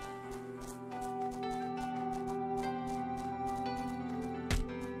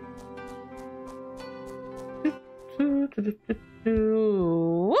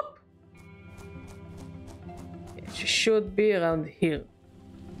 Whoop. She should be around here.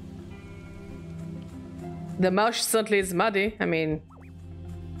 The marsh certainly is muddy. I mean,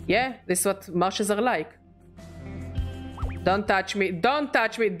 yeah, this is what marshes are like. Don't touch me, don't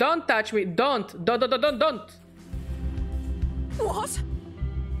touch me, don't touch me, don't. What?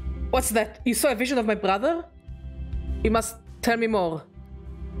 What's that? You saw a vision of my brother? You must tell me more.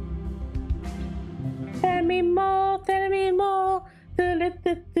 Tell me more, tell me more.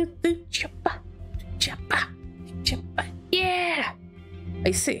 Yeah!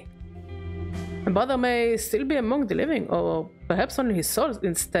 I see. My brother may still be among the living, or perhaps only his soul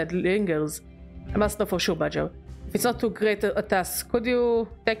instead lingers. I must know for sure, Badger. If it's not too great a task, could you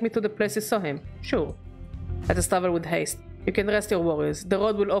take me to the place you saw him? Sure. Let us travel with haste. You can rest your worries. The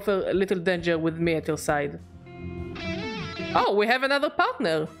road will offer a little danger with me at your side. Oh, we have another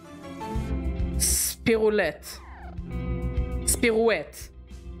partner! Spirouette.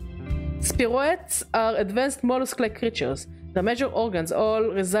 Spirouettes are advanced mollusk-like creatures. Their major organs all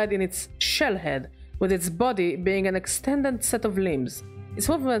reside in its shell head, with its body being an extended set of limbs. Its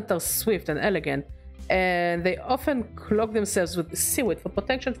movements are swift and elegant, and they often clog themselves with seaweed for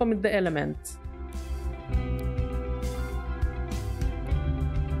protection from the elements.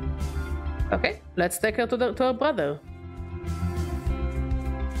 Okay, let's take her to her brother.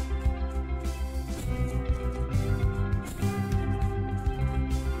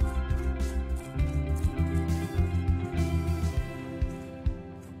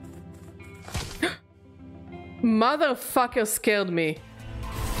 Motherfucker scared me.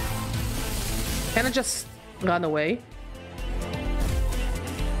 Can I just run away?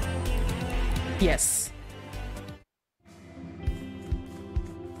 Yes.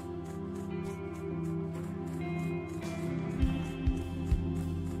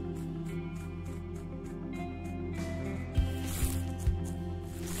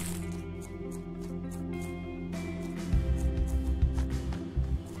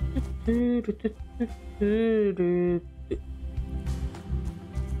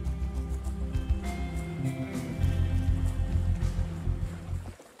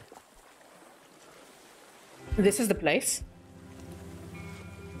 This is the place.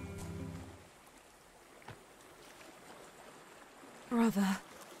 Brother.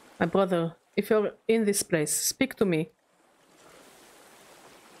 My brother, if you're in this place, speak to me.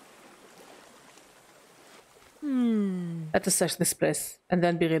 Let us search this place and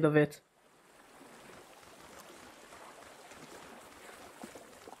then be rid of it.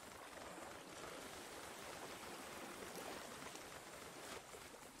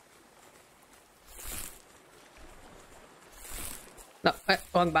 No,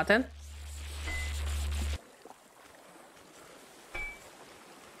 wrong button.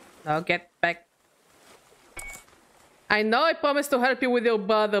 No, get back. I know I promised to help you with your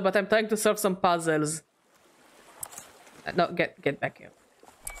brother, but I'm trying to solve some puzzles. No, get back here.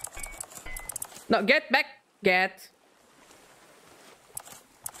 No, get back. Get.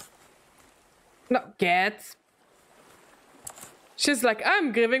 No, get. She's like,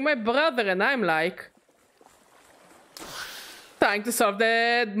 I'm grieving my brother, and I'm like, trying to solve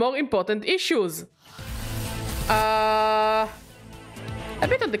the more important issues. A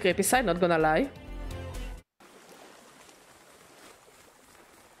bit on the creepy side, not gonna lie.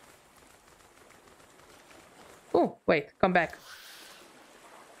 Oh, wait, come back.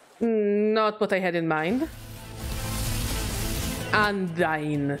 Not what I had in mind.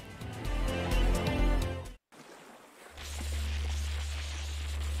 Undyne.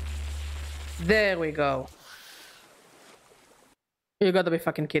 There we go. You gotta be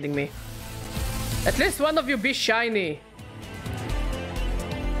fucking kidding me. At least one of you be shiny.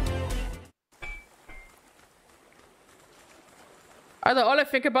 I don't know, all I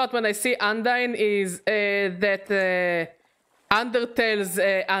think about when I see Undyne is that Undertale's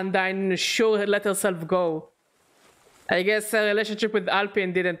Undyne sure let herself go. I guess her relationship with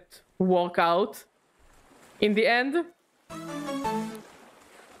Alpine didn't work out in the end.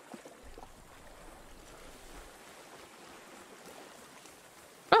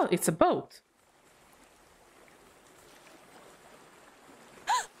 Oh, it's a boat.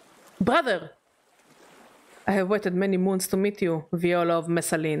 Brother! I have waited many moons to meet you, Viola of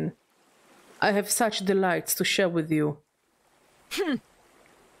Messaline. I have such delights to share with you.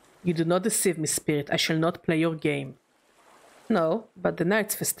 You do not deceive me, Spirit. I shall not play your game. No, but the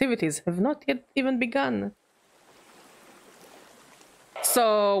night's festivities have not yet even begun.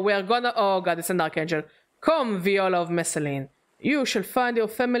 So, we are gonna... Oh god, it's an archangel. Come, Viola of Messaline. You shall find your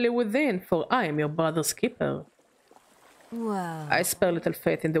family within, for I am your brother's keeper. Wow. I spare little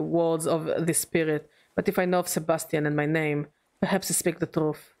faith in the words of the spirit, but if I know of Sebastian and my name, perhaps he speak the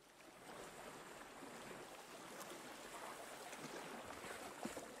truth.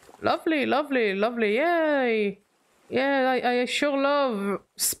 Lovely, lovely, lovely, yay! Yeah, I sure love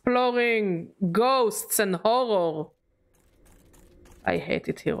exploring ghosts and horror. I hate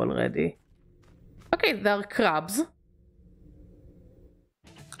it here already. Okay, there are crabs.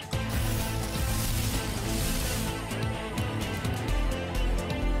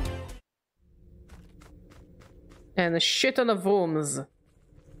 And a shit ton of rooms.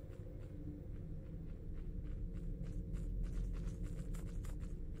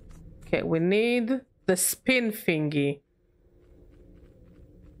 Okay, we need the spin thingy.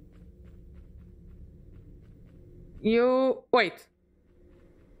 You... Wait.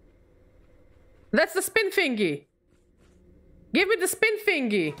 That's the spin thingy. Give me the spin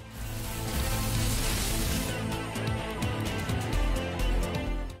thingy.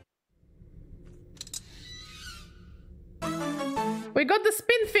 We got the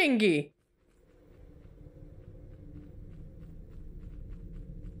spin thingy.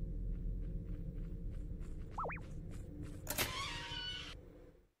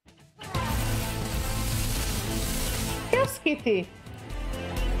 Yes, Kitty.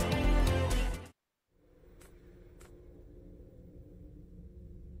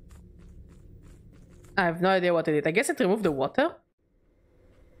 I have no idea what it did. I guess it removed the water?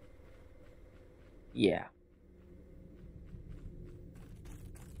 Yeah.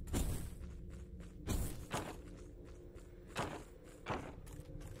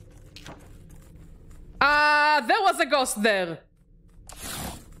 There was a ghost there.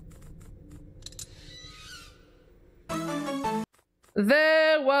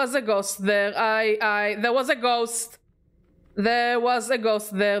 There was a ghost there. There was a ghost. There was a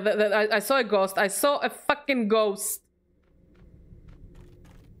ghost there. I saw a ghost. I saw a fucking ghost.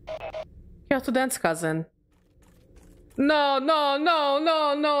 Here to dance, cousin. No, no, no,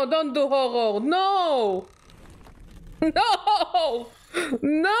 no, no. Don't do horror. No. No.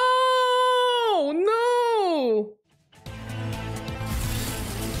 No. No.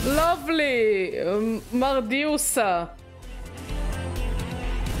 Lovely. Mardiusa.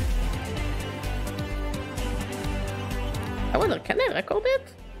 I wonder, can I record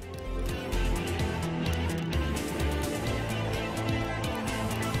it?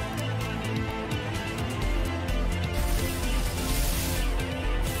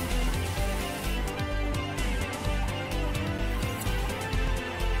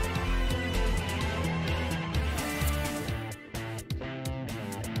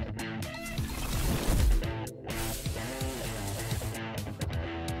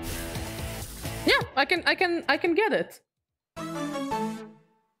 Yeah, I can get it.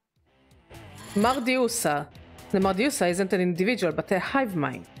 Mardiusa. The Mardiusa isn't an individual, but a hive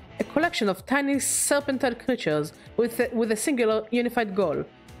mind. A collection of tiny serpentine creatures with a singular unified goal.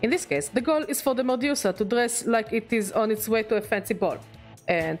 In this case, the goal is for the Medusa to dress like it is on its way to a fancy ball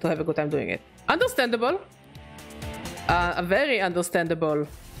and to have a good time doing it. Understandable. Very understandable.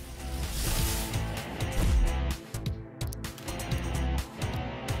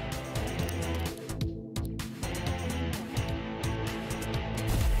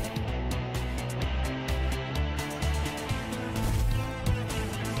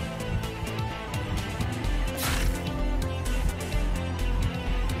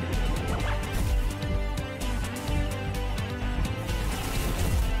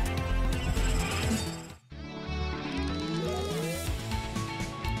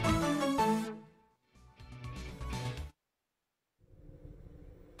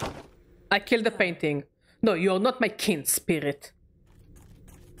 I killed the painting. No, you're not my kin, spirit.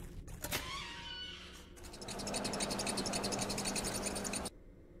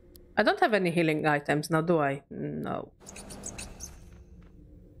 I don't have any healing items now, do I? No.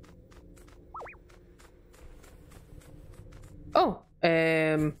 Oh,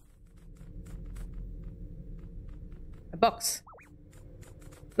 a box.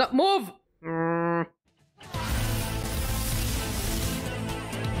 No, move!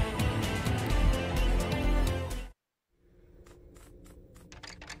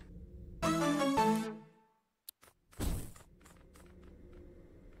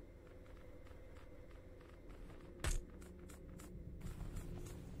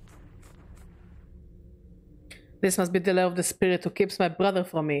 This must be the lair of the spirit who keeps my brother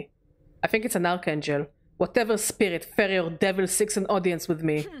from me. I think it's an archangel. Whatever spirit, fairy or devil seeks an audience with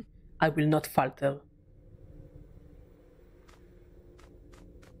me, I will not falter.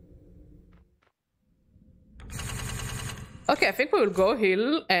 Okay, I think we will go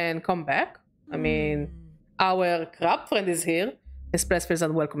heal and come back. I mean, our crab friend is here. This place feels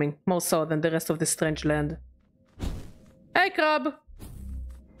unwelcoming, more so than the rest of this strange land. Hey, crab!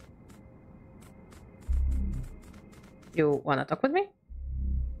 You wanna talk with me?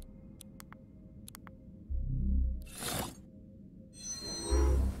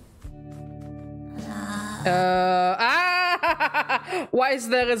 Why is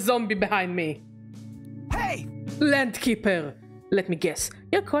there a zombie behind me? Hey! Landkeeper! Let me guess.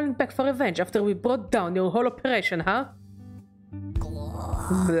 You're calling back for revenge after we brought down your whole operation, huh?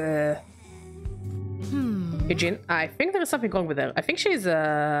 Bleh. Eugene, I think there is something wrong with her. I think she's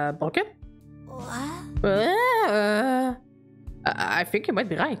broken? I think you might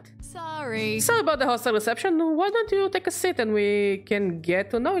be right. Sorry. Sorry about the hostile reception. Why don't you take a seat and we can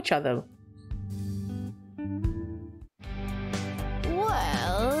get to know each other?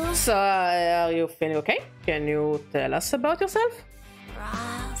 Well... So, are you feeling okay? Can you tell us about yourself?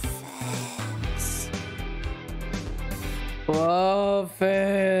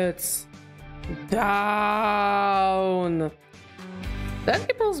 Prophets! Down! The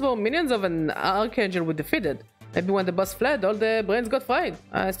Landkeepers were minions of an archangel we defeated. Maybe when the boss fled, all the brains got fried.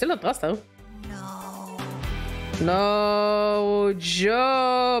 I still don't trust her. No,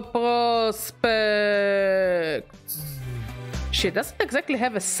 Joe prospects. She doesn't exactly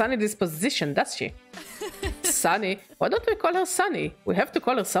have a sunny disposition, does she? Sunny? Why don't we call her Sunny? We have to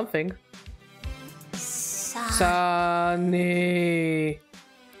call her something. Sunny.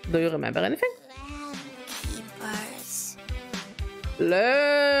 Do you remember anything?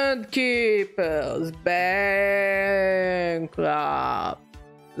 Landkeepers bankrupt.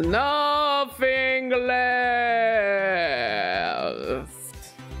 Nothing left.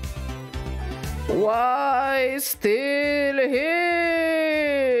 Why still here?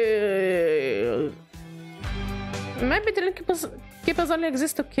 Maybe the keepers only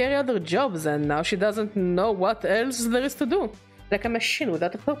exist to carry out their jobs, and now she doesn't know what else there is to do. Like a machine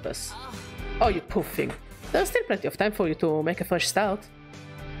without a purpose. Oh, you poor thing. There's still plenty of time for you to make a fresh start.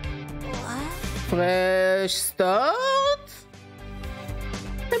 What? Fresh start?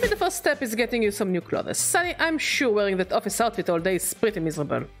 Maybe the first step is getting you some new clothes. Sunny, I'm sure wearing that office outfit all day is pretty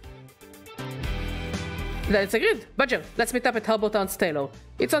miserable. Then it's agreed. Badger, let's meet up at Harbortown's tailor.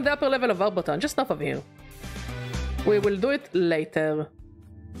 It's on the upper level of Harbortown, just north of here. We will do it later.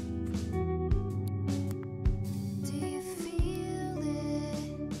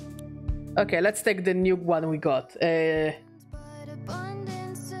 Okay, let's take the new one we got. Put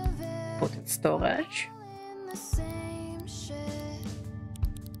in storage.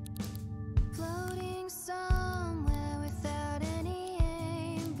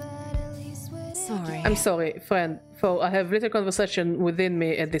 Sorry. I'm sorry, friend, for I have little conversation within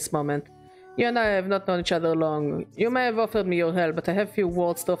me at this moment. You and I have not known each other long. You may have offered me your help, but I have few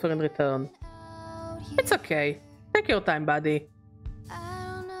words to offer in return. It's okay. Take your time, buddy.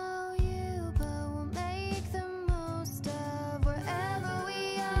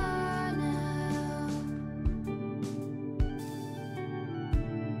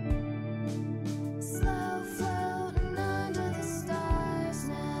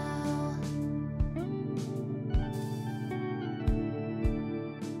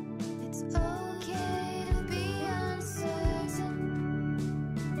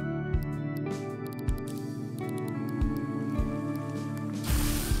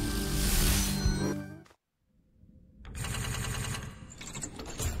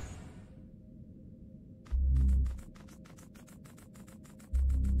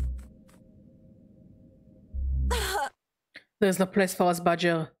 There's no place for us,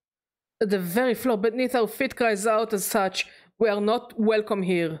 Badger. The very floor beneath our feet cries out as such. We are not welcome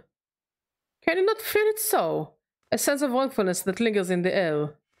here. Can you not feel it so? A sense of wrongfulness that lingers in the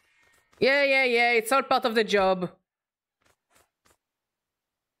air. Yeah, it's all part of the job.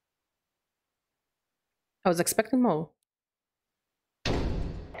 I was expecting more.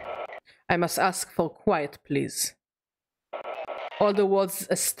 I must ask for quiet, please. All the world's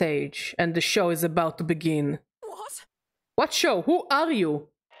a stage, and the show is about to begin. What? What show? Who are you?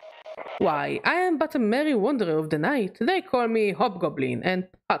 Why, I am but a merry wanderer of the night. They call me Hobgoblin and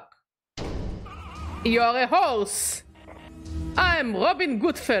Puck. You're a horse! I'm Robin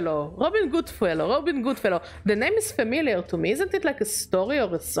Goodfellow. Robin Goodfellow. The name is familiar to me. Isn't it like a story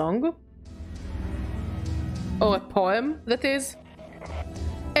or a song? Or a poem, that is?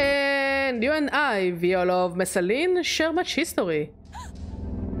 And you and I, Viola of Messalin, share much history.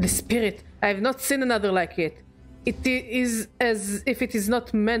 The spirit, I have not seen another like it. It is as if it is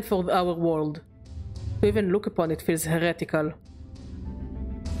not meant for our world. To even look upon it feels heretical.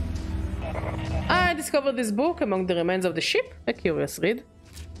 I discovered this book among the remains of the ship. A curious read.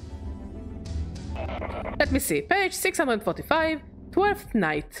 Let me see. Page 645, 12th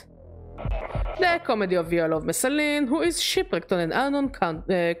Night. The comedy of Viola of Messalin, who is shipwrecked on an unknown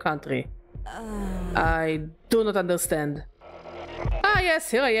country. I do not understand. Ah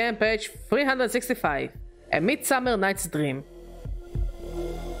yes, here I am, page 365. A Midsummer Night's Dream.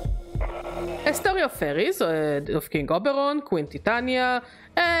 A story of fairies, of King Oberon, Queen Titania,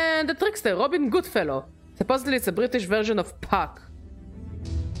 and the trickster Robin Goodfellow. Supposedly it's a British version of Puck.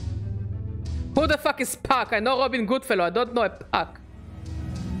 Who the fuck is Puck? I know Robin Goodfellow, I don't know a Puck.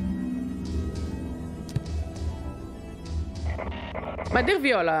 My dear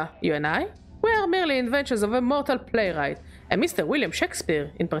Viola, you and I, we are merely inventions of a mortal playwright, and Mr. William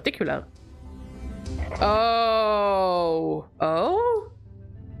Shakespeare in particular. Oh?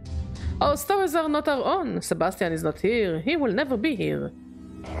 Our stories are not our own. Sebastian is not here. He will never be here.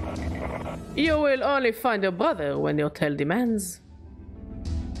 You will only find your brother when your tale demands.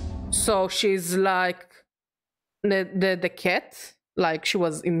 So she's like the cat? Like she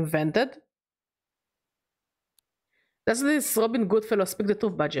was invented? Does this Robin Goodfellow speak the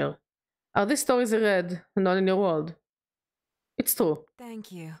truth, Badger? Are these stories read and all in your world? It's true.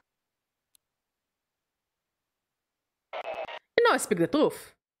 Thank you. You know I speak the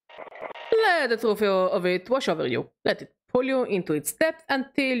truth. Let the truth of it wash over you. Let it pull you into its depth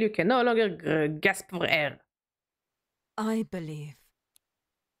until you can no longer gasp for air. I believe.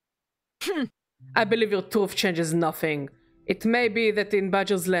 I believe your truth changes nothing. It may be that in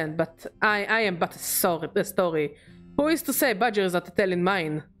Badger's land, but I am but a story. Who is to say Badger is not a tale in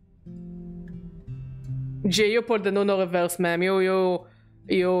mine? Gee, you pulled the Nuno reverse, ma'am. You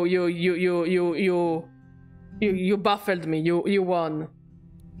baffled me. You won.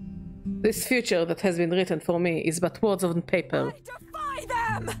 This future that has been written for me is but words on paper. I defy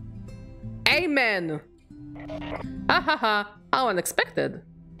them! Amen! Ha ha ha, how unexpected.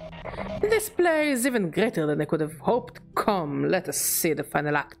 This play is even greater than I could have hoped. Come, let us see the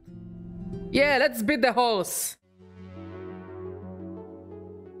final act. Yeah, let's beat the horse!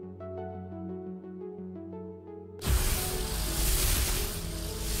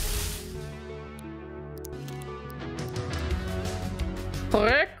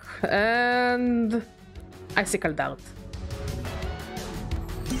 Prick and icicle dart.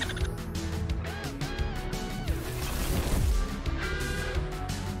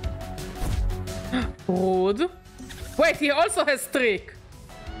 Rude. Wait, he also has streak.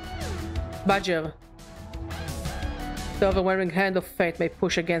 Badger. The overwhelming hand of fate may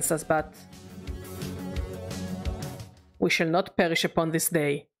push against us, but we shall not perish upon this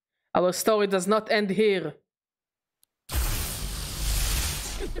day. Our story does not end here.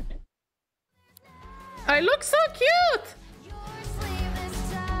 I look so cute!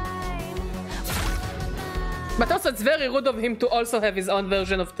 But also it's very rude of him to also have his own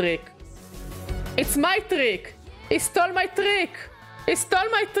version of trick. It's my trick! He stole my trick! He stole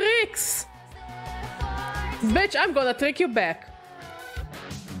my tricks! Bitch, I'm gonna trick you back.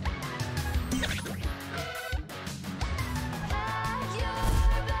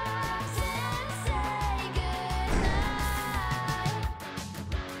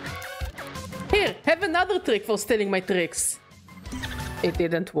 Here, have another trick for stealing my tricks. It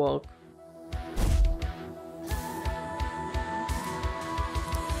didn't work.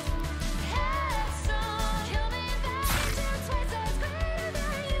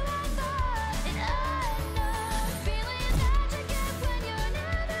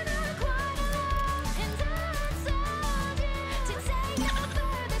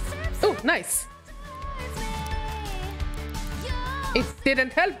 Oh, nice.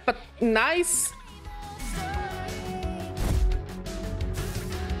 didn't help, but nice.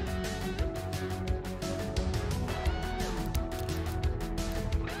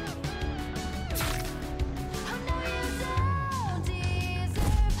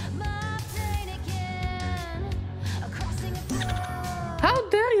 How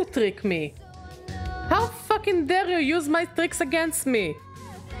dare you trick me? How fucking dare you use my tricks against me?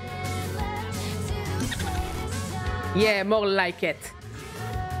 Yeah, more like it.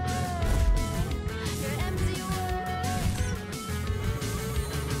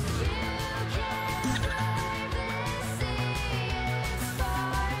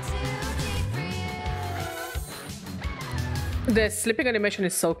 The sleeping animation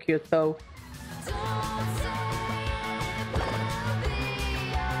is so cute though.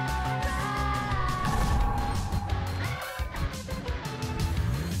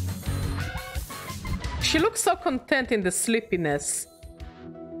 She looks so content in the sleepiness.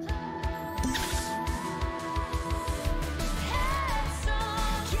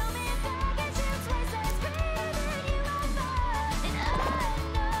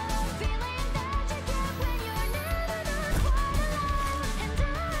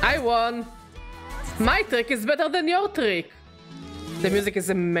 I won! My trick is better than your trick! The music is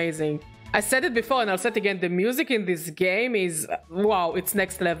amazing. I said it before and I'll say it again, the music in this game is... wow, it's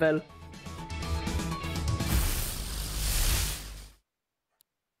next level.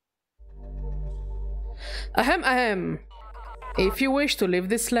 Ahem, ahem. If you wish to leave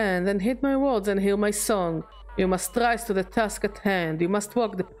this land and heed my words and hear my song, you must rise to the task at hand. You must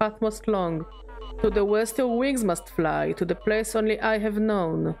walk the path most long. To the west your wings must fly, to the place only I have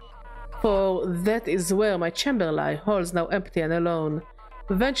known. For that is where my chamber lie, halls now empty and alone.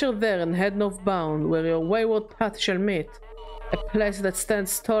 Venture there and head northbound, where your wayward path shall meet. A place that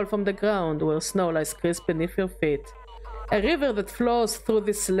stands tall from the ground, where snow lies crisp beneath your feet. A river that flows through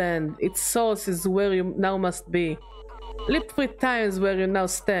this land, its source is where you now must be. Leap 3 times where you now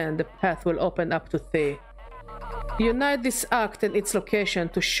stand, the path will open up to thee. Unite this act and its location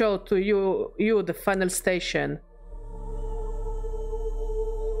to show to you the final station.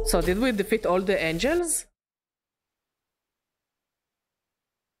 So did we defeat all the angels?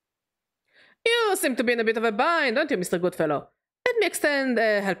 You seem to be in a bit of a bind, don't you, Mr. Goodfellow? Let me extend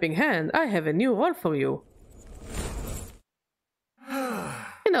a helping hand. I have a new role for you.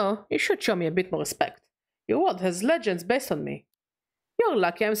 You know, you should show me a bit more respect. Your world has legends based on me. You're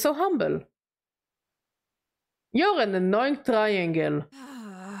lucky I'm so humble. You're an annoying triangle.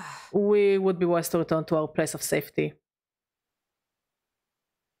 We would be wise to return to our place of safety.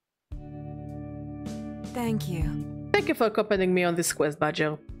 Thank you. Thank you for accompanying me on this quest,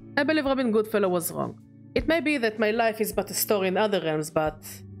 Badger. I believe Robin Goodfellow was wrong. It may be that my life is but a story in other realms, but...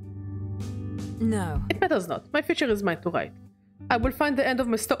 No. It matters not. My future is mine to write. I will find the end of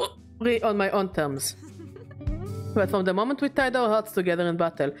my story on my own terms. But from the moment we tied our hearts together in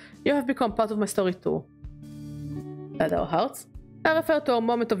battle, you have become part of my story too. Tied our hearts? I refer to our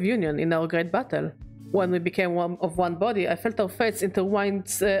moment of union in our great battle. When we became one of one body, I felt our fates intertwined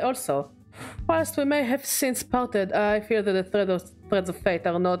also. Whilst we may have since parted, I fear that the threads of fate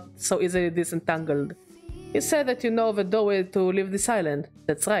are not so easily disentangled. You say that you know of a doorway to leave this island.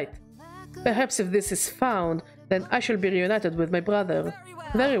 That's right. Perhaps if this is found, then I shall be reunited with my brother.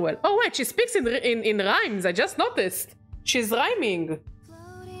 Very well. Oh wait, she speaks in rhymes, I just noticed. She's rhyming.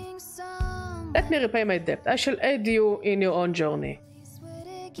 Let me repay my debt. I shall aid you in your own journey.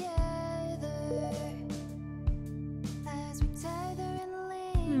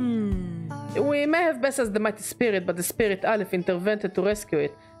 We may have best as the mighty spirit, but the spirit Aleph intervened to rescue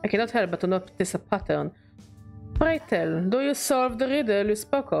it. I cannot help but to notice a pattern. Pray tell, do you solve the riddle you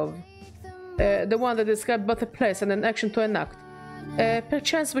spoke of? The one that described both a place and an action to enact.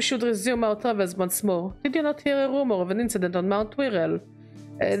 Perchance we should resume our travels once more. Did you not hear a rumor of an incident on Mount Wirral?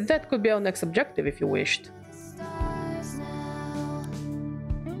 That could be our next objective if you wished.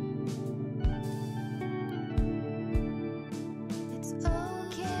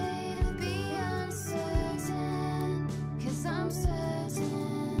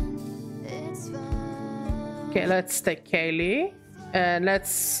 Okay, let's take Kaylee and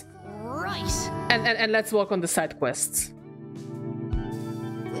let's and let's work on the side quests.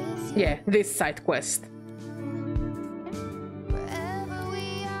 Yeah, this side quest.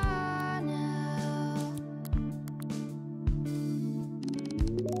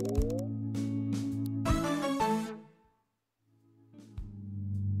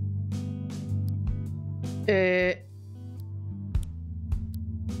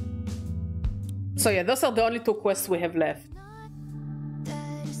 So yeah, those are the only 2 quests we have left.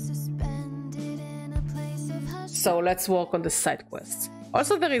 So let's work on the side quests.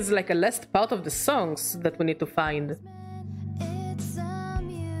 Also, there is like a last part of the songs that we need to find. It's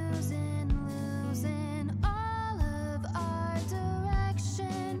amusing losing all of our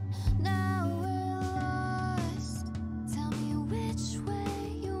direction. Now we're lost. Tell me which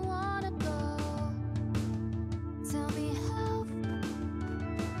way you wanna go. Tell me how.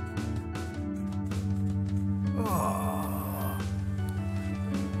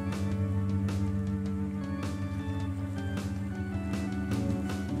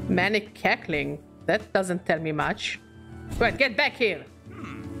 Manic cackling. That doesn't tell me much. Wait, get back here!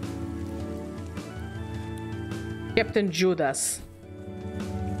 Captain Judas.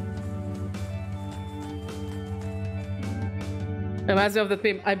 Reminds me of that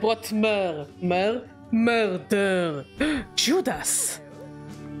meme. I brought murder. Judas!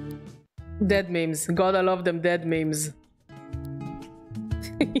 Dead memes. God, I love them dead memes.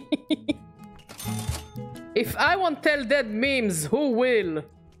 If I won't tell dead memes, who will?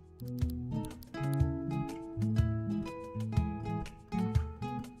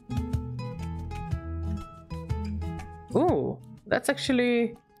 Ooh, that's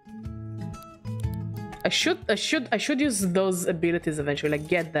actually... I should use those abilities eventually, like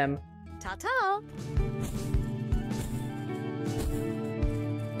get them. Ta-ta!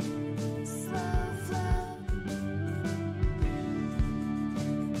 Slow flow.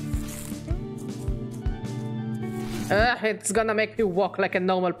 It's gonna make me walk like a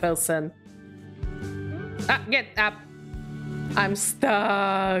normal person. Ah, get up! I'm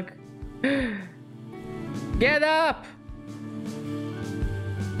stuck! Get up!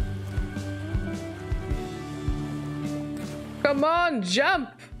 Come on,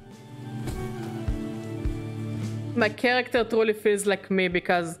 jump! My character truly feels like me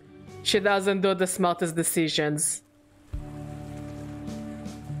because she doesn't do the smartest decisions.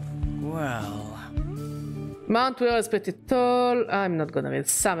 Well, Mount Weir is pretty tall. I'm not gonna read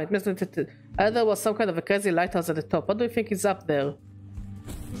summit. There was some kind of a crazy lighthouse at the top. What do you think is up there?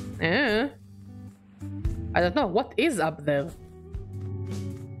 I don't know. What is up there?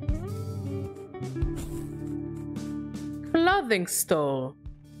 Clothing store.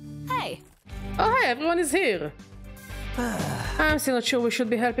 Hey, Oh, hi, everyone is here. I'm still not sure we should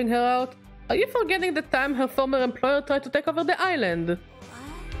be helping her out. Are you forgetting the time her former employer tried to take over the island?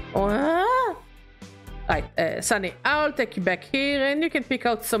 What? Right, Sunny, I'll take you back here and you can pick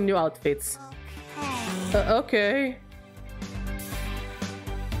out some new outfits. Okay.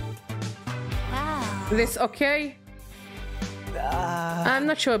 wow. This okay? I'm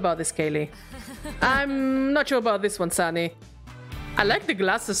not sure about this, Kaylee. I'm not sure about this one, Sunny. I like the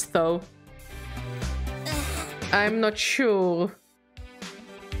glasses, though. I'm not sure.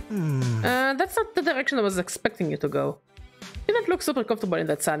 That's not the direction I was expecting you to go. You don't look super comfortable in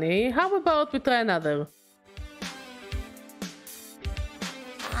that, Sunny. How about we try another?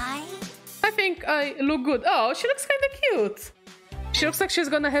 I think I look good. Oh, she looks kind of cute. She looks like she's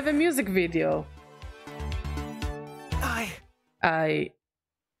gonna have a music video.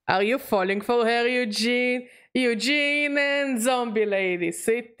 Are you falling for her, Eugene? Eugene and Zombie Lady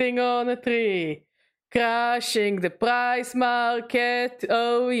sitting on a tree. Crashing the price market.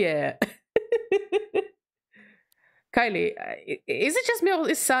 Oh, yeah. Kylie, is it just me or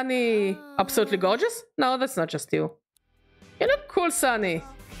is Sunny absolutely gorgeous? No, that's not just you. You look cool, Sunny.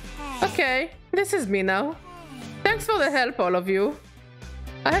 Okay, this is me now. Thanks for the help, all of you.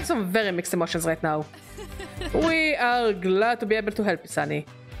 I have some very mixed emotions right now. We are glad to be able to help you, Sunny.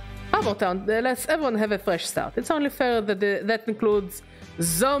 Harbortown, let's everyone have a fresh start. It's only fair that that includes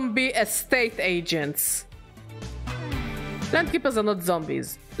zombie estate agents. Landkeepers are not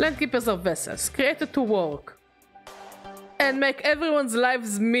zombies. Landkeepers are vessels, created to work. And make everyone's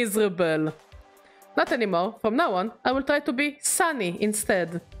lives miserable. Not anymore. From now on, I will try to be Sunny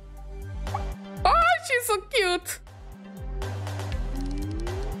instead. Oh, she's so cute!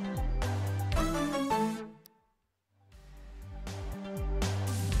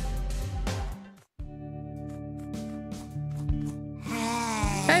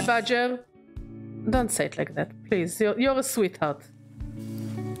 Hey, Badger. Don't say it like that, please. You're a sweetheart.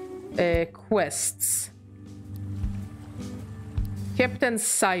 Quests. Captain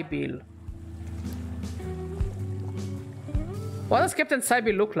Sybil. What does Captain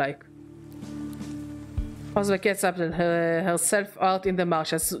Sybil look like? Also gets up and herself out in the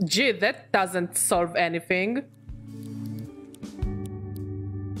marshes. Gee, that doesn't solve anything.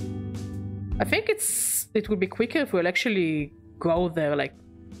 I think it would be quicker if we'll actually go there, like,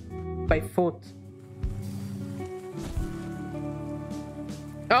 by foot.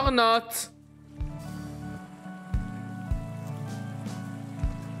 Or not.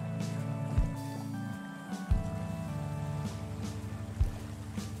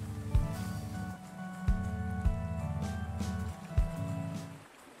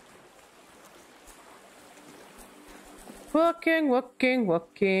 Walking, walking,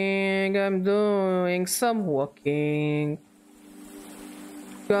 walking. I'm doing some walking.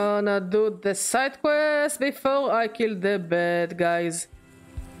 Gonna do the side quest before I kill the bad guys.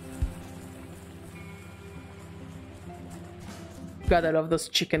 God, I love those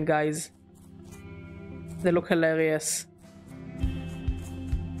chicken guys. They look hilarious.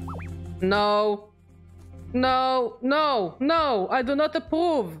 No. No, no, no, I do not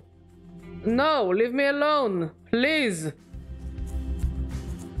approve. No, leave me alone, please.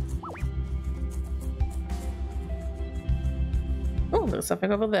 Oh, there's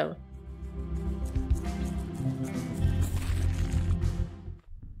something over there.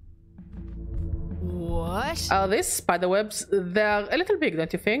 What? Are these spider webs? They are a little big,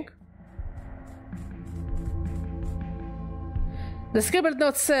 don't you think? The scribbled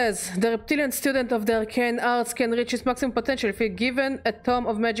note says, the reptilian student of the arcane arts can reach his maximum potential if he's given a tome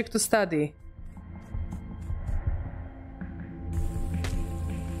of magic to study.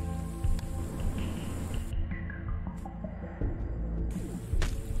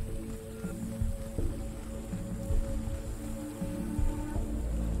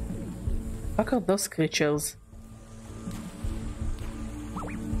 What are those creatures?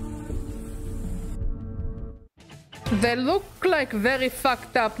 They look like very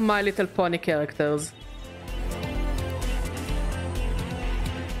fucked up My Little Pony characters.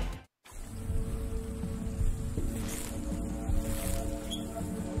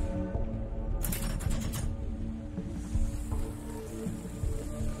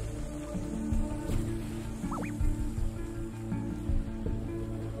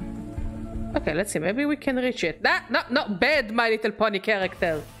 Okay, let's see. Maybe we can reach it. Ah, no, no, bad My Little Pony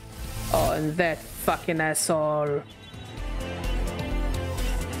character. Oh, and that fucking asshole.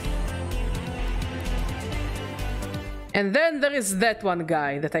 And then there is that one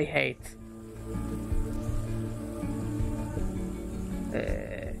guy that I hate.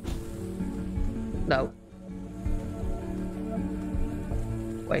 No.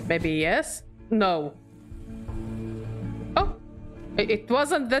 Wait, maybe yes? No. Oh, it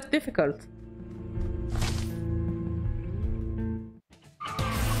wasn't that difficult.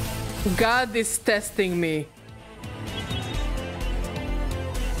 God is testing me.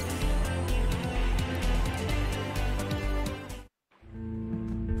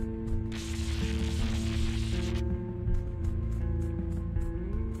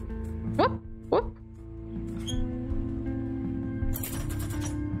 Whoop, whoop.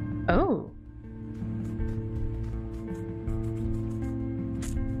 Oh.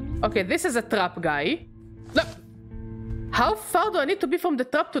 Okay, this is a trap guy. Look. How far do I need to be from the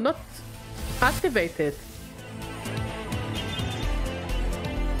trap to not activate it?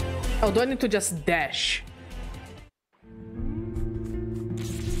 Or do I need to just dash?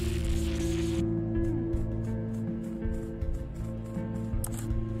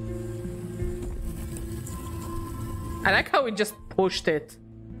 I like how we just pushed it.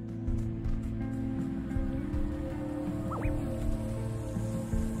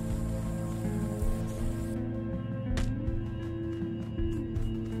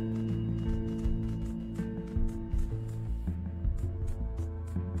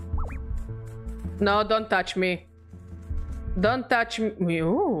 No, don't touch me. Don't touch me.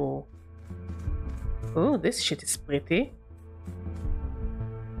 Ooh. Ooh, this shit is pretty.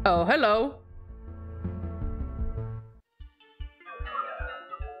 Oh, hello.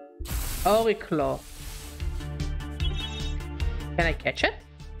 Auriclaw. Can I catch it?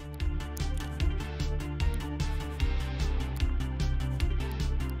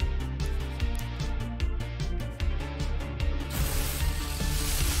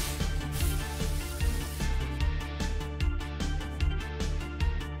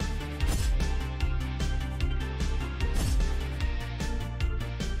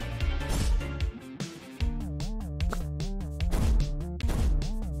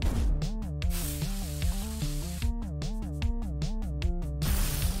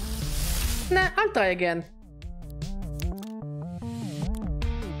 Nah, I'll try again.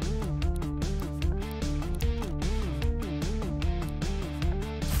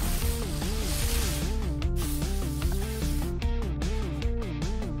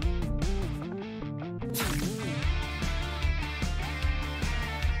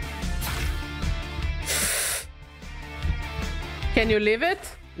 Can you leave it?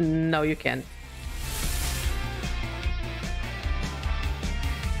 No, you can't.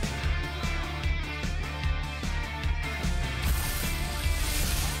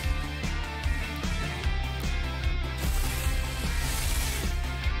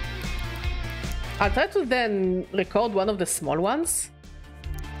 I'll try to then record one of the small ones.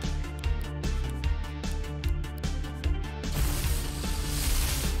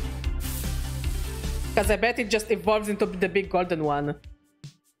 Because I bet it just evolves into the big golden one.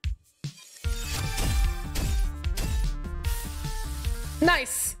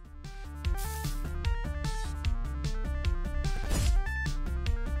 Nice!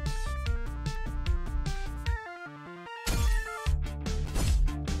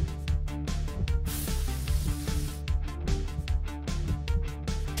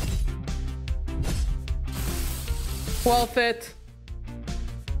 Worth it.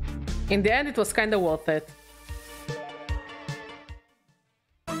 In the end, it was kinda worth it.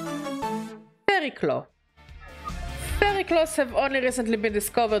 Fairy Claw. Fairy claws have only recently been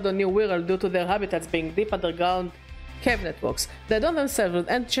discovered on New Wirral due to their habitats being deep underground cave networks. They adorn themselves with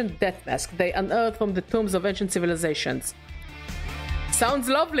ancient death masks they unearthed from the tombs of ancient civilizations. Sounds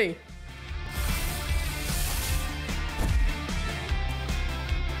lovely!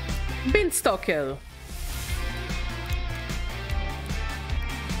 Beanstalker.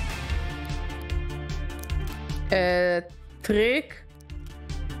 Trick.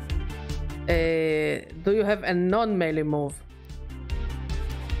 Do you have a non-melee move?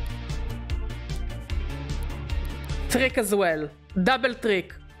 Trick as well. Double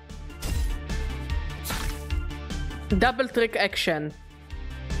trick. Double trick action.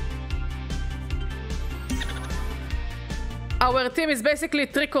 Our team is basically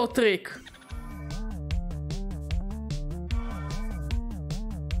trick or trick.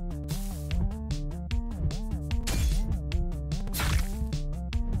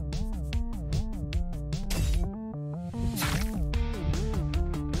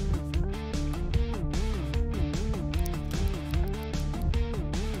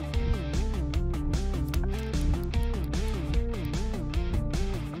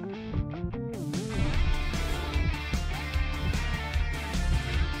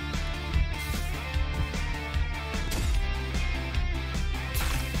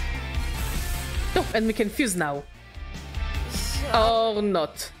 And we can fuse now. Or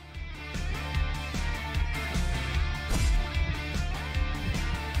not.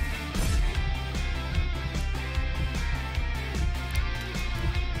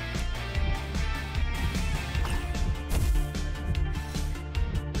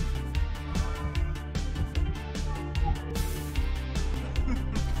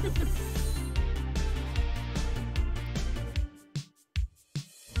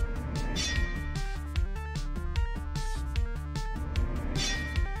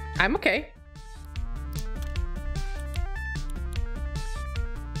 I'm okay.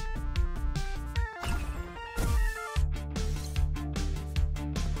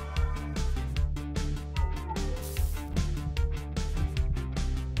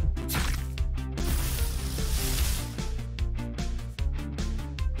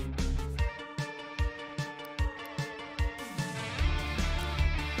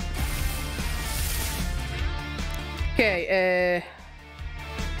 Okay,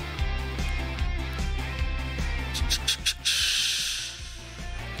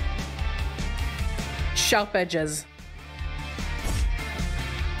 sharp edges.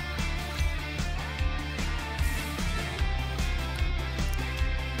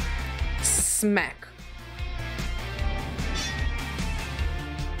 Smack.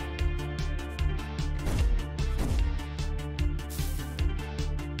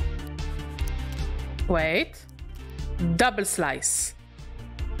 Wait. Double slice.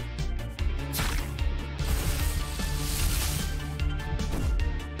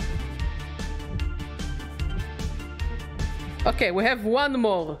 Okay, we have one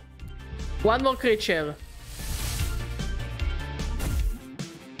more. One more creature.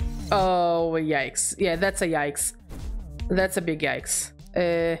 Oh, yikes. Yeah, that's a yikes. That's a big yikes.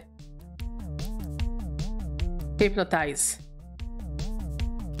 Hypnotize.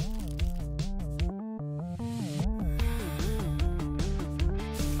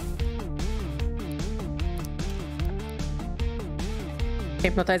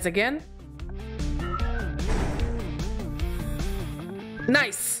 Hypnotize again.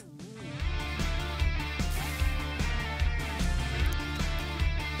 Nice!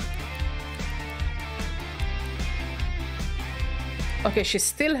 Okay, she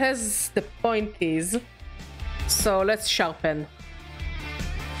still has the pointies, so let's sharpen.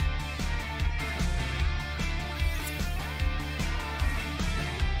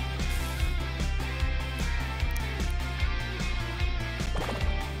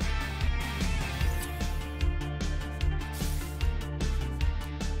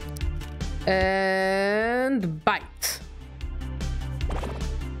 And bite.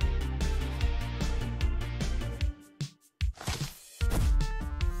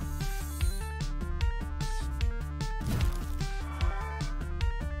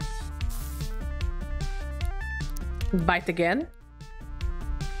 Bite again.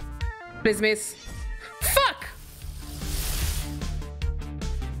 Please miss. Fuck!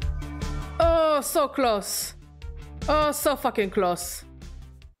 Oh, so close. Oh, so fucking close.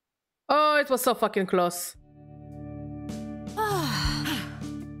 Oh, it was so fucking close.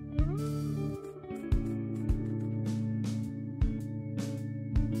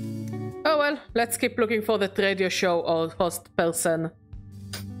 Oh well, let's keep looking for that radio show or host person.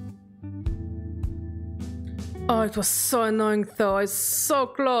 Oh, it was so annoying though, it's so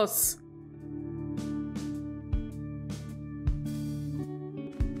close.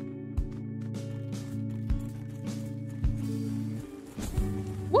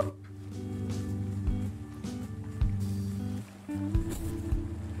 Whoop.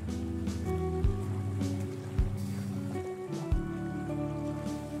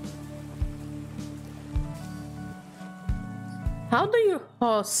 How do you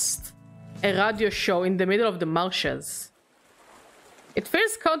host a radio show in the middle of the marshes? It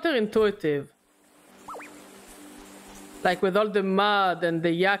feels counterintuitive. Like with all the mud and the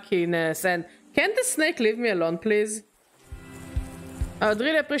yuckiness and... Can the snake leave me alone, please? I would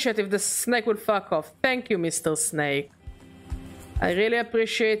really appreciate if the snake would fuck off. Thank you, Mr. Snake. I really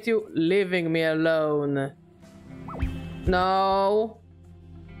appreciate you leaving me alone. No.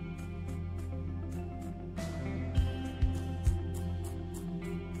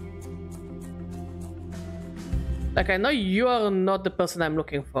 Like, I know you are not the person I'm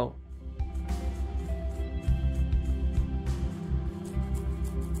looking for.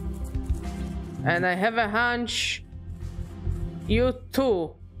 And I have a hunch you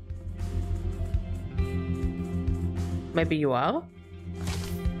too. Maybe you are?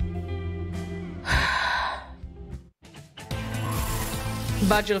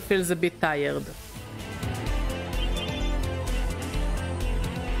 Badger feels a bit tired.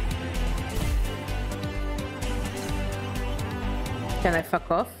 Can I fuck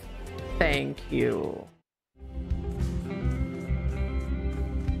off? Thank you.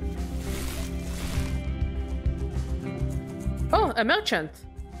 Oh, a merchant.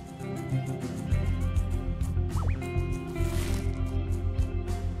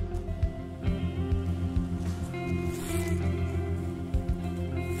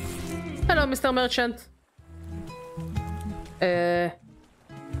 Hello, Mr. Merchant.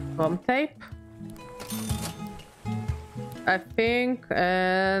 ROM tape. I think,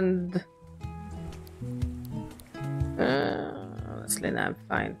 and honestly, no, I'm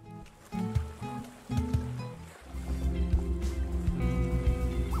fine.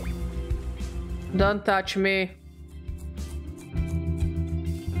 Don't touch me.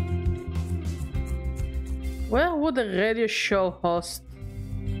 Where would a radio show host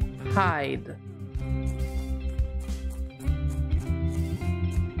hide?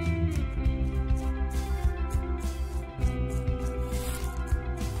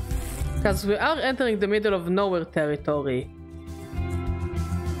 Because we are entering the middle of nowhere territory.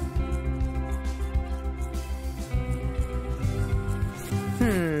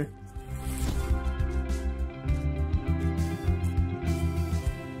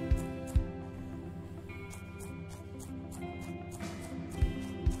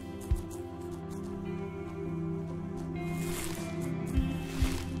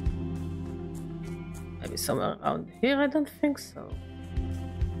 Maybe somewhere around here? I don't think so.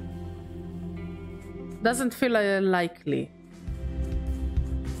 Doesn't feel likely.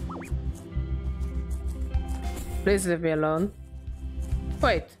 Please leave me alone.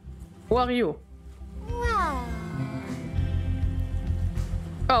 Wait, who are you? Wow.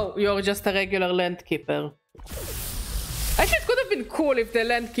 Oh, you're just a regular land keeper. Actually, it could have been cool if the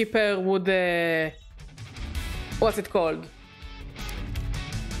land keeper would... what's it called?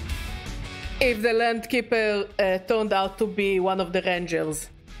 If the land keeper turned out to be one of the rangers.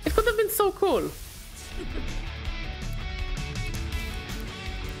 It could have been so cool.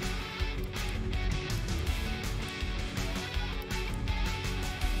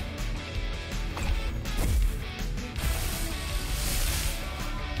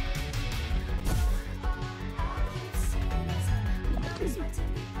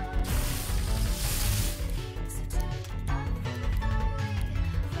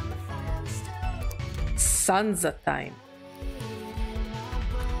 Sansa time.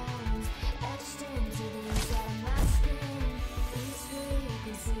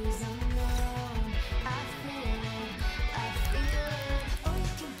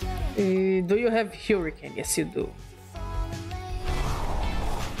 Do you have Hurricane? Yes, you do.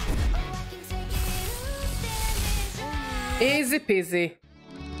 Easy peasy.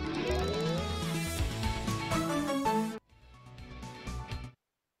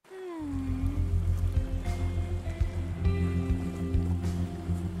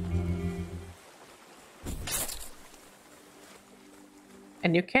 A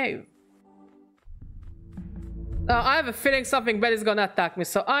new cave. I have a feeling something bad is gonna attack me,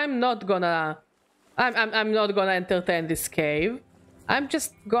 so I'm not gonna entertain this cave. I'm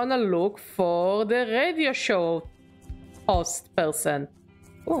just gonna look for the radio show host person.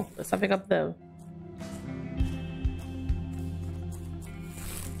 Oh, there's something up there.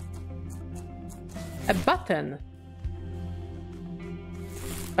 A button.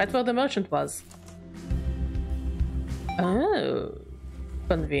 Right where the merchant was. Oh,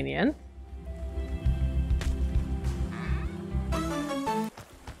 convenient.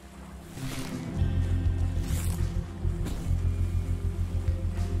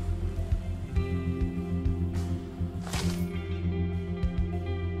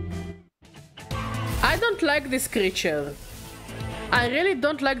 I don't like this creature. I really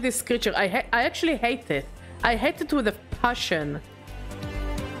don't like this creature. I actually hate it. I hate it with a passion.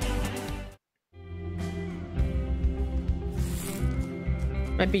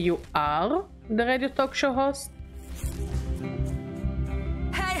 Maybe you are the radio talk show host?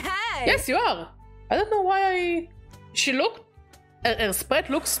 Hey, hey! Yes, you are. I don't know why she looked... Her spread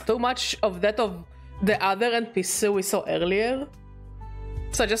looks too much of that of the other NPC we saw earlier.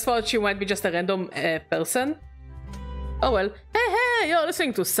 So I just thought she might be just a random person. Oh well. Hey, you're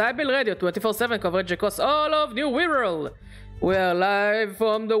listening to Cybil Radio 24/7 coverage across all of New Wirral. We are live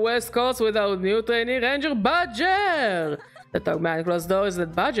from the West Coast with our new trainee ranger, Badger. The talk behind closed doors is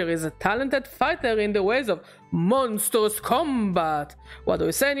that Badger is a talented fighter in the ways of monstrous combat. What do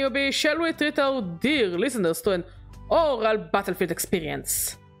we say, newbie? Shall we treat our dear listeners to an oral battlefield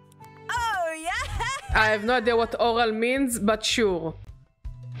experience? Oh, yeah! I have no idea what oral means, but sure.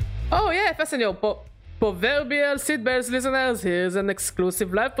 Oh yeah, fasten your proverbial seatbelts, listeners. Here's an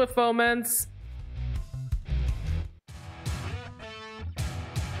exclusive live performance.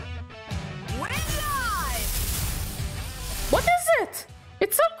 We're live! What is it?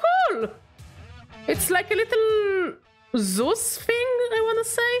 It's so cool! It's like a little Zeus thing, I wanna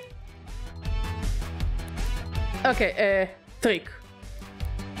say. Okay, trick.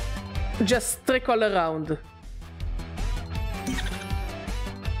 Just trick all around.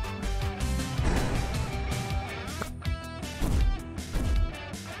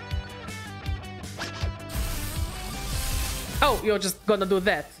 Oh, you're just gonna do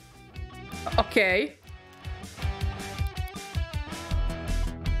that. Okay.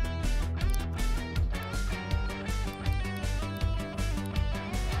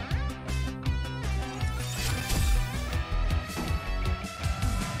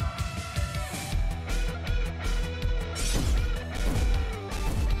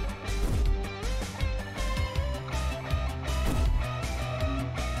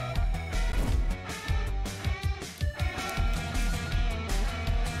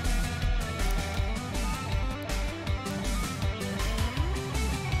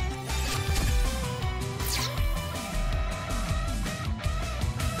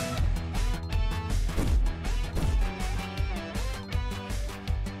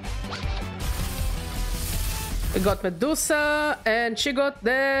 We got Medusa, and she got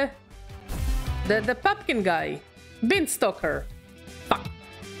the pumpkin guy, Beanstalker. Fuck.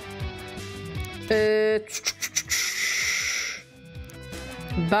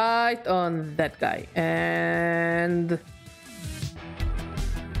 Bite on that guy and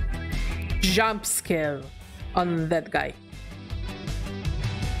jump scare on that guy.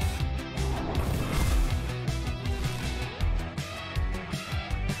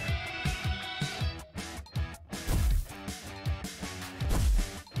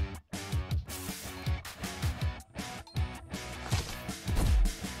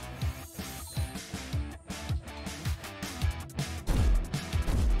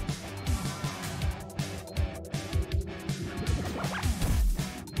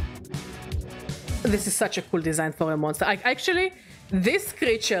 This is such a cool design for a monster. Actually, this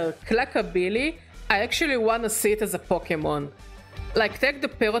creature, Clackabilly, I actually want to see it as a Pokemon. Like, take the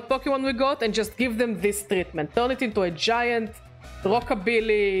parrot Pokemon we got and just give them this treatment. Turn it into a giant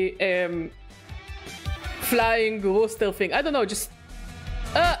rockabilly flying rooster thing. I don't know, just...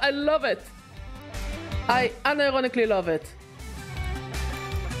 I love it. I unironically love it.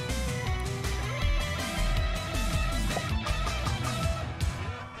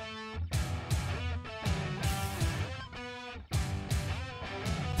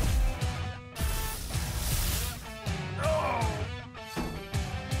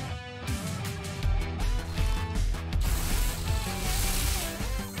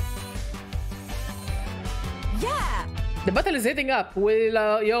 Yeah! The battle is heating up.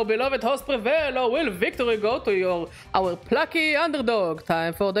 Will your beloved host prevail, or will victory go to our plucky underdog?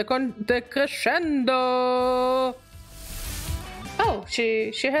 Time for the crescendo. Oh, Oh,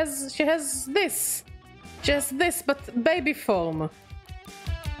 she has this. She has this, but baby form.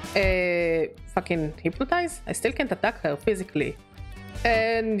 Fucking hypnotize? I still can't attack her physically.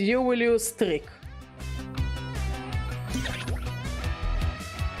 And you will use trick.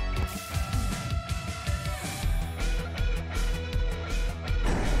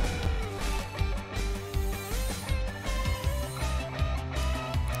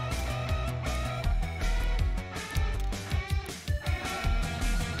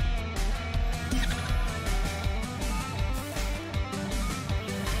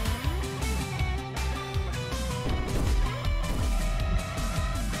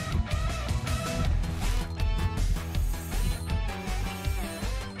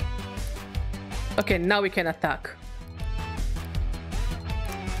 Okay, now we can attack.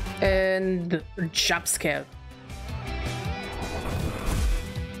 And jump scare.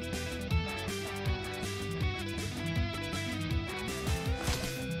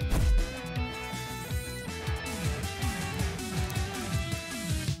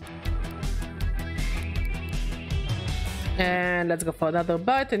 And let's go for another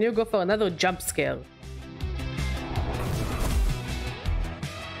bite, and you go for another jump scare.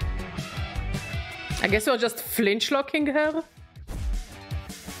 I guess you're just flinch locking her.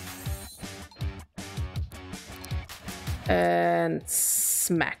 And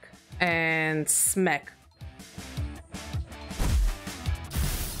smack. And smack.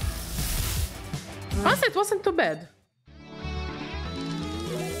 Honestly, it wasn't too bad.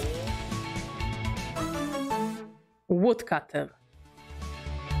 Woodcutter.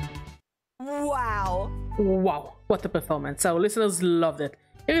 Wow. Wow, what a performance. Our listeners loved it.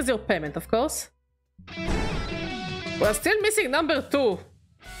 Here is your payment, of course. We're still missing number 2.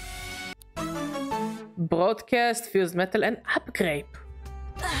 Broadcast, fused metal, and upgrade.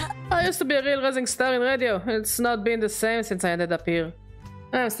 I used to be a real rising star in radio. It's not been the same since I ended up here.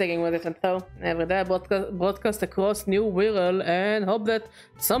 I'm sticking with it though. Every day I broadcast across New Wirral and hope that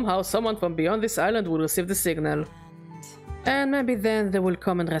somehow someone from beyond this island will receive the signal. And maybe then they will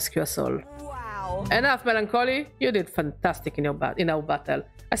come and rescue us all. Wow. Enough melancholy. You did fantastic in our battle.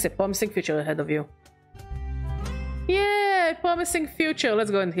 I see a promising future ahead of you. Yay! Promising future.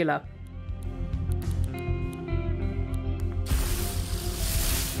 Let's go and heal up.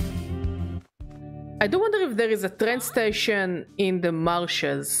 I do wonder if there is a train station in the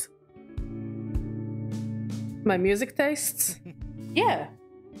marshes. My music tastes? Yeah.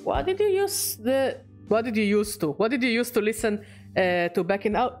 What did you use to listen to back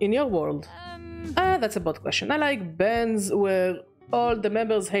in your world? That's a bad question. I like bands where all the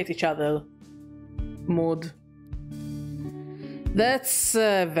members hate each other. Mood. That's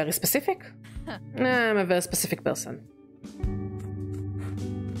very specific. I'm a very specific person.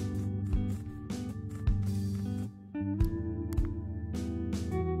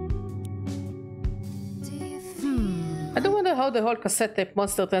 I do wonder how the whole cassette tape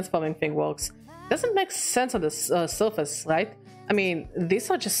monster transforming thing works. Doesn't make sense on the surface, right? I mean, these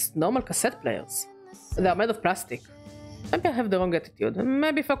are just normal cassette players. They are made of plastic. Maybe I have the wrong attitude.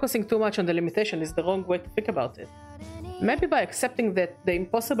 Maybe focusing too much on the limitation is the wrong way to think about it. Maybe by accepting that the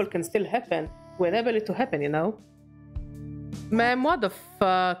impossible can still happen, we enable it to happen, you know? Man, what the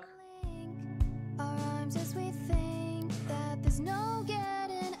fuck? Our arms as we think that there's no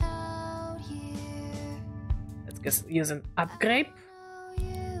getting out here. Let's just use an upgrade. Know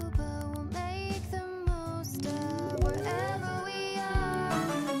you, but we'll make the most of wherever we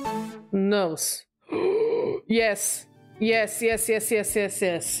are. Nose. Yes. Yes.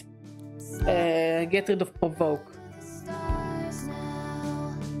 Get rid of provoke. Stars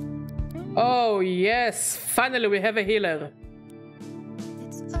now. Oh yes, finally we have a healer.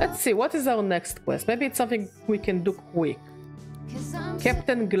 It's Let's see, what is our next quest? Maybe it's something we can do quick. 'cause I'm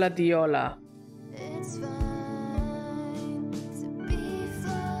Captain Gladiola. It's fine to be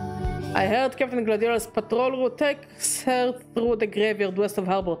floating. I heard Captain Gladiola's patrol route takes her through the graveyard west of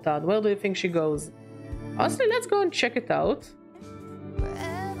Harbor Town. Where do you think she goes? Honestly, let's go and check it out.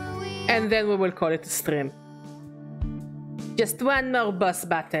 Wherever we And then we will call it a stream. Just one more boss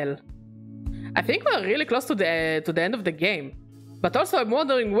battle. I think we're really close to the end of the game. But also I'm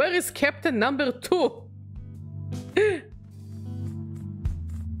wondering, where is Captain number 2?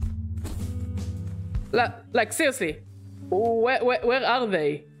 Like seriously, where are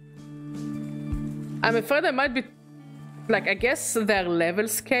they? I'm afraid I might be... Like, I guess they're level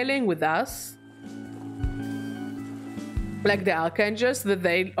scaling with us. Like the Archangels, that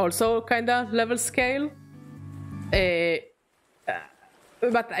they also kinda level scale.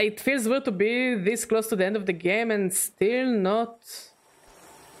 But it feels weird to be this close to the end of the game and still not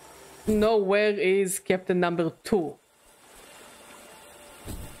know where is Captain number 2.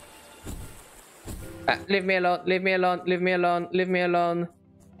 Leave me alone, leave me alone, leave me alone, leave me alone.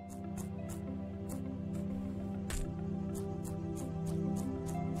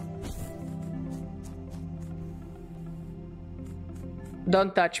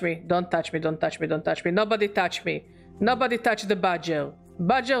 Don't touch me, don't touch me, don't touch me, don't touch me. Nobody touch me. Nobody touch the badger.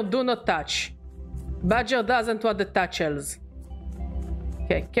 Badger, do not touch. Badger doesn't want the touchels.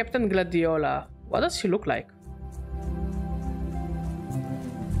 Okay, Captain Gladiola. What does she look like?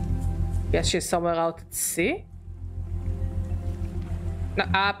 Guess she's somewhere out at sea. No,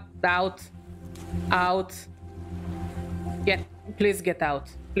 up, out, out. Please get out.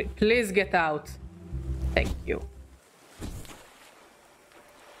 Please get out. Thank you.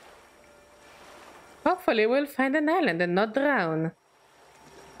 Hopefully we'll find an island and not drown.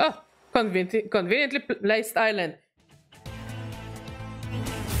 Oh, conveniently placed island.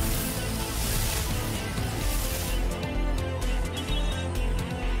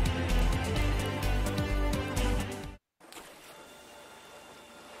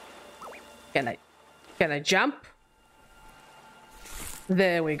 Can I jump?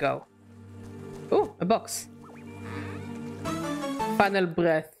 There we go. Oh, a box. Final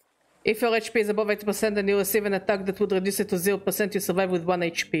breath. If your HP is above 80% and you receive an attack that would reduce it to 0%, you survive with 1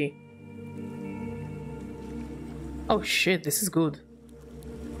 HP. Oh shit, this is good.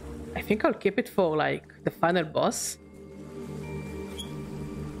 I think I'll keep it for, like, the final boss.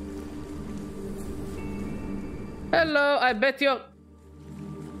 Hello, I bet you're...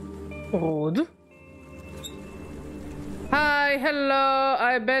 Rude. Hi, hello,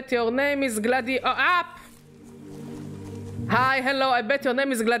 I bet your name is Up! Hi, hello, I bet your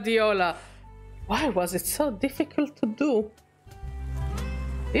name is Gladiola. Why was it so difficult to do?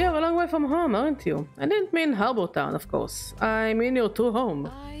 You're a long way from home, aren't you? I didn't mean Harbor Town, of course. I mean your true home.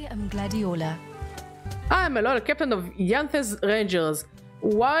 I am Gladiola. I'm a loyal captain of Yanthes Rangers.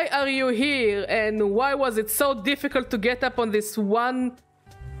 Why are you here, and why was it so difficult to get up on this one...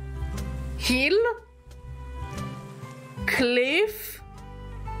 hill? Cliff?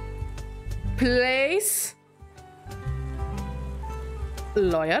 Place?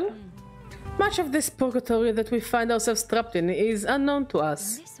 Loyal? Much of this purgatory that we find ourselves trapped in is unknown to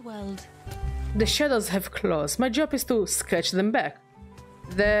us. In this world, The shadows have claws. My job is to scratch them back.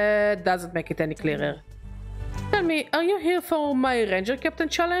 That doesn't make it any clearer. Tell me, are you here for my Ranger Captain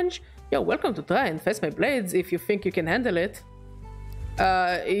challenge? You're welcome to try and face my blades if you think you can handle it.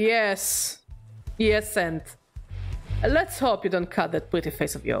 Yes. Yes, and let's hope you don't cut that pretty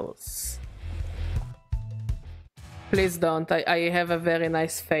face of yours. Please don't. I have a very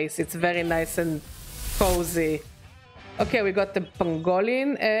nice face. It's very nice and cozy. Okay, we got the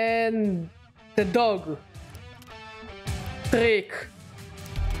pangolin and the dog. Trick.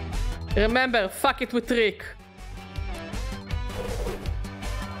 Remember, fuck it with Trick.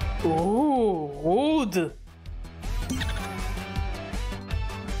 Ooh, rude.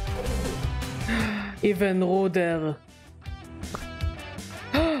 Even ruder.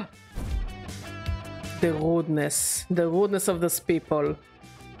 The rudeness of those people.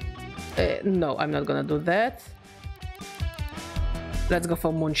 No, I'm not gonna do that. Let's go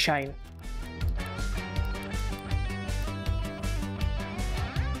for moonshine.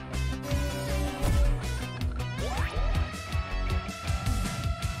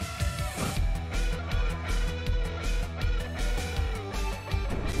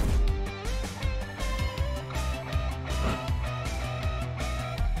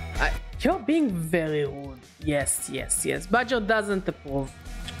 You're being very rude. Yes, yes, yes. Badger doesn't approve.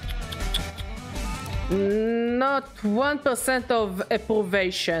 Not 1% of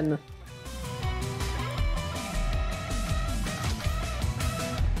approbation.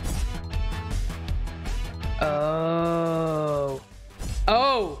 Oh.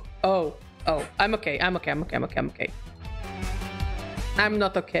 Oh. Oh. Oh. I'm okay. I'm okay. I'm okay. I'm okay. I'm okay. I'm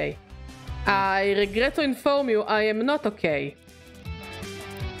not okay. I regret to inform you I am not okay.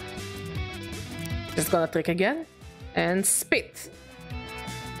 Just gonna trick again and spit.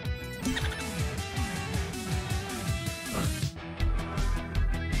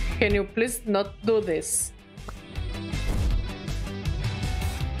 Can you please not do this?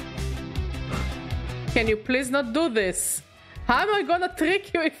 Can you please not do this? How am I gonna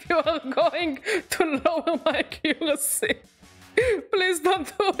trick you if you are going to lower my accuracy? Please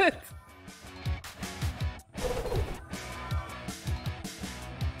don't do it.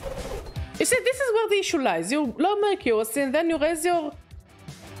 You see, this is where the issue lies. You lower my accuracy and then you raise your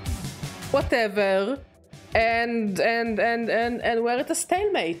whatever and we're at a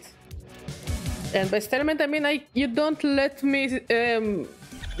stalemate. And by stalemate I mean you don't let me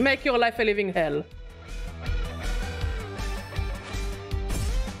make your life a living hell.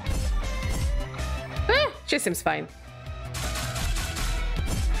 She seems fine.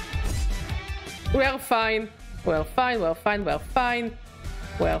 We're fine. We're fine. We're fine. We're fine.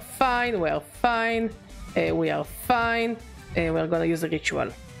 We're fine. We're fine. We are fine. We're gonna use a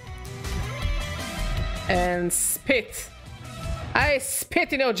ritual. And spit. I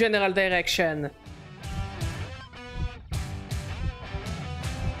spit in your general direction.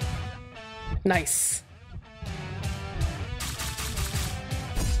 Nice.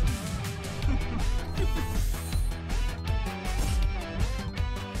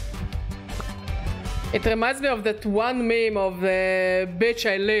 It reminds me of that one meme of the bitch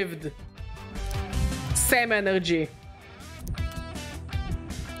I lived. Same energy.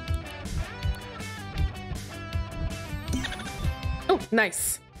 Oh,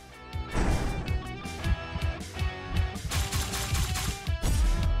 nice.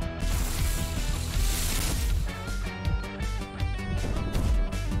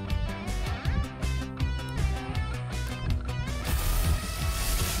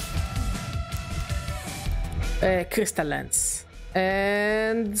 Crystal Lens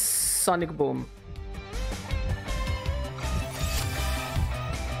and Sonic Boom.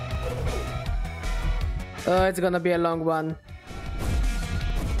 Oh, it's gonna be a long one.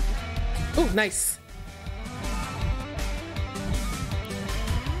 Oh, nice.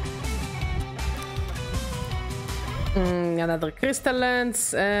 Another Crystal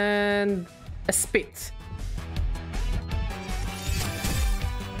Lens and a Spit.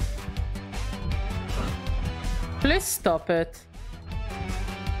 Please stop it.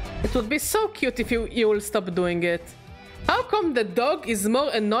 It would be so cute if you will stop doing it. How come the dog is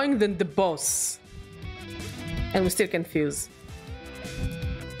more annoying than the boss? And we still can fuse.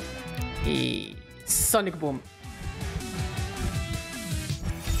 Sonic Boom.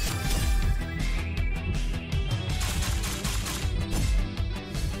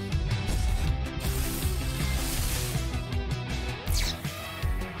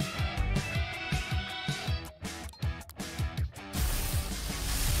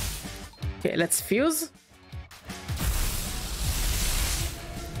 Okay, let's fuse.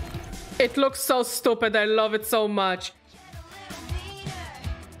 It looks so stupid. I love it so much.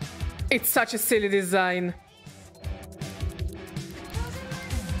 It's such a silly design.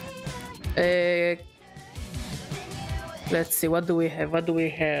 Let's see, what do we have? What do we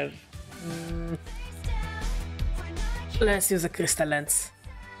have? Let's use a Crystal Lens.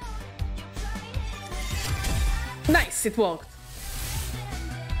 Nice, it worked.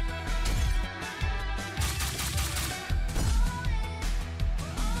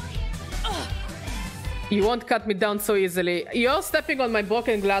 You won't cut me down so easily. You're stepping on my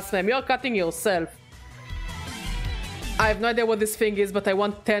broken glass, ma'am. You're cutting yourself. I have no idea what this thing is, but I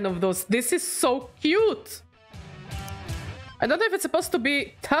want 10 of those. This is so cute. I don't know if it's supposed to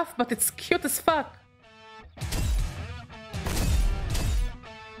be tough, but it's cute as fuck.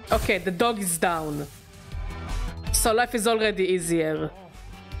 Okay, the dog is down. So life is already easier.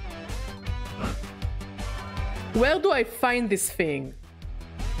 Where do I find this thing?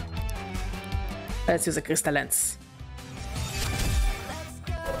 Let's use a Crystal Lens.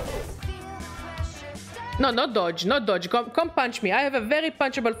 No, not dodge, not dodge. Come punch me. I have a very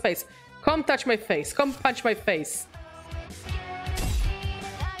punchable face. Come touch my face. Come punch my face.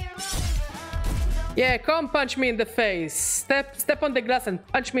 Yeah, come punch me in the face. Step on the glass and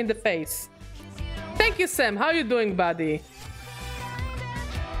punch me in the face. Thank you, Sam. How you doing, buddy?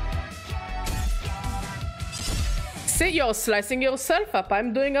 See, you're slicing yourself up.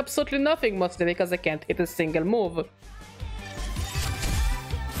 I'm doing absolutely nothing mostly because I can't hit a single move.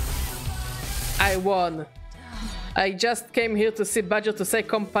 I won. I just came here to see Badger to say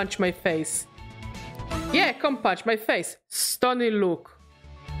come punch my face. Yeah, come punch my face. Stony look.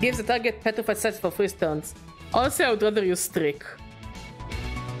 Gives the target petrified sights for 3 turns. Honestly, I would rather use Trick.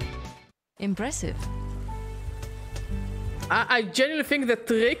 Impressive. I genuinely think that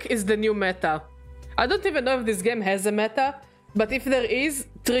Trick is the new meta. I don't even know if this game has a meta, but if there is,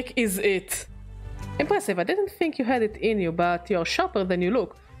 Trick is it. Impressive, I didn't think you had it in you, but you're sharper than you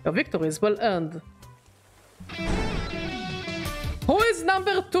look. Your victory is well earned. Who is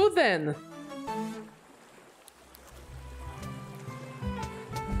number 2 then?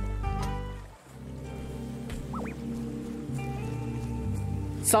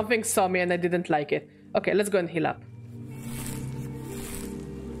 Something saw me and I didn't like it. Okay, let's go and heal up.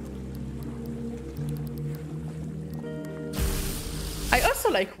 I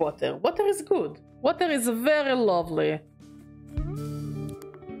also like water. Water is good. Water is very lovely.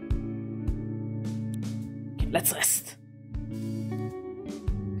 Let's rest.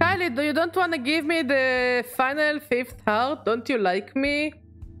 Kylie, you don't want to give me the final 5th heart? Don't you like me?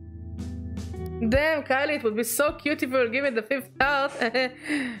 Damn, Kylie, it would be so cute if you were given the 5th heart.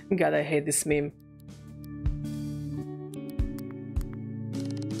 God, I hate this meme.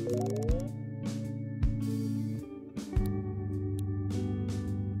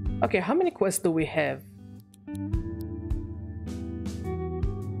 Okay, how many quests do we have?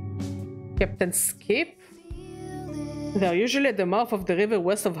 Captain Skip? They're usually at the mouth of the river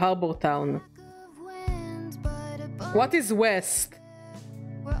west of Harbor Town. What is west?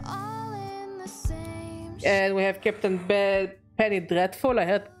 And we have Captain Penny Dreadful. I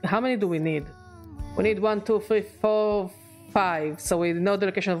heard. How many do we need? We need 1, 2, 3, 4, 5. So we know the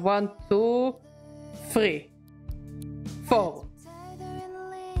location of 1, 2, 3, 4.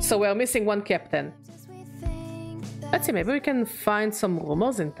 So we're missing 1 captain. Let's see, maybe we can find some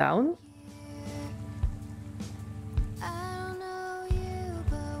rumors in town.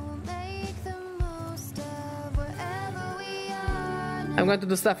 I'm going to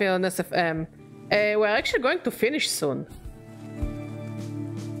do stuff here on SFM. We're actually going to finish soon.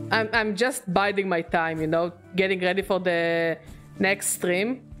 I'm just biding my time, you know, getting ready for the next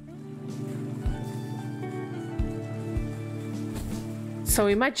stream. So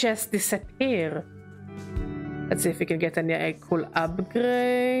we might just disappear. Let's see if we can get any cool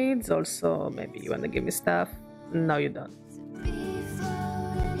upgrades. Also, maybe you want to give me stuff. No, you don't.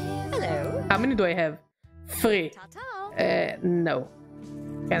 Hello. How many do I have? 3. Ta-ta. No.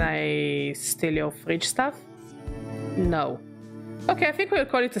 Can I steal your fridge stuff? No. Okay, I think we'll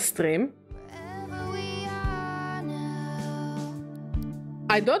call it a stream.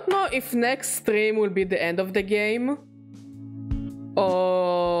 I don't know if next stream will be the end of the game.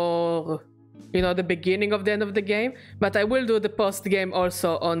 Or, you know, the beginning of the end of the game. But I will do the post game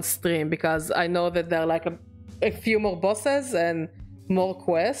also on stream. Because I know that there are like a few more bosses and more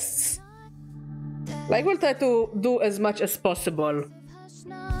quests. Like, we'll try to do as much as possible.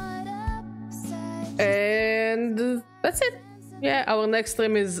 And that's it. Yeah, our next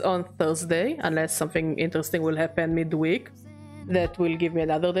stream is on Thursday, unless something interesting will happen midweek that will give me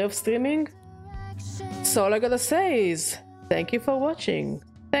another day of streaming. So all I gotta say is thank you for watching,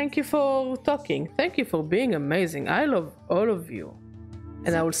 thank you for talking, thank you for being amazing. I love all of you,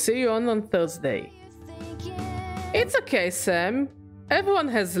 and I will see you on Thursday. It's okay, Sam. Everyone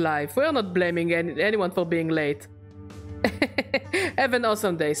has life. We're not blaming anyone for being late. Have an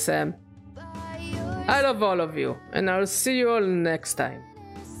awesome day, Sam. I love all of you, and I'll see you all next time.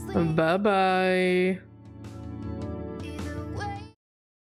 Bye bye.